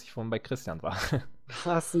daran, dass ich vorhin bei Christian war.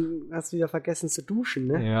 Hast wieder vergessen zu duschen,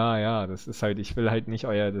 ne? Ja, das ist halt, ich will halt nicht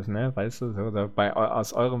das, ne, weißt du, so,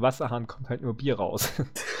 aus eurem Wasserhahn kommt halt nur Bier raus.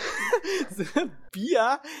 So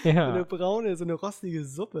Bier? So eine Ja. braune, so eine rostige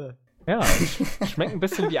Suppe. Ja, schmeckt ein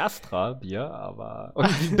bisschen wie Astra-Bier, aber. Und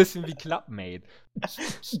ein bisschen wie Clubmate.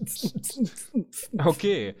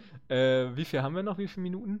 Okay. Wie viel haben wir noch? Wie viele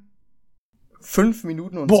Minuten? 5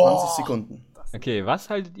 Minuten und Boah. 20 Sekunden. Okay, was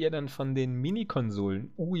haltet ihr denn von den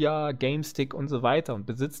Mini-Konsolen? Ouya, GameStick und so weiter? Und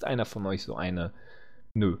besitzt einer von euch so eine?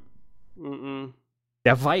 Nö. Mhm.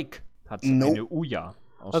 Der Weik hat so Nope. eine Ouya.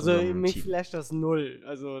 Aus Also unserem mich Team. flasht das null.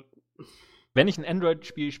 Also, Wenn ich ein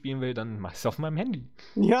Android-Spiel spielen will, dann mach ich es auf meinem Handy.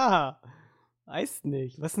 ja. Weiß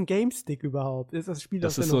nicht. Was ist ein Game-Stick überhaupt? Ist das Spiel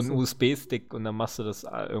Das ist so ein USB-Stick und dann machst du das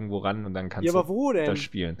irgendwo ran und dann kannst Ja, aber wo du denn? das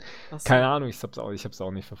spielen. Ach so. Keine Ahnung, ich hab's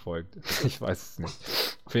auch nicht verfolgt. Ich weiß es nicht.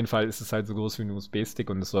 Auf jeden Fall ist es halt so groß wie ein USB-Stick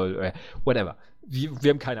und es soll, whatever. Wir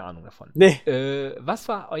haben keine Ahnung davon. Nee. Was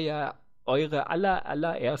war eure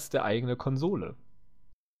allererste eigene Konsole?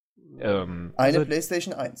 Eine Also-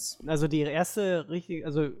 PlayStation 1. Also die erste richtig,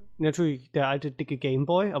 also natürlich der alte dicke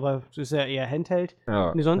Gameboy, aber das ist ja eher Handheld.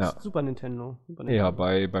 Ja, Nee, sonst ja. Super Nintendo. Ja,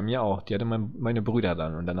 bei mir auch. Die hatte meine Brüder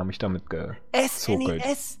dann und dann habe ich damit gezokelt.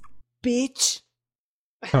 SNES, Bitch!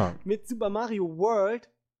 Ja. Mit Super Mario World.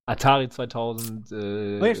 Atari Oh ja, stimmt,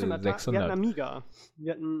 2600. wir hatten Amiga.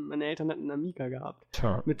 Meine Eltern hatten einen Amiga gehabt.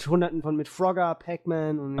 Tja. Mit Hunderten mit Frogger,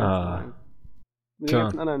 Pac-Man und Ah. mit den Tja.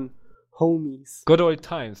 ganzen anderen Homies. Good old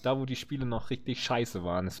times, da wo die Spiele noch richtig scheiße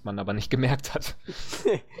waren, das man aber nicht gemerkt hat.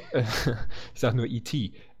 Ich sag nur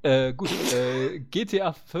E.T. Gut,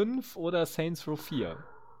 GTA 5 oder Saints Row 4?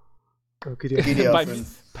 Okay, GTA bei,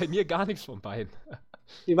 5. bei mir gar nichts von beiden.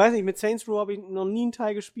 Ich weiß nicht, mit Saints Row habe ich noch nie einen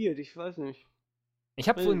Teil gespielt. Ich weiß nicht. Ich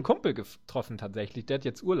habe vorhin einen Kumpel getroffen tatsächlich, der hat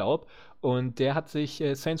jetzt Urlaub und der hat sich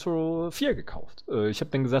Saints Row 4 gekauft. Ich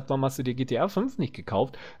habe dann gesagt, warum hast du dir GTA 5 nicht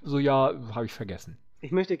gekauft? So, ja, habe ich vergessen.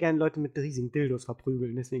 Ich möchte gerne Leute mit riesigen Dildos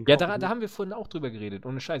verprügeln, deswegen. Ja, da haben wir vorhin auch drüber geredet,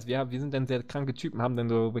 ohne Scheiß. Wir sind dann sehr kranke Typen, haben dann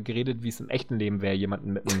darüber geredet, wie es im echten Leben wäre,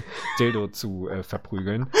 jemanden mit einem Dildo zu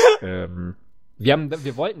verprügeln.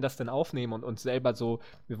 Wir wollten das dann aufnehmen und uns selber so,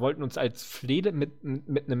 wir wollten uns als mit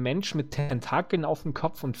einem Mensch mit Tentakeln auf dem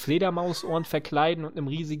Kopf und Fledermausohren verkleiden und einem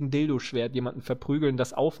riesigen Dildo-Schwert jemanden verprügeln,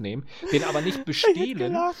 das aufnehmen, den aber nicht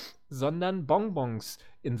bestehlen, sondern Bonbons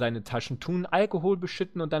in seine Taschen tun, Alkohol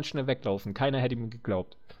beschütten und dann schnell weglaufen. Keiner hätte ihm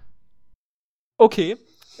geglaubt. Okay,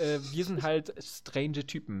 wir sind halt strange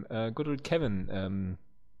Typen. Good old Kevin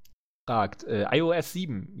fragt, iOS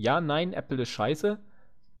 7, ja, nein, Apple ist scheiße?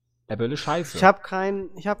 Apple ist scheiße. Ich habe kein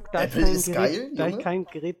Apple ist geil, da ich Junge. kein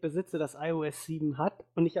Gerät besitze, das iOS 7 hat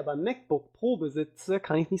und ich aber ein MacBook Pro besitze,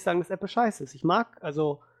 kann ich nicht sagen, dass Apple scheiße ist. Ich mag,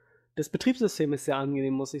 also das Betriebssystem ist sehr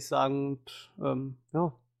angenehm, muss ich sagen.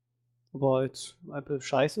 Ja. Aber jetzt Apple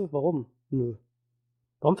scheiße, warum? Nö.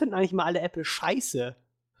 Warum finden eigentlich immer alle Apple scheiße?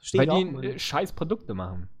 Versteh Weil ich auch die mal nicht. scheiß Produkte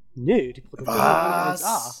machen. Nee, die Produkte Was? sind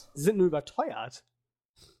 1A. Sie sind nur überteuert.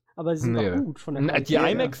 Aber sie sind Nee. auch gut von der Die Qualität her.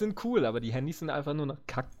 iMacs sind cool, aber die Handys sind einfach nur noch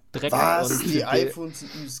Kackdreck. Was? und Die iPhones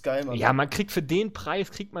sind übelst geil, Mann. Ja, man kriegt für den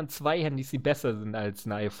Preis kriegt man 2 Handys, die besser sind als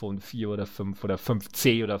ein iPhone 4 oder 5 oder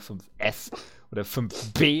 5C oder 5S oder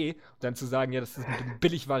 5B. Und dann zu sagen, ja, das ist eine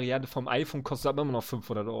Billigvariante vom iPhone, kostet aber immer noch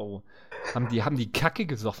 500 Euro. Haben die Kacke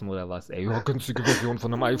gesoffen oder was? Ey, ja, günstige Version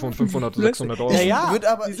von einem iPhone 500, 600 Euro. Ja, würd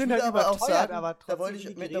aber- die ich sind würd halt aber auch überteuert, sagen, aber da trotzdem wollte sind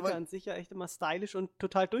ich- die da Geräte wollte- an sich ja echt immer stylisch und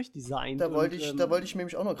total durchdesignt. Da wollte ich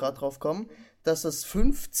nämlich auch noch gerade drauf kommen, dass das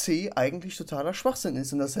 5C eigentlich totaler Schwachsinn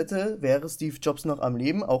ist. Und das wäre Steve Jobs noch am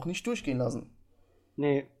Leben, auch nicht durchgehen lassen.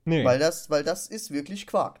 Nee. Nee. Weil das ist wirklich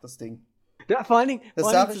Quark, das Ding. Ja, vor allen Dingen, Das vor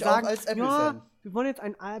allen sage Dingen ich zu sagen, auch als Apple-Fan. Ja, wir wollen jetzt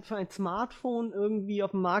für ein Smartphone irgendwie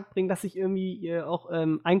auf den Markt bringen, dass sich irgendwie auch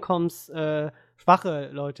einkommensschwache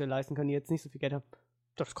Leute leisten können, die jetzt nicht so viel Geld haben.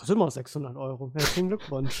 Das kostet immer 600 Euro. Herzlichen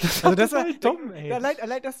Glückwunsch. Also das war dumm, ey.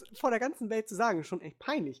 allein das vor der ganzen Welt zu sagen, ist schon echt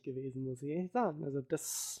peinlich gewesen, muss ich echt sagen. Also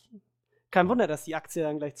das kein Wunder, dass die Aktie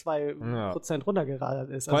dann gleich 2% runtergeradert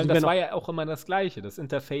ist. Vor allem, die das wäre war ja auch immer das Gleiche. Das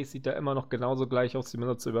Interface sieht da immer noch genauso gleich aus, die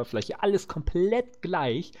Benutzeroberfläche. Alles komplett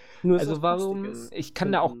gleich. nur Also so warum, Lustiges. ich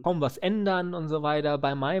kann da auch kaum was ändern und so weiter.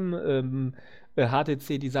 Bei meinem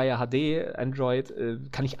HTC Desire HD Android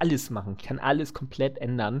kann ich alles machen. Ich kann alles komplett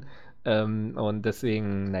ändern. Und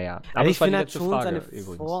deswegen, naja. Aber ich es war die finde halt letzte schon Frage seine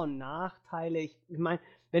übrigens. Vor- und Nachteile. Ich meine,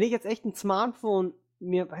 wenn ich jetzt echt ein Smartphone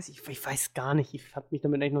ich weiß gar nicht, ich habe mich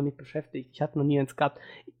damit echt noch nicht beschäftigt. Ich hatte noch nie eins gehabt.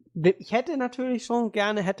 Ich hätte natürlich schon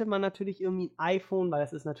gerne, hätte man natürlich irgendwie ein iPhone, weil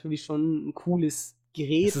das ist natürlich schon ein cooles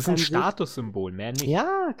Gerät. Es ist ein an sich. Statussymbol, mehr nicht.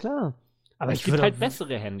 Ja, klar. Aber es gibt halt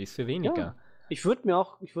bessere Handys für weniger. Ja. Ich würde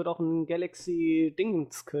auch ein Galaxy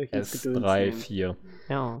Dingenskirchen S3, 4.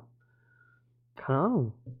 Ja. Keine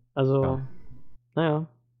Ahnung. Also, Ja. naja,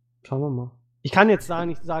 schauen wir mal. Ich kann jetzt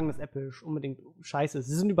nicht sagen, dass Apple unbedingt scheiße ist.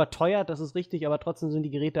 Sie sind überteuert, das ist richtig, aber trotzdem sind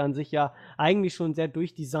die Geräte an sich ja eigentlich schon sehr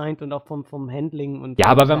durchdesignt und auch vom Handling und. Ja,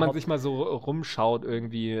 aber wenn man sich mal so rumschaut,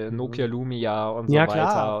 irgendwie Nokia Lumia und so Ja, weiter,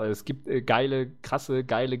 klar. es gibt krasse,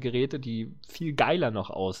 geile Geräte, die viel geiler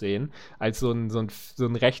noch aussehen, als so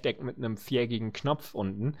ein Rechteck mit einem viereckigen Knopf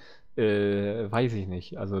unten. Weiß ich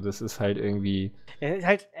nicht. Also das ist halt irgendwie.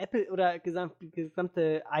 Halt Apple oder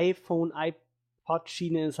gesamte iPhone,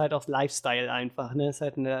 iPod-Schiene ist halt auch Lifestyle einfach, ne? Ist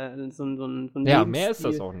halt so ein Ja, mehr ist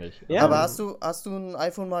Lebensstil. das auch nicht. Ja. Aber hast du ein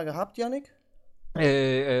iPhone mal gehabt, Yannick?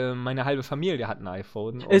 Meine halbe Familie hat ein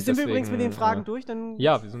iPhone. Und Sind wir übrigens mit den deswegen, Fragen durch? Dann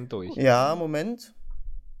Ja, wir sind durch. Ja, Moment.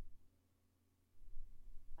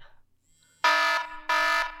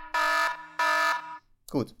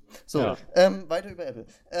 Gut. So, Ja. weiter über Apple.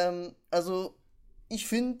 Also, ich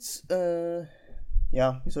finde,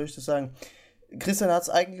 ja, wie soll ich das sagen? Christian hat es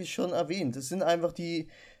eigentlich schon erwähnt. Es sind einfach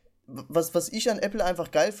was ich an Apple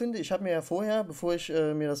einfach geil finde, ich habe mir ja vorher, bevor ich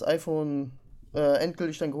mir das iPhone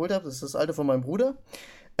endgültig dann geholt habe, das ist das alte von meinem Bruder,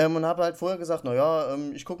 und habe halt vorher gesagt, naja,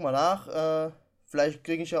 ich guck mal nach, vielleicht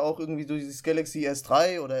kriege ich ja auch irgendwie so dieses Galaxy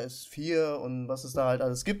S3 oder S4 und was es da halt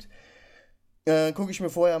alles gibt. Gucke ich mir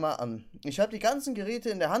vorher mal an. Ich habe die ganzen Geräte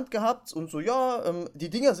in der Hand gehabt und so, ja, die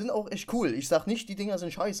Dinger sind auch echt cool. Ich sag nicht, die Dinger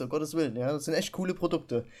sind scheiße, um Gottes Willen, ja, das sind echt coole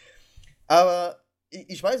Produkte. Aber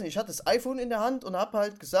ich weiß nicht, ich hatte das iPhone in der Hand und habe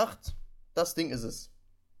halt gesagt, das Ding ist es.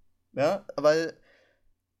 Ja, weil,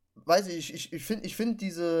 weiß ich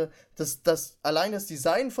finde allein das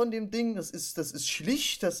Design von dem Ding, das ist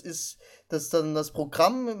schlicht, das dann das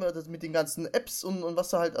Programm das mit den ganzen Apps und was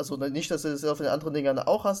du halt, also nicht, dass du das auf den anderen Dingern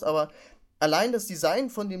auch hast, aber allein das Design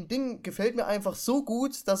von dem Ding gefällt mir einfach so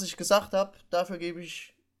gut, dass ich gesagt habe, dafür gebe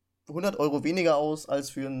ich 100 € weniger aus als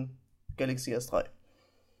für ein Galaxy S3.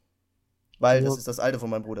 Weil das ist das alte von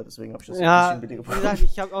meinem Bruder, deswegen habe ich das ein bisschen billiger wie gesagt,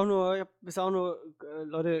 ich habe bisher auch nur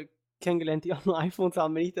Leute kennengelernt, die auch nur iPhones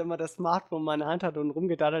haben. Wenn ich dann mal das Smartphone in meiner Hand hatte und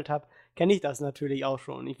rumgedaddelt habe, kenne ich das natürlich auch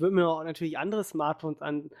schon. Ich würde mir auch natürlich andere Smartphones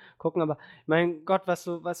angucken, aber mein Gott, was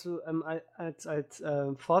du als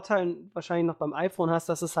Vorteil wahrscheinlich noch beim iPhone hast,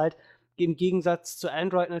 dass es halt im Gegensatz zu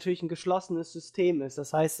Android natürlich ein geschlossenes System ist.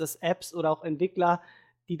 Das heißt, dass Apps oder auch Entwickler,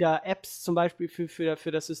 die da Apps zum Beispiel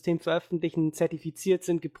für das System veröffentlichen, zertifiziert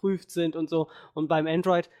sind, geprüft sind und so. Und beim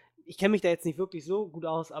Android, ich kenne mich da jetzt nicht wirklich so gut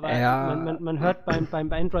aus, aber Ja. man hört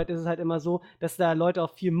beim Android ist es halt immer so, dass da Leute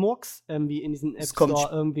auch viel Murks irgendwie in diesen App Store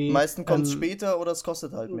irgendwie. Meistens kommt es später oder es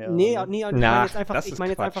kostet halt mehr. Nee, also. ich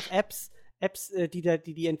meine jetzt einfach Apps,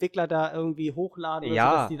 die Entwickler da irgendwie hochladen, Ja.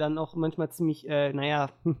 oder so, dass die dann auch manchmal ziemlich,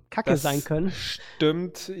 kacke sein können.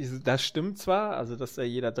 Stimmt, das stimmt zwar, also dass da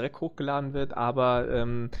jeder Dreck hochgeladen wird, aber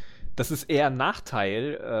das ist eher ein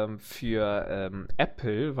Nachteil für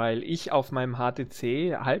Apple, weil ich auf meinem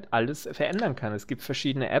HTC halt alles verändern kann. Es gibt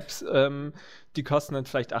verschiedene Apps, die kosten dann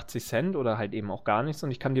vielleicht 80 Cent oder halt eben auch gar nichts und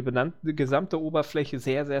ich kann die gesamte Oberfläche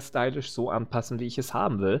sehr, sehr stylisch so anpassen, wie ich es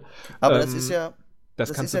haben will. Aber das ist ja...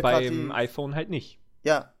 Das kannst du beim iPhone halt nicht.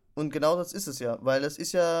 Ja, und genau das ist es ja, weil das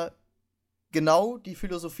ist ja genau die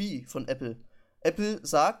Philosophie von Apple. Apple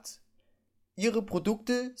sagt, ihre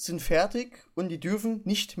Produkte sind fertig und die dürfen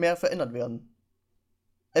nicht mehr verändert werden.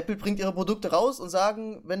 Apple bringt ihre Produkte raus und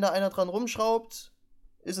sagen, wenn da einer dran rumschraubt,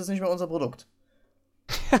 ist es nicht mehr unser Produkt.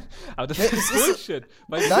 Aber das Ja, ist Bullshit.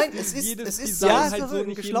 Weil Nein, es jedes ist Design ja, halt ist so ein nicht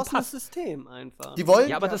jedem geschlossenes passt. System einfach. Die wollen,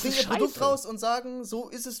 Ja, aber das bringen ist ihr Produkt scheiße. raus und sagen, so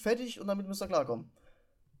ist es fertig und damit müsst ihr klarkommen.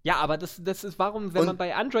 Ja, aber das ist warum, wenn Und- man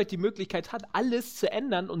bei Android die Möglichkeit hat, alles zu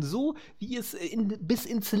ändern und so, wie es bis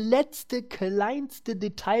ins letzte, kleinste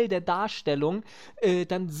Detail der Darstellung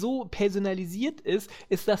dann so personalisiert ist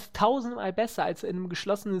das tausendmal besser als in einem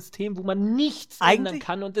geschlossenen System, wo man nichts ändern Eigentlich-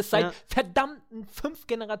 kann und es seit ja. verdammten 5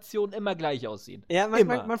 Generationen immer gleich aussieht. Ja,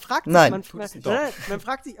 Immer. man fragt sich, Nein, man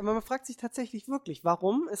fragt sich tatsächlich wirklich,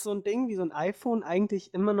 warum ist so ein Ding wie so ein iPhone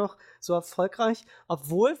eigentlich immer noch so erfolgreich,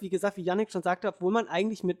 obwohl, wie gesagt, wie Yannick schon sagte, obwohl man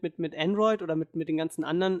eigentlich mit Android oder mit den ganzen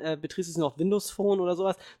anderen Betriebssystemen, auch Windows Phone oder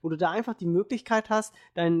sowas, wo du da einfach die Möglichkeit hast,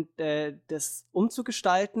 das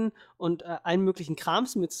umzugestalten und allen möglichen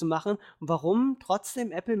Krams mitzumachen und warum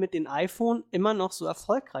trotzdem Apple mit den iPhone immer noch so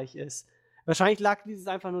erfolgreich ist. Wahrscheinlich lag dieses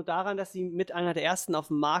einfach nur daran, dass sie mit einer der ersten auf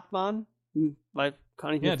dem Markt waren, weil,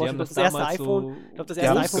 kann ich mir Ja, die vorstellen, haben dass das das erste damals iPhone, so ich glaube, das die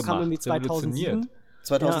erste haben's iPhone kam irgendwie gemacht, 2007.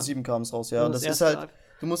 2007 kam es raus, ja. Und das ist erste halt, iPhone.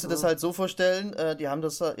 du musst dir das halt so vorstellen, die haben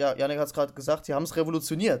das, ja, Janik hat es gerade gesagt, die haben es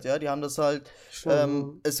revolutioniert, ja. Die haben das halt,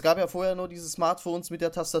 es gab ja vorher nur diese Smartphones mit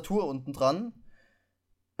der Tastatur unten dran.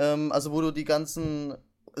 Also wo du die ganzen,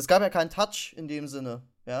 es gab ja keinen Touch in dem Sinne,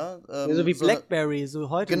 ja. So wie sondern- BlackBerry, so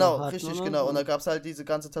heute Genau, noch hat, richtig, ne? genau. Und da gab es halt diese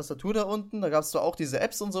ganze Tastatur da unten, da gab es zwar auch diese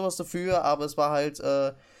Apps und sowas dafür, aber es war halt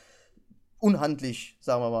unhandlich,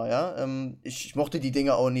 sagen wir mal, ja. Ich mochte die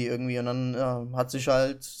Dinge auch nie irgendwie. Und dann hat sich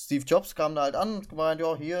halt Steve Jobs kam da halt an und gemeint,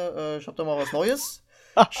 ja, hier, ich hab da mal was Neues.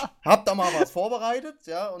 Ich hab da mal was vorbereitet,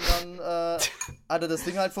 ja. Und dann hat er das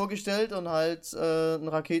Ding halt vorgestellt und halt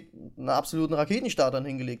einen absoluten Raketenstarter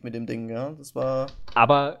hingelegt mit dem Ding, ja. Das war...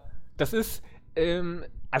 Aber das ist,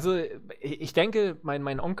 also ich denke,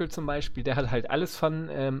 mein Onkel zum Beispiel, der hat halt alles von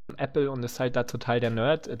Apple und ist halt da total der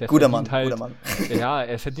Nerd. Der guter Mann. Ja,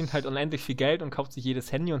 er verdient halt unendlich viel Geld und kauft sich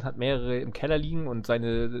jedes Handy und hat mehrere im Keller liegen und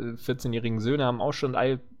seine 14-jährigen Söhne haben auch schon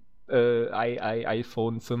iPhone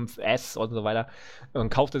 5S und so weiter und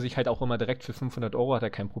kauft er sich halt auch immer direkt für 500 Euro, hat er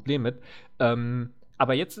kein Problem mit.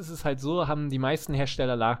 Aber jetzt ist es halt so, haben die meisten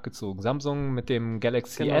Hersteller nachgezogen. Samsung mit dem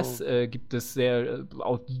Galaxy S gibt es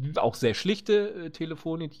auch sehr schlichte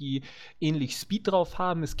Telefone, die ähnlich Speed drauf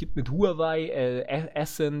haben. Es gibt mit Huawei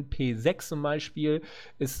Essen P6 zum Beispiel,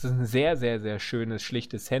 ist ein sehr, sehr, sehr schönes,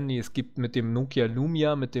 schlichtes Handy. Es gibt mit dem Nokia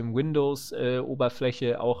Lumia, mit dem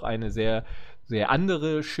Windows-Oberfläche auch eine sehr sehr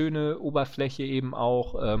andere schöne Oberfläche eben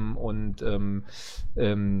auch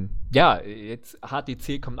ja, jetzt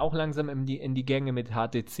HTC kommt auch langsam in die Gänge mit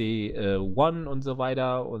HTC One und so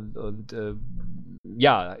weiter und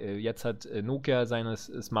ja, jetzt hat Nokia seine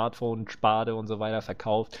Smartphone-Sparte und so weiter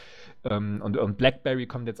verkauft und BlackBerry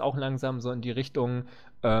kommt jetzt auch langsam so in die Richtung,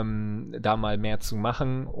 da mal mehr zu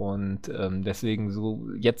machen und deswegen so,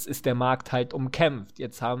 jetzt ist der Markt halt umkämpft.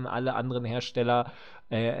 Jetzt haben alle anderen Hersteller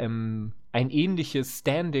ein ähnliches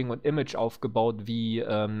Standing und Image aufgebaut wie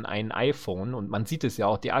ein iPhone und man sieht es ja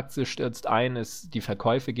auch, die Aktie stürzt ein, die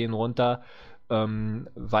Verkäufe gehen runter,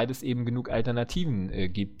 weil es eben genug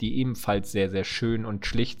Alternativen gibt, die ebenfalls sehr, sehr schön und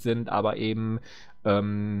schlicht sind, aber eben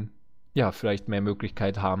ja, vielleicht mehr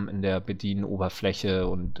Möglichkeit haben in der Bedienoberfläche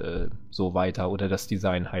und so weiter oder das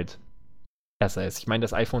Design halt besser ist. Ich meine,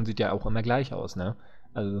 das iPhone sieht ja auch immer gleich aus, ne?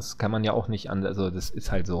 Also das kann man ja auch nicht also das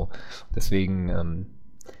ist halt so. Deswegen,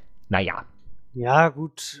 naja. Ja,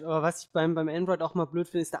 gut, aber was ich beim Android auch mal blöd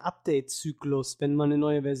finde, ist der Update-Zyklus, wenn mal eine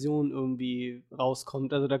neue Version irgendwie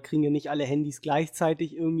rauskommt. Also da kriegen ja nicht alle Handys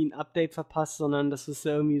gleichzeitig irgendwie ein Update verpasst, sondern das ist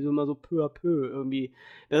ja irgendwie so immer so peu à peu irgendwie.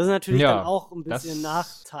 Das ist natürlich dann auch ein bisschen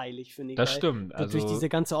nachteilig, finde ich. Das stimmt. Also durch diese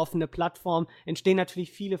ganze offene Plattform entstehen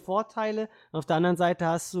natürlich viele Vorteile. Und auf der anderen Seite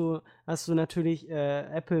hast du natürlich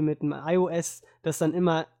Apple mit dem iOS,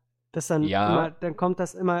 dann kommt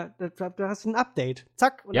das immer, da hast du ein Update.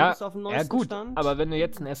 Zack, und dann bist du auf dem neuesten Stand. Aber wenn du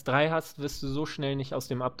jetzt ein S3 hast, wirst du so schnell nicht aus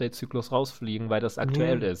dem Update-Zyklus rausfliegen, weil das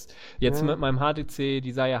aktuell ist. Jetzt mit meinem HTC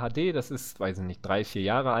Desire HD, das ist, weiß ich nicht, 3-4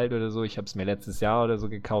 Jahre alt oder so. Ich habe es mir letztes Jahr oder so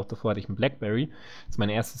gekauft, davor hatte ich ein BlackBerry. Das ist mein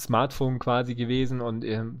erstes Smartphone quasi gewesen und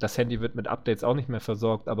das Handy wird mit Updates auch nicht mehr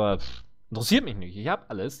versorgt, aber interessiert mich nicht. Ich habe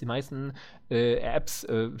alles. Die meisten Apps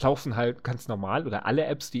laufen halt ganz normal oder alle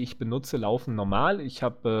Apps, die ich benutze, laufen normal. Ich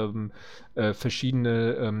habe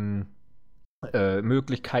verschiedene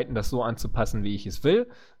Möglichkeiten, das so anzupassen, wie ich es will.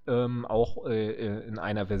 Auch in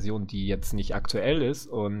einer Version, die jetzt nicht aktuell ist.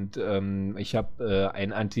 Und ich habe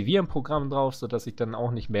ein Antivirenprogramm drauf, sodass ich dann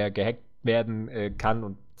auch nicht mehr gehackt werden kann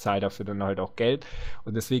und zahle dafür dann halt auch Geld.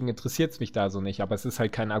 Und deswegen interessiert es mich da so nicht. Aber es ist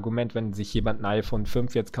halt kein Argument, wenn sich jemand ein iPhone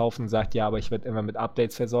 5 jetzt kauft und sagt, ja, aber ich werde immer mit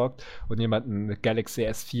Updates versorgt und jemand mit Galaxy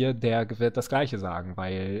S4, der wird das Gleiche sagen,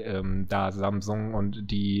 weil da Samsung und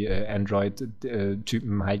die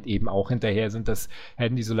Android-Typen halt eben auch hinterher sind, das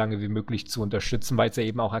Handy so lange wie möglich zu unterstützen, weil es ja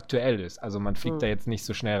eben auch aktuell ist. Also man fliegt da jetzt nicht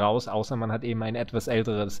so schnell raus, außer man hat eben ein etwas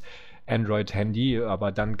älteres Android-Handy,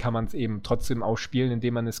 aber dann kann man es eben trotzdem ausspielen,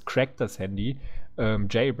 indem man es crackt, das Handy,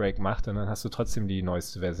 Jailbreak macht und dann hast du trotzdem die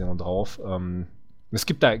neueste Version drauf. Es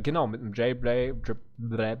gibt da, genau, mit einem Jailbreak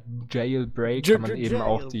kann man eben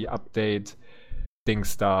auch die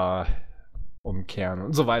Update-Dings da umkehren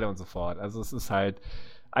und so weiter und so fort. Also es ist halt,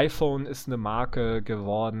 iPhone ist eine Marke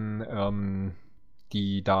geworden,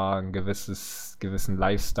 die da einen gewissen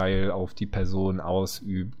Lifestyle auf die Person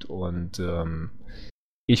ausübt und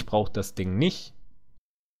ich brauche das Ding nicht,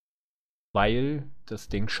 weil das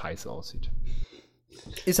Ding scheiße aussieht.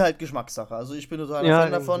 Ist halt Geschmackssache. Also ich bin total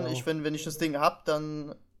Fan davon. Wenn ich das Ding hab,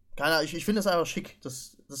 dann keine Ahnung, ich finde das einfach schick.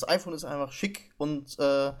 Das iPhone ist einfach schick und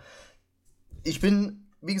ich bin,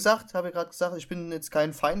 wie gesagt, habe ich gerade gesagt, ich bin jetzt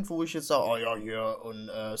kein Feind, wo ich jetzt sage, oh ja, hier und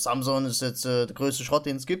Samsung ist jetzt der größte Schrott,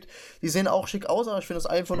 den es gibt. Die sehen auch schick aus, aber ich finde das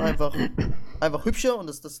iPhone einfach hübscher und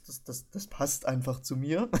das passt einfach zu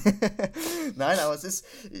mir. Nein, aber es ist,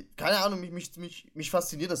 keine Ahnung, mich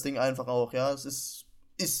fasziniert das Ding einfach auch, ja. Es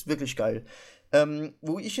ist wirklich geil.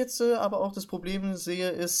 Wo ich jetzt aber auch das Problem sehe,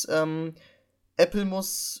 ist, Apple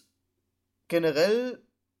muss generell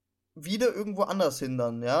wieder irgendwo anders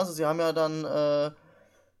hindern, ja. Also sie haben ja dann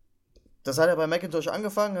Das hat ja bei Macintosh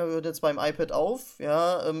angefangen, hört jetzt beim iPad auf.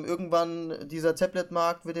 Ja, irgendwann dieser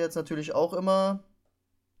Tablet-Markt wird jetzt natürlich auch immer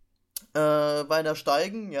weiter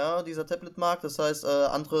steigen, ja, dieser Tablet-Markt. Das heißt,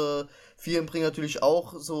 andere Firmen bringen natürlich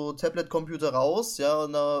auch so Tablet-Computer raus, ja,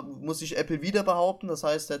 und da muss sich Apple wieder behaupten. Das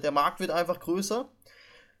heißt, der Markt wird einfach größer.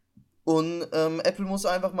 Und Apple muss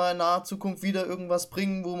einfach mal in naher Zukunft wieder irgendwas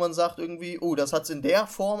bringen, wo man sagt irgendwie, oh, das hat es in der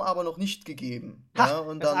Form aber noch nicht gegeben. Ja,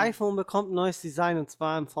 und das dann, iPhone bekommt ein neues Design und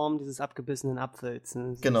zwar in Form dieses abgebissenen Apfels.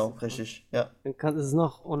 Ne? Genau, richtig, ja. Dann ist es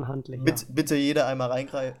noch unhandlicher. Bitte jeder einmal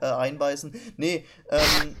reinbeißen. Nee,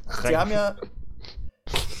 sie haben ja...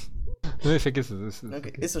 Nee, vergiss es.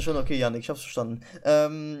 Okay, ist das schon okay, Janik, ich hab's verstanden.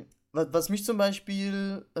 Was mich zum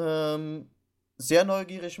Beispiel sehr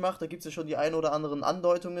neugierig macht, da gibt es ja schon die ein oder anderen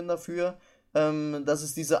Andeutungen dafür, dass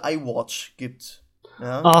es diese iWatch gibt.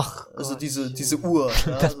 Ja? Ach also Gott, diese Uhr.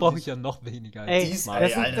 Ja? Das also brauche ich ja noch weniger. Ey,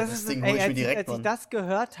 das Ding hol ich mir direkt, als ich das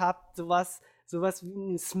gehört habe, sowas wie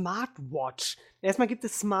eine Smartwatch. Erstmal gibt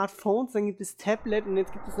es Smartphones, dann gibt es Tablet und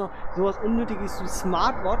jetzt gibt es noch sowas Unnötiges wie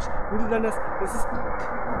Smartwatch, wo du dann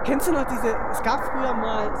kennst du noch es gab früher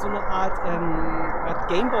mal so eine Art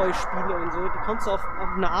Gameboy-Spiele und so, die konntest du auf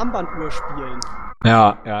einer Armbanduhr spielen.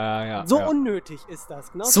 Ja. So unnötig ist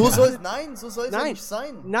das, genau. So soll es ja nicht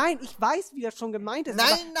sein. Nein, ich weiß, wie das schon gemeint ist. Nein.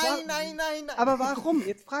 Aber warum?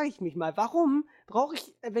 Jetzt frage ich mich mal, warum brauche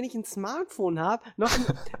ich, wenn ich ein Smartphone habe,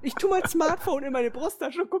 ich tue mein Smartphone in meine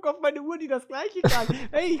Brusttasche und gucke auf meine Uhr, die das gleiche kann.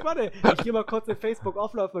 Hey, ich gehe mal kurz in Facebook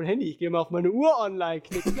offline auf mein Handy, ich gehe mal auf meine Uhr online,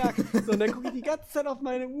 knick-knack. So, und dann gucke ich die ganze Zeit auf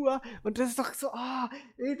meine Uhr und das ist doch so,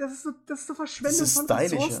 das ist so Verschwendung von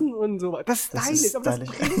Ressourcen und so. Das ist stylisch, aber das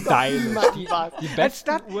bringt doch niemandem was. Die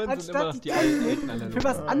besten Uhren sind immer noch die alten. Für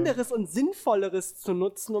was anderes und Sinnvolleres zu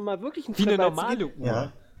nutzen, um mal wirklich ein Wie eine normale Uhr.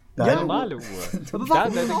 Ja. Eine normale Uhr. Aber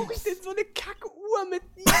warum brauche ich denn so eine Kacke-Uhr, mit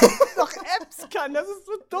die noch Apps kann? Das ist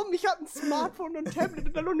so dumm. Ich habe ein Smartphone und ein Tablet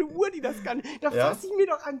und dann noch eine Uhr, die das kann. Da fasse ich mir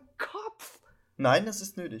doch an den Kopf. Nein, das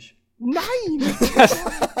ist nötig. Nein!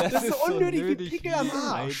 Das ist so unnötig wie Pickel am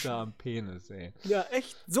Arsch. Alter am Penis, ey. Ja,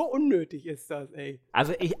 echt, so unnötig ist das, ey.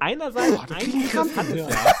 Also einerseits,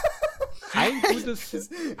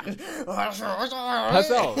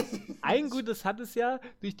 Pass auf, ein Gutes hat es ja,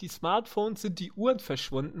 durch die Smartphones sind die Uhren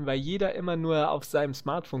verschwunden, weil jeder immer nur auf seinem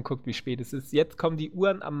Smartphone guckt, wie spät es ist. Jetzt kommen die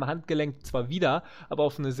Uhren am Handgelenk zwar wieder, aber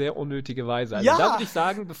auf eine sehr unnötige Weise. Also da würde ich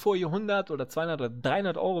sagen, bevor ihr 100 oder 200 oder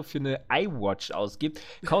 300 Euro für eine iWatch ausgibt,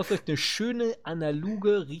 kauft euch eine schöne,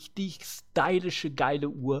 analoge, richtig stylische, geile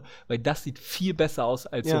Uhr, weil das sieht viel besser aus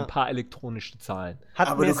als so ein paar elektronische Zahlen.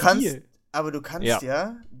 Aber du kannst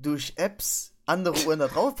ja durch Apps andere Uhren da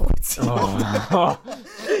drauf projizieren.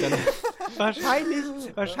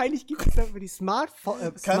 Wahrscheinlich gibt es dann für die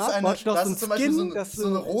Smartwatch noch so ein zum Beispiel Skin, so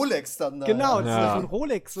eine Rolex dann da. Genau, so ein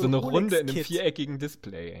Rolex. So eine Runde in einem viereckigen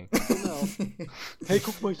Display, ey. Genau. Hey,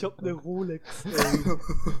 guck mal, ich hab eine Rolex.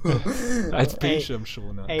 Als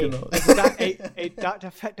Bildschirmschoner. Ey, genau. Also da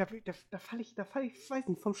fall ich, weiß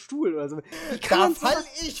nicht, vom Stuhl oder so. Da fall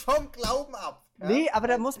ich vom Glauben ab. Ja? Nee, aber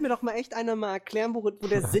da muss mir doch mal echt einer mal erklären, wo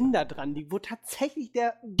der Sinn da dran liegt, wo tatsächlich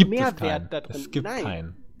der Mehrwert da drin ist. Es gibt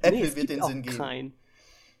keinen. Apple wird den Sinn geben.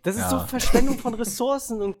 Das ist so Verschwendung von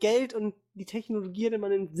Ressourcen und Geld und die Technologie hätte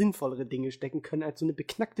man in sinnvollere Dinge stecken können, als so eine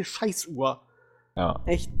beknackte Scheißuhr. Ja.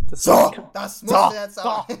 Echt. Das muss jetzt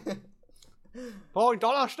sagen. Boah,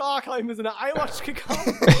 $1 stark, habe ich mir so eine iWatch gekauft.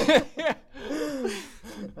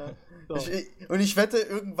 Ich wette,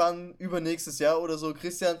 irgendwann übernächstes Jahr oder so,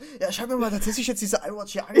 Christian, ich habe mir mal tatsächlich jetzt diese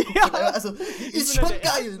iWatch hier angeguckt. Ja, also, die ist schon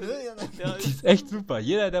geil, ne? Ja, die ist echt super.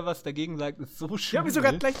 Jeder, der was dagegen sagt, ist so schön. Ich habe mir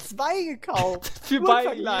sogar gleich 2 gekauft. Für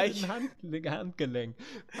beide Handgelenk.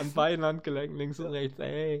 An beiden Handgelenken, links und rechts,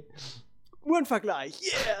 ey. Uhrenvergleich,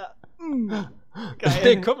 yeah! Geil.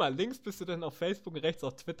 Nee, guck mal, links bist du dann auf Facebook und rechts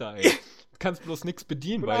auf Twitter, ey. Du kannst bloß nichts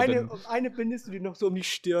bedienen, weil eine bindest du dir noch so um die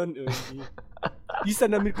Stirn irgendwie. Die ist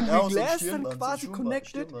dann mit Google Glass dann quasi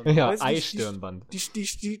connected. Ja, Ei-Stirnband. Die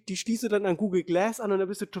schließt du dann an Google Glass an und dann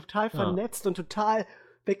bist du total vernetzt und total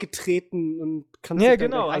weggetreten und kannst ja,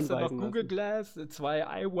 genau, hast du noch Google Glass,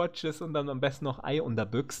 2 iWatches und dann am besten noch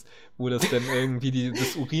Ei-Unterbüchs, wo das dann irgendwie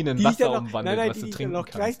das Urin in Wasser umwandelt, was du trinken kannst. Die noch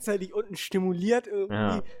gleichzeitig unten stimuliert irgendwie.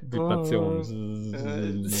 Ja, Vibration.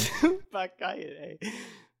 Super geil, ey.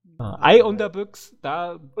 Ei-Unterbüchs,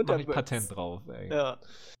 da mach ich Patent drauf, ey. Ja.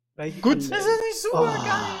 Gut. Das ist nicht super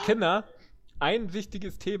geil. Kinder, ein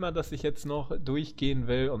wichtiges Thema, das ich jetzt noch durchgehen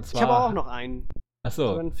will, und zwar... Ich habe auch noch einen.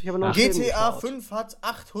 Achso. GTA 5 hat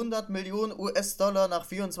 800 Millionen US-Dollar nach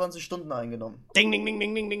 24 Stunden eingenommen. Ding, ding, ding,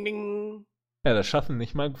 ding, ding, ding, ding. Ja, das schaffen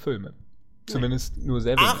nicht mal Filme. Zumindest nur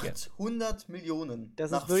sehr wenige. 800 Millionen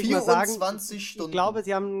das nach ist, 24 sagen, Stunden. Ich glaube,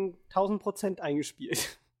 sie haben 1000%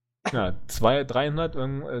 eingespielt. Ja,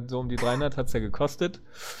 300, so um die 300 hat es ja gekostet.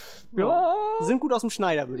 Ja. Sind gut aus dem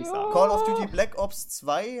Schneider, würde ich sagen. Call of Duty Black Ops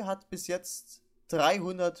 2 hat bis jetzt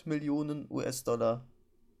 300 Millionen US-Dollar.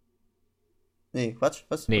 Nee, Quatsch,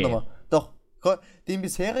 was? Nee. Nochmal. Doch. Den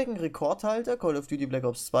bisherigen Rekordhalter, Call of Duty Black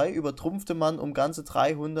Ops 2, übertrumpfte man um ganze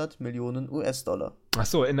 300 Millionen US-Dollar.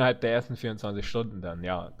 Achso, innerhalb der ersten 24 Stunden dann,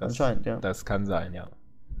 ja. Anscheinend, ja. Das kann sein, ja.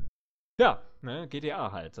 Ja, ne,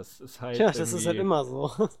 GTA halt. Das ist halt. Tja, das ist halt immer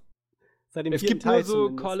so. Seit dem Es vierten gibt nur Teil so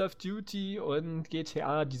zumindest. Call of Duty und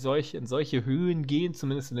GTA, die in solche Höhen gehen,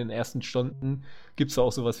 zumindest in den ersten Stunden. Gibt es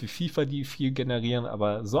auch sowas wie FIFA, die viel generieren,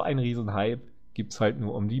 aber so einen riesen Hype gibt es halt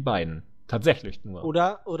nur um die beiden. Tatsächlich nur.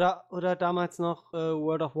 Oder damals noch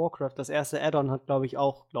World of Warcraft. Das erste Add-on hat, glaube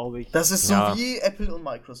ich. Das ist so Ja. wie Apple und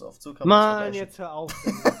Microsoft. So kann man Mann, vergleichen. jetzt hör auf.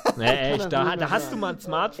 Nee, echt, da hast du mal ein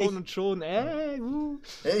Smartphone und schon, Ja,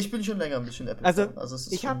 ich bin schon länger ein bisschen Apple. Also, es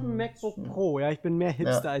ist ich habe schon- ein MacBook Pro, ja. Ich bin mehr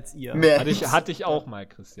Hipster als ihr. Mehr Hatte ich auch mal,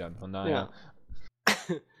 Christian, von daher.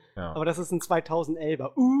 Ja. Aber das ist ein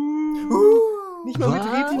 2011er. Nicht mal mit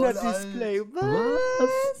Was? Retina-Display.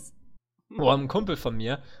 Was? Oh, ein Kumpel von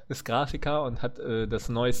mir ist Grafiker und hat das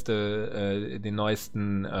neueste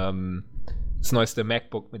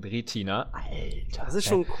MacBook mit Retina. Alter. Das ist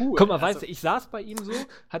schon cool. Guck mal, Also- weißt du, ich saß bei ihm so,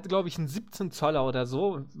 hatte, glaube ich, einen 17 Zoller oder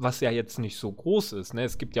so, was ja jetzt nicht so groß ist. Ne?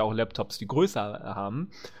 Es gibt ja auch Laptops, die größer haben.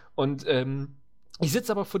 Und ich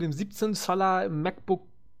sitze aber vor dem 17 Zoller MacBook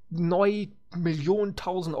neu, Millionen,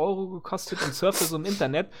 1000 Euro gekostet und surfe so im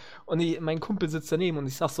Internet. Und mein Kumpel sitzt daneben und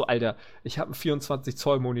ich sag so, Alter, ich habe einen 24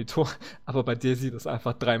 Zoll Monitor, aber bei dir sieht das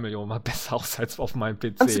einfach 3 Millionen mal besser aus als auf meinem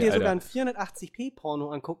PC. Kannst du dir Alter. sogar ein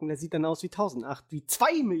 480p-Porno angucken, der sieht dann aus wie 1008, wie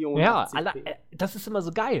 2 Millionen. Ja, 80p. das ist immer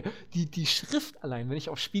so geil. Die Schrift allein, wenn ich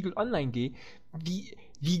auf Spiegel Online gehe,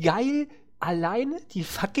 wie geil alleine die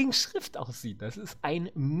fucking Schrift aussieht. Das ist ein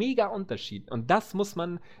mega Unterschied. Und das muss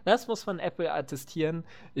man Apple attestieren,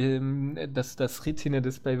 dass das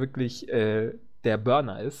Retina-Display wirklich der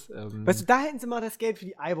Burner ist. Weißt du, da hätten sie mal das Geld für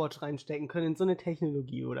die iWatch reinstecken können, in so eine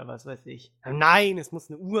Technologie oder was weiß ich. Nein, es muss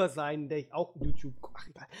eine Uhr sein, in der ich auch YouTube gucke.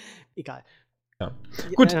 Ach, egal. Ja.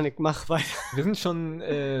 Gut. Janik, mach weiter. Wir sind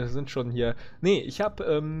schon hier. Nee, ich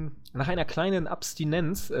habe nach einer kleinen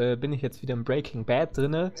Abstinenz bin ich jetzt wieder im Breaking Bad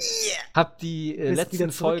drinne. Hab die Bist letzten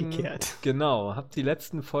wieder Folgen, zurückgekehrt. genau, hab die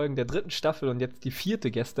letzten Folgen der 3. Staffel und jetzt die 4.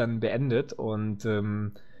 gestern beendet. Und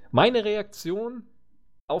meine Reaktion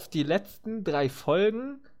auf die letzten 3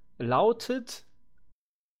 Folgen lautet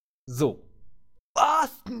so.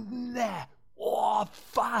 Was? Ne? Oh,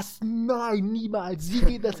 was? Nein, niemals. Wie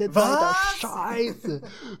geht das jetzt Was? weiter? Scheiße.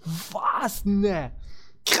 Was? Ne?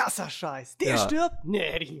 Krasser Scheiß. Der Ja. stirbt? Nee,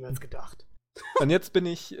 hätte ich niemals gedacht. Und jetzt bin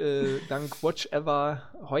ich dank Watch Ever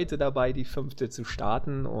heute dabei, die 5. zu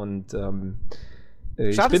starten. Und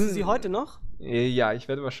Startest du sie heute noch? Ja, ich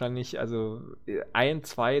werde wahrscheinlich 1,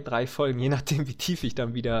 2, 3 Folgen, je nachdem, wie tief ich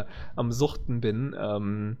dann wieder am Suchten bin.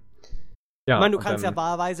 Ja, Ich meine, du und kannst dann, ja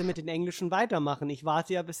wahlweise mit den Englischen weitermachen. Ich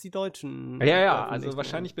warte ja, bis die Deutschen. Ja, veröffentlicht also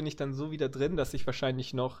wahrscheinlich bin ich dann so wieder drin, dass ich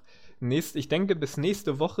wahrscheinlich noch ich denke bis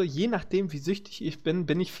nächste Woche, je nachdem wie süchtig ich bin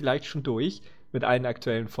ich vielleicht schon durch mit allen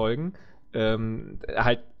aktuellen Folgen.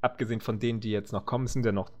 Halt abgesehen von denen, die jetzt noch kommen, sind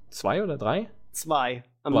ja noch 2 oder 3? 2.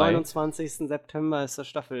 Am 2. 29. September ist das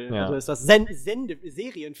Staffel, Ja. also ist das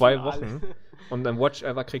Serienfinale. 2 Wochen. Und dann Watch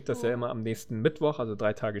Ever kriegt das ja immer am nächsten Mittwoch, also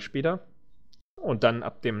 3 Tage später. Und dann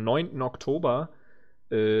ab dem 9. Oktober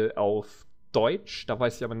auf Deutsch. Da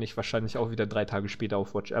weiß ich aber nicht, wahrscheinlich auch wieder 3 Tage später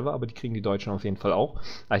auf Watch Ever, aber die kriegen die Deutschen auf jeden Fall auch.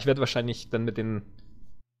 Aber ich werde wahrscheinlich dann mit den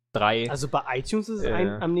 3. Also bei iTunes ist es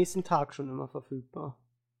am nächsten Tag schon immer verfügbar.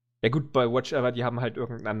 Ja gut, bei Watch Ever, die haben halt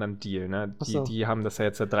irgendeinen anderen Deal, ne? Ach so. Die haben das ja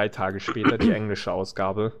jetzt 3 Tage später, die englische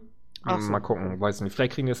Ausgabe. Ach so. Mal gucken, weiß nicht.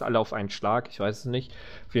 Vielleicht kriegen die es alle auf einen Schlag, ich weiß es nicht.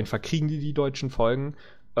 Auf jeden Fall kriegen die deutschen Folgen.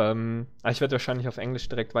 Aber ich werde wahrscheinlich auf Englisch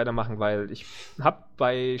direkt weitermachen, weil ich habe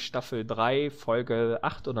bei Staffel 3, Folge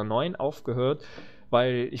 8 oder 9 aufgehört,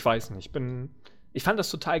 weil ich weiß nicht, ich fand das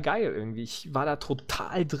total geil irgendwie. Ich war da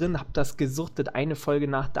total drin, habe das gesuchtet, eine Folge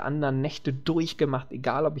nach der anderen, Nächte durchgemacht,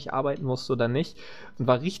 egal ob ich arbeiten musste oder nicht, und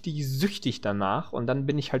war richtig süchtig danach. Und dann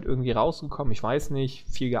bin ich halt irgendwie rausgekommen, ich weiß nicht,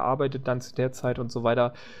 viel gearbeitet dann zu der Zeit und so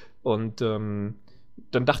weiter. Und dann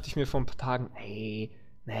dachte ich mir vor ein paar Tagen, ey,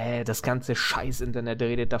 nee, das ganze Scheiß-Internet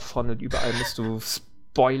redet davon und überall musst du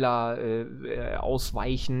Spoiler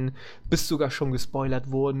ausweichen, bist sogar schon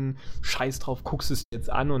gespoilert worden, scheiß drauf, guckst es jetzt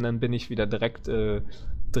an, und dann bin ich wieder direkt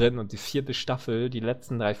drin. Und die 4. Staffel, die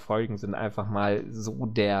letzten 3 Folgen sind einfach mal so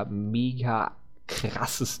der mega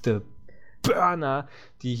krasseste Burner,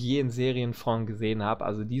 die ich je in Serienform gesehen habe.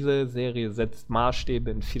 Also diese Serie setzt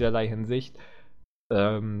Maßstäbe in vielerlei Hinsicht.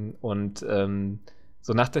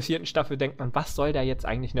 So nach der 4. Staffel denkt man, was soll da jetzt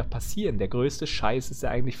eigentlich noch passieren? Der größte Scheiß ist ja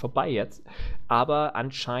eigentlich vorbei jetzt. Aber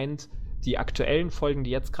anscheinend die aktuellen Folgen,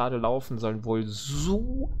 die jetzt gerade laufen, sollen wohl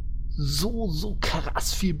so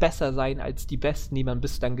krass viel besser sein als die besten, die man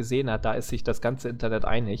bislang gesehen hat. Da ist sich das ganze Internet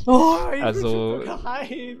einig. Also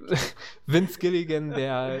Vince Gilligan,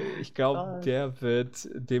 ich glaube,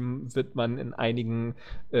 dem wird man in einigen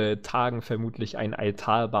Tagen vermutlich ein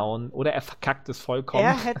Altar bauen. Oder er verkackt es vollkommen.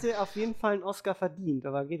 Er hätte auf jeden Fall einen Oscar verdient,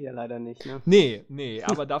 aber geht ja leider nicht. Ne? Nee,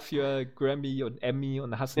 aber dafür Grammy und Emmy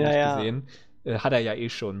und hast du nicht gesehen. Hat er ja eh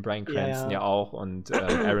schon. Bryan Cranston ja auch und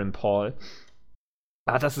Aaron Paul.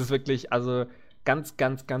 Aber das ist wirklich, also ganz,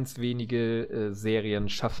 ganz, ganz wenige Serien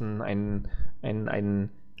schaffen ein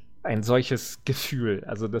solches Gefühl.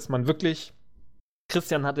 Also, dass man wirklich,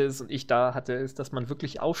 Christian hatte es und ich da hatte es, dass man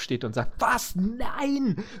wirklich aufsteht und sagt, was?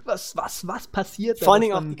 Nein! Was passiert da? Vor allen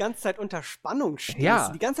Dingen auch die ganze Zeit unter Spannung stehst.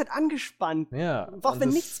 Ja. Die ganze Zeit angespannt. Ja. Auch wenn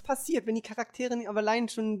nichts passiert, wenn die Charaktere aber allein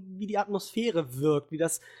schon, wie die Atmosphäre wirkt, wie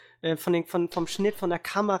das vom Schnitt, von der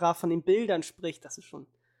Kamera, von den Bildern spricht, das ist schon...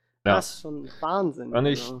 Ja. Das ist schon Wahnsinn. Und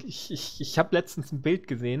ich habe letztens ein Bild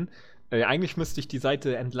gesehen. Eigentlich müsste ich die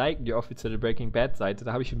Seite entliken, die offizielle Breaking Bad Seite.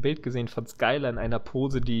 Da habe ich ein Bild gesehen von Skyler in einer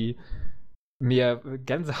Pose, die mir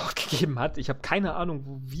Gänsehaut gegeben hat. Ich habe keine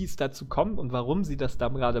Ahnung, wie es dazu kommt und warum sie das da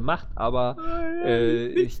gerade macht, aber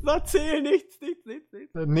nichts.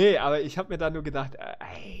 Nee, aber ich habe mir da nur gedacht,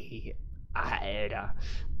 ey, Alter.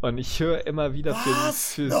 Und ich höre immer wieder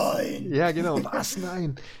für Nein! Ja, genau, was?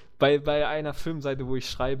 Nein! Bei einer Filmseite, wo ich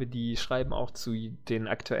schreibe, die schreiben auch zu den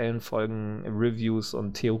aktuellen Folgen Reviews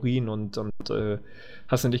und Theorien und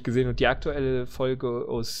hast du nicht gesehen? Und die aktuelle Folge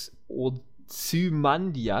aus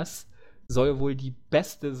Ozymandias soll wohl die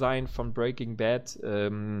beste sein von Breaking Bad.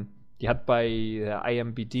 Die hat bei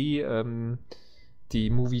IMDb die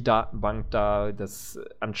Movie-Datenbank da das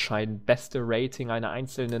anscheinend beste Rating einer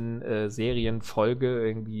einzelnen Serienfolge,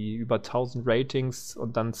 irgendwie über 1000 Ratings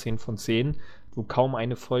und dann 10 von 10. So kaum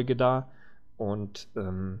eine Folge da. Und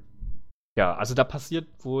also da passiert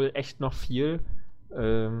wohl echt noch viel.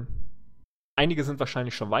 Einige sind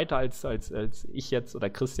wahrscheinlich schon weiter als ich jetzt oder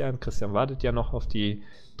Christian. Christian wartet ja noch auf die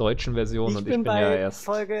deutschen Versionen und ich bin ja erst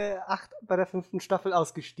Folge 8 bei der 5. Staffel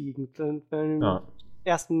ausgestiegen. Beim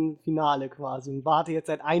ersten Finale quasi und warte jetzt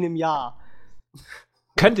seit einem Jahr.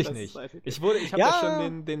 Könnte ich nicht. Ich habe ja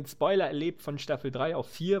schon den Spoiler erlebt von Staffel 3 auf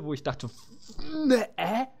 4, wo ich dachte,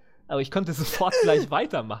 aber ich konnte sofort gleich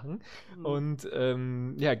weitermachen. Und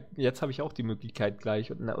jetzt habe ich auch die Möglichkeit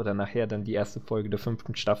gleich oder nachher dann die erste Folge der 5.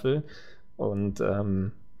 Staffel. Und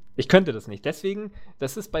ich könnte das nicht. Deswegen,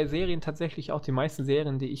 das ist bei Serien tatsächlich auch die meisten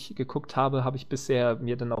Serien, die ich geguckt habe, habe ich bisher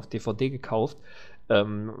mir dann auf DVD gekauft,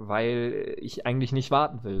 weil ich eigentlich nicht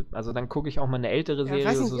warten will. Also dann gucke ich auch mal eine ältere Serie.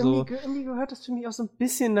 Weiß nicht, so. Irgendwie gehört das für mich auch so ein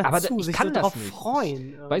bisschen dazu, aber ich sich kann so das drauf nicht.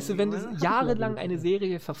 freuen. Weißt du, wenn du jahrelang eine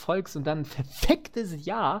Serie verfolgst und dann ein perfektes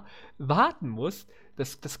Jahr warten musst,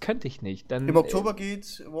 das könnte ich nicht. Dann, im Oktober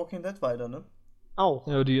geht Walking Dead weiter, ne? Auch.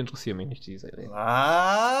 Ja, die interessieren mich nicht, die Serie.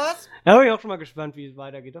 Was? Ja, bin ich auch schon mal gespannt, wie es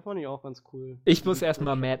weitergeht. Das fand ich auch ganz cool. Ich muss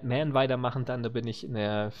erstmal Mad Men weitermachen, dann da bin ich in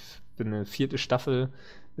der 4. Staffel.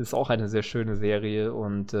 Das ist auch eine sehr schöne Serie.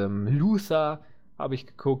 Und Luther habe ich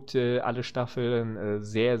geguckt, alle Staffeln.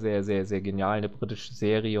 Sehr, sehr, sehr, sehr genial. Eine britische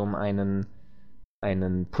Serie um einen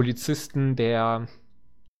Polizisten, der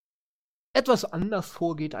etwas anders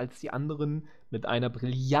vorgeht als die anderen, mit einer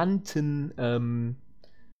brillanten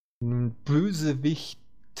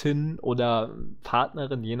Bösewichtin oder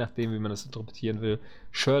Partnerin, je nachdem, wie man das interpretieren will.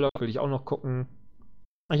 Sherlock will ich auch noch gucken.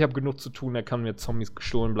 Ich habe genug zu tun, da kann mir Zombies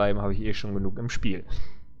gestohlen bleiben, habe ich eh schon genug im Spiel.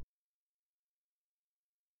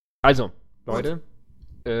 Also, Leute,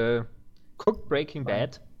 guckt Breaking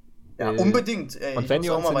Bad. Ja, unbedingt. Ey, und wenn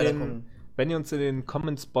ihr uns in den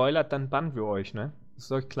Comments spoilert, dann bannen wir euch, ne? Das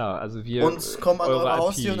ist euch klar. Also wir und kommen an eure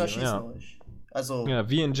Haustür und erschießen euch. Also,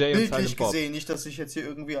 wie in Jay und bildlich gesehen, nicht, dass ich jetzt hier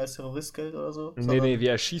irgendwie als Terrorist gelte oder so. Nee,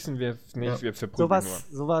 wir erschießen wir nicht, wir verprügeln nur.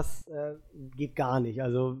 Sowas geht gar nicht.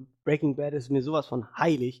 Also Breaking Bad ist mir sowas von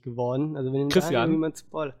heilig geworden. Also wenn Christian,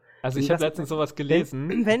 also ich habe letztens sowas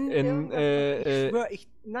gelesen, in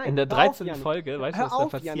der 13. Folge, weißt du, was da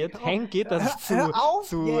passiert? Hank geht dann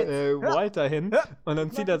zu Walter hin und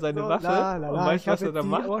dann zieht er seine Waffe und weißt du, was er da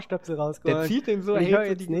macht? Der zieht den so,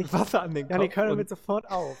 hält die Waffe an den Kopf. Janik, hör damit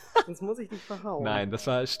sofort auf, sonst muss ich dich verhauen. Nein, das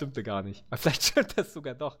stimmte gar nicht. Aber vielleicht stimmt das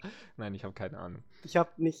sogar doch. Nein, ich habe keine Ahnung. Ich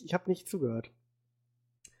hab nicht zugehört.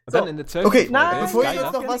 Und dann in der 12. Okay, Folge, bevor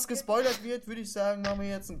jetzt noch was gespoilert wird, würde ich sagen, machen wir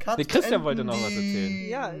jetzt einen Cut. Der Christian wollte noch was erzählen.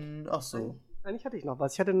 Ja, ach so. Eigentlich hatte ich noch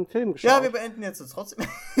was. Ich hatte einen Film geschaut. Ja, wir beenden jetzt trotzdem.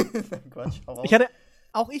 Quatsch.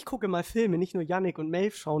 Auch ich gucke mal Filme, nicht nur Yannick und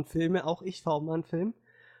Melf schauen Filme, auch ich schaue mal einen Film.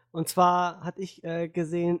 Und zwar hatte ich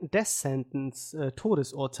gesehen Death Sentence,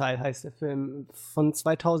 Todesurteil heißt der Film, von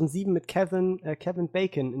 2007 mit Kevin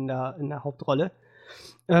Bacon in der Hauptrolle.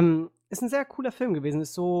 Ist ein sehr cooler Film gewesen.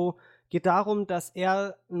 Geht darum, dass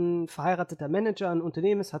er ein verheirateter Manager, ein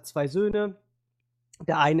Unternehmen ist, hat 2 Söhne.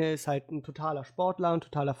 Der eine ist halt ein totaler Sportler und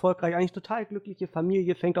total erfolgreich, eigentlich total glückliche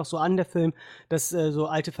Familie. Fängt auch so an, der Film, dass so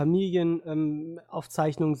alte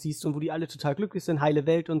Familienaufzeichnungen siehst und wo die alle total glücklich sind, heile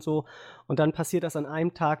Welt und so. Und dann passiert das an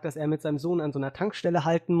einem Tag, dass er mit seinem Sohn an so einer Tankstelle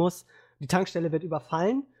halten muss. Die Tankstelle wird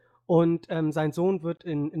überfallen und sein Sohn wird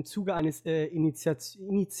im Zuge eines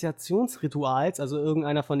Initiationsrituals, also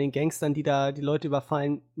irgendeiner von den Gangstern, die da die Leute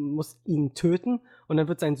überfallen, muss ihn töten. Und dann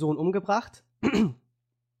wird sein Sohn umgebracht.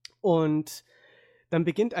 Und dann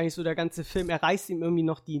beginnt eigentlich so der ganze Film, er reißt ihm irgendwie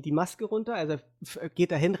noch die Maske runter, also er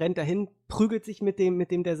geht dahin, rennt dahin, prügelt sich mit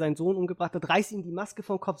dem, der seinen Sohn umgebracht hat, reißt ihm die Maske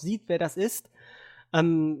vom Kopf, sieht, wer das ist,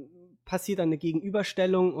 passiert dann eine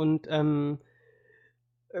Gegenüberstellung und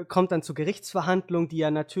kommt dann zur Gerichtsverhandlung, die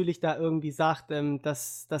er natürlich da irgendwie sagt,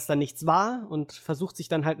 dass da nichts war und versucht sich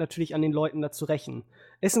dann halt natürlich an den Leuten da zu rächen.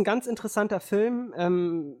 Ist ein ganz interessanter Film,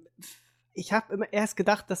 ich habe immer erst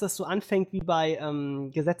gedacht, dass das so anfängt wie bei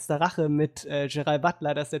Gesetz der Rache mit Gerald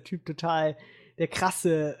Butler, dass der Typ total der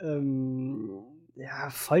krasse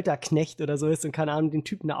Folterknecht oder so ist und keine Ahnung, den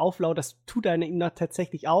Typen da auflaut. Das tut er ihm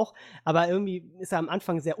tatsächlich auch, aber irgendwie ist er am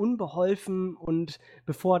Anfang sehr unbeholfen und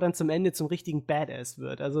bevor er dann zum Ende zum richtigen Badass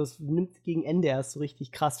wird. Also es nimmt gegen Ende erst so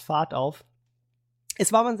richtig krass Fahrt auf.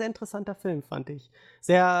 Es war aber ein sehr interessanter Film, fand ich.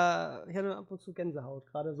 Ich hatte ab und zu Gänsehaut.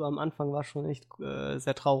 Gerade so am Anfang war schon echt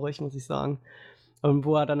sehr traurig, muss ich sagen.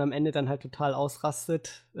 Wo er dann am Ende dann halt total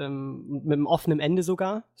ausrastet. Mit einem offenen Ende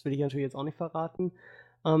sogar. Das will ich natürlich jetzt auch nicht verraten.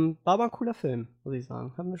 War aber ein cooler Film, muss ich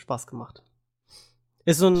sagen. Hat mir Spaß gemacht.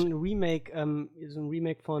 Ist so ein Remake, von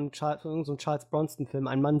irgendeinem so Charles Bronson-Film.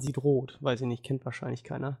 Ein Mann sieht rot. Weiß ich nicht, kennt wahrscheinlich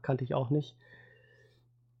keiner. Kannte ich auch nicht.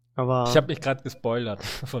 Aber ich habe mich gerade gespoilert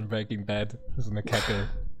von Breaking Bad. So eine Kacke.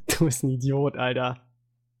 Du bist ein Idiot, Alter.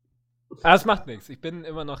 Aber es macht nichts. Ich bin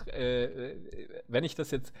immer noch, wenn ich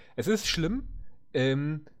das jetzt. Es ist schlimm,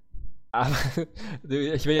 aber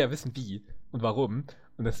ich will ja wissen, wie und warum.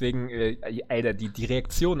 Und deswegen, Alter, die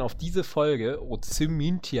Reaktion auf diese Folge,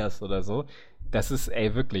 Ozyminthias oder so, das ist,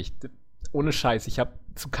 wirklich, ohne Scheiß. Ich habe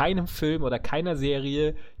zu keinem Film oder keiner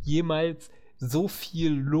Serie jemals so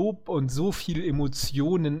viel Lob und so viel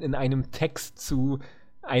Emotionen in einem Text zu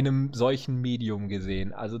einem solchen Medium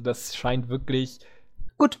gesehen. Also das scheint wirklich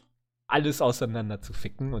gut alles auseinander zu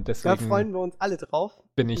ficken und deswegen da freuen wir uns alle drauf.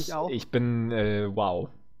 Ich bin wow.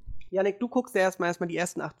 Janik, du guckst dir erstmal die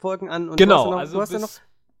ersten 8 Folgen an und genau,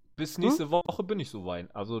 bis nächste Woche bin ich so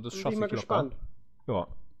weit. Also das schaffe ich locker. Gespannt. Ja.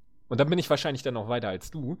 Und dann bin ich wahrscheinlich dann noch weiter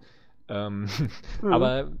als du.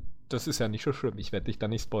 Aber das ist ja nicht so schlimm. Ich werde dich da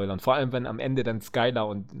nicht spoilern. Vor allem, wenn am Ende dann Skylar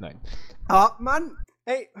und nein. Ah, Mann!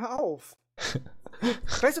 Ey, hör auf!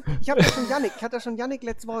 Weißt du, ich hatte schon Janik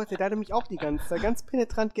letzte Woche, der hatte mich auch die ganze Zeit ganz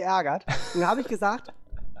penetrant geärgert. Und da habe ich gesagt,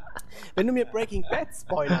 wenn du mir Breaking Bad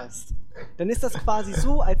spoilerst, dann ist das quasi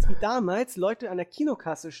so, als wie damals Leute an der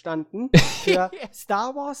Kinokasse standen für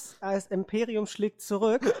Star Wars als Imperium schlägt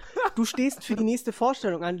zurück. Du stehst für die nächste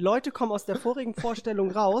Vorstellung an. Leute kommen aus der vorigen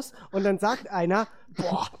Vorstellung raus und dann sagt einer,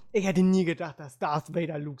 boah, ich hätte nie gedacht, dass Darth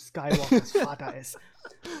Vader Luke Skywalkers Vater ist.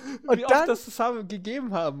 Und wie dann, oft das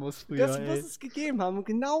gegeben haben muss früher. Das muss es gegeben haben. Und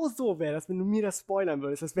genau so wäre das, wenn du mir das spoilern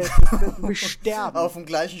würdest. Das wäre sterben. Auf dem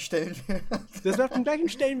gleichen Stellenwert. Das wäre auf dem gleichen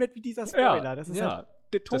Stellenwert wie dieser Spoiler. Ja, das ist halt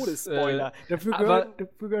der Todesspoiler. Dafür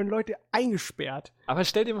gehören Leute eingesperrt. Aber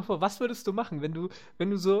stell dir mal vor, was würdest du machen, wenn du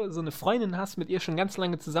so eine Freundin hast, mit ihr schon ganz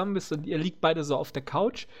lange zusammen bist und ihr liegt beide so auf der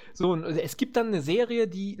Couch. So, und es gibt dann eine Serie,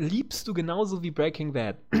 die liebst du genauso wie Breaking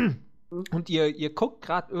Bad. Und ihr guckt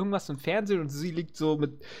gerade irgendwas im Fernsehen und sie liegt so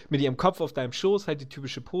mit ihrem Kopf auf deinem Schoß, halt die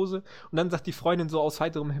typische Pose. Und dann sagt die Freundin so aus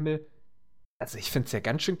heiterem Himmel, also ich find's ja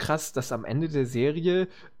ganz schön krass, dass am Ende der Serie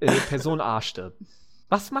Person A stirbt.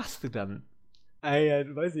 Was machst du dann?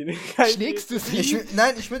 Ja, weiß ich nicht. Schlägst du sie?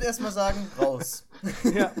 Nein, ich würde erstmal sagen, raus.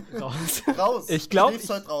 Ja, raus. Raus. Ich glaube, du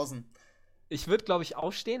heute draußen. Ich würde, glaube ich,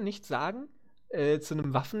 aufstehen, nichts sagen, zu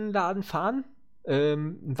einem Waffenladen fahren,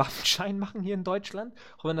 einen Waffenschein machen hier in Deutschland,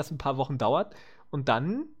 auch wenn das ein paar Wochen dauert. Und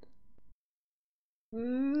dann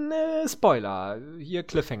Spoiler, hier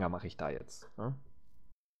Cliffhanger mache ich da jetzt. Ne?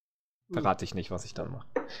 Verrate ich nicht, was ich dann mache.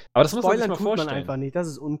 Aber das muss man sich mal vorstellen. Man einfach nicht, das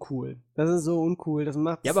ist uncool. Das ist so uncool, das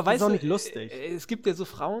macht ja, aber das ist auch nicht lustig. Es gibt ja so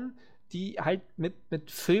Frauen, die halt mit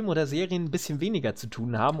Film oder Serien ein bisschen weniger zu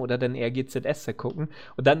tun haben oder dann eher GZSZ gucken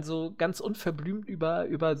und dann so ganz unverblümt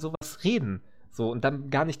über sowas reden. So, und dann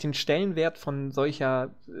gar nicht den Stellenwert von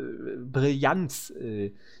solcher Brillanz,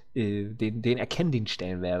 den erkennen den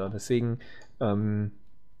Stellenwert. Und deswegen,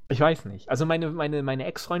 Ich weiß nicht. Also meine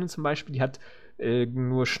Ex-Freundin zum Beispiel, die hat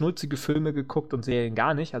nur schnulzige Filme geguckt und Serien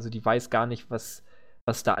gar nicht. Also die weiß gar nicht, was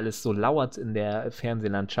da alles so lauert in der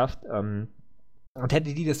Fernsehlandschaft. Und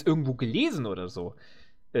hätte die das irgendwo gelesen oder so,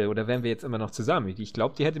 oder wären wir jetzt immer noch zusammen? Ich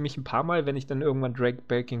glaube, die hätte mich ein paar Mal, wenn ich dann irgendwann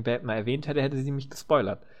Breaking Bad mal erwähnt hätte sie mich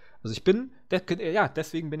gespoilert. Also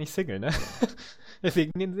deswegen bin ich Single, ne?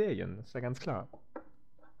 Wegen den Serien, ist ja ganz klar.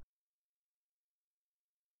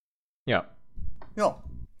 Ja. Ja,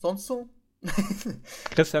 sonst so?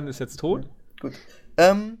 Christian ist jetzt tot. Gut.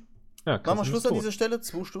 Ja, Machen wir Schluss an dieser Stelle.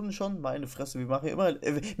 2 Stunden schon. Meine Fresse, wir machen hier immer.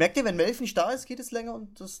 Merkt ihr, wenn Melf nicht da ist, geht es länger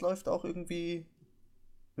und das läuft auch irgendwie.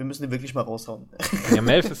 Wir müssen ihn wirklich mal raushauen. Ja,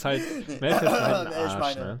 Melf ist halt ein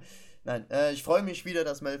Arsch, ne? Nein, ich freue mich wieder,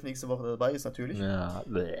 dass Melf nächste Woche dabei ist, natürlich. Ja,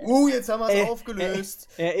 Jetzt haben wir es aufgelöst.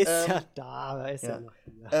 Er ist ja da, er ist ja noch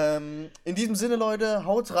hier. In diesem Sinne, Leute,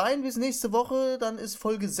 haut rein bis nächste Woche, dann ist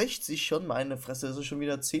Folge 60 schon. Meine Fresse, das ist schon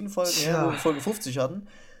wieder 10 Folgen her, wo wir Folge 50 hatten.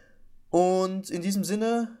 Und in diesem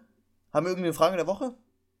Sinne, haben wir irgendeine Frage der Woche?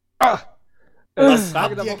 Was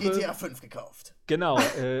habt ihr GTA 5 gekauft? Genau,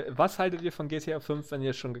 was haltet ihr von GTA 5, wenn ihr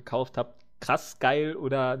es schon gekauft habt? Krass geil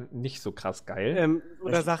oder nicht so krass geil?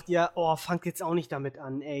 Oder sagt ihr, fangt jetzt auch nicht damit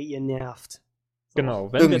an, ey, ihr nervt. So.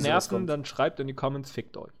 Genau, wenn wir nerven, dann schreibt in die Comments,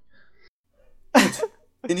 fickt euch. Gut,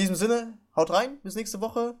 in diesem Sinne, haut rein, bis nächste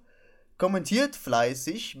Woche. Kommentiert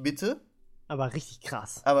fleißig, bitte. Aber richtig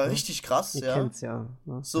krass. Richtig krass, ihr ja. Kennt's ja.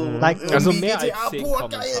 So, also mehr GTA, als 10 geil,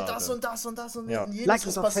 Kommentare. das und das und das und ja. jedes, Liked was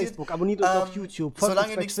uns auf passiert. Facebook, abonniert uns auf YouTube.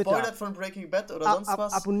 Solange ihr nichts spoilert von Breaking Bad oder sonst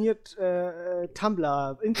was. Abonniert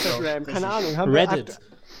Tumblr, Instagram, keine Ahnung.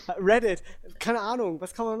 Reddit. Keine Ahnung,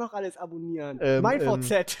 was kann man noch alles abonnieren?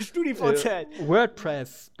 MeinVZ, StudiVZ.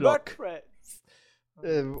 WordPress-Blog.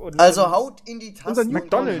 Also haut in die Taste.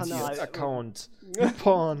 McDonalds-Account.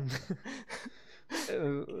 YouPorn.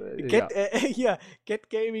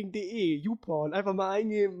 Getgaming.de, YouPorn, einfach mal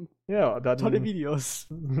eingeben. Ja, dann tolle Videos.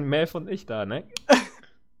 Melf und ich da, ne?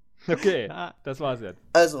 Okay, das war's jetzt.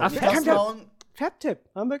 Also, Fab-Tipp,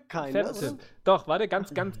 haben wir keinen. Fab-Tipp. Doch, warte, ganz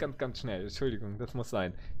schnell. Entschuldigung, das muss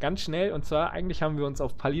sein. Ganz schnell, und zwar, eigentlich haben wir uns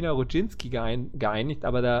auf Palina Rodzinski geeinigt,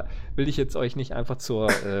 aber da will ich jetzt euch nicht einfach zur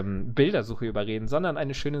Bildersuche überreden, sondern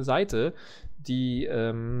eine schöne Seite, die,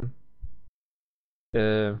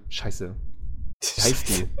 scheiße. Wie heißt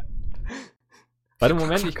die? Warte,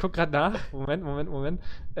 Moment, ich guck gerade nach. Moment.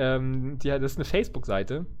 Das ist eine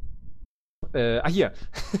Facebook-Seite. Hier.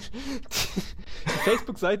 Die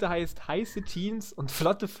Facebook-Seite heißt Heiße Teens und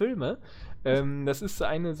flotte Filme. Das ist so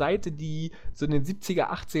eine Seite, die so in den 70er,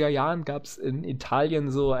 80er Jahren gab es in Italien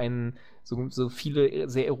so viele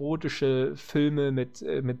sehr erotische Filme mit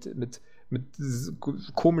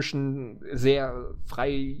komischen, sehr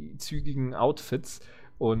freizügigen Outfits.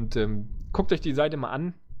 Und guckt euch die Seite mal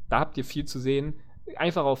an. Da habt ihr viel zu sehen.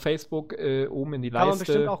 Einfach auf Facebook oben in die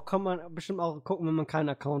Leiste. Kann man bestimmt auch gucken, wenn man keinen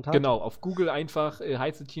Account hat. Genau, auf Google einfach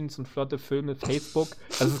heiße Teens und flotte Filme, Facebook.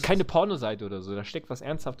 Also es ist keine Pornoseite oder so. Da steckt was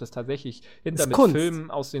Ernsthaftes tatsächlich hinter mit Kunst.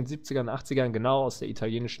 Filmen aus den 70ern, 80ern, genau aus der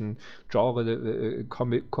italienischen Genre.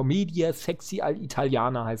 Commedia Sexy al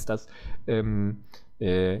Italiana heißt das.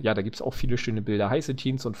 Da gibt es auch viele schöne Bilder. Heiße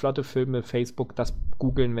Teens und flotte Filme, Facebook, das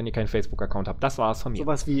googeln, wenn ihr keinen Facebook-Account habt. Das war's von mir.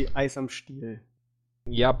 Sowas wie Eis am Stiel.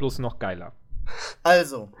 Ja, bloß noch geiler.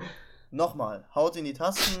 Also, nochmal, haut in die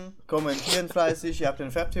Tasten, kommentieren fleißig, ihr habt den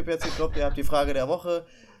Fab-Tipp jetzt gekloppt, ihr habt die Frage der Woche.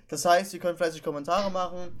 Das heißt, ihr könnt fleißig Kommentare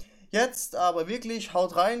machen. Jetzt aber wirklich,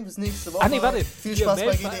 haut rein, bis nächste Woche. Warte. Viel Spaß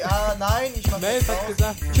bei GTA. Nein, ich mach Melf hat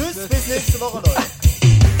gesagt, Tschüss, bis nächste Woche, Leute.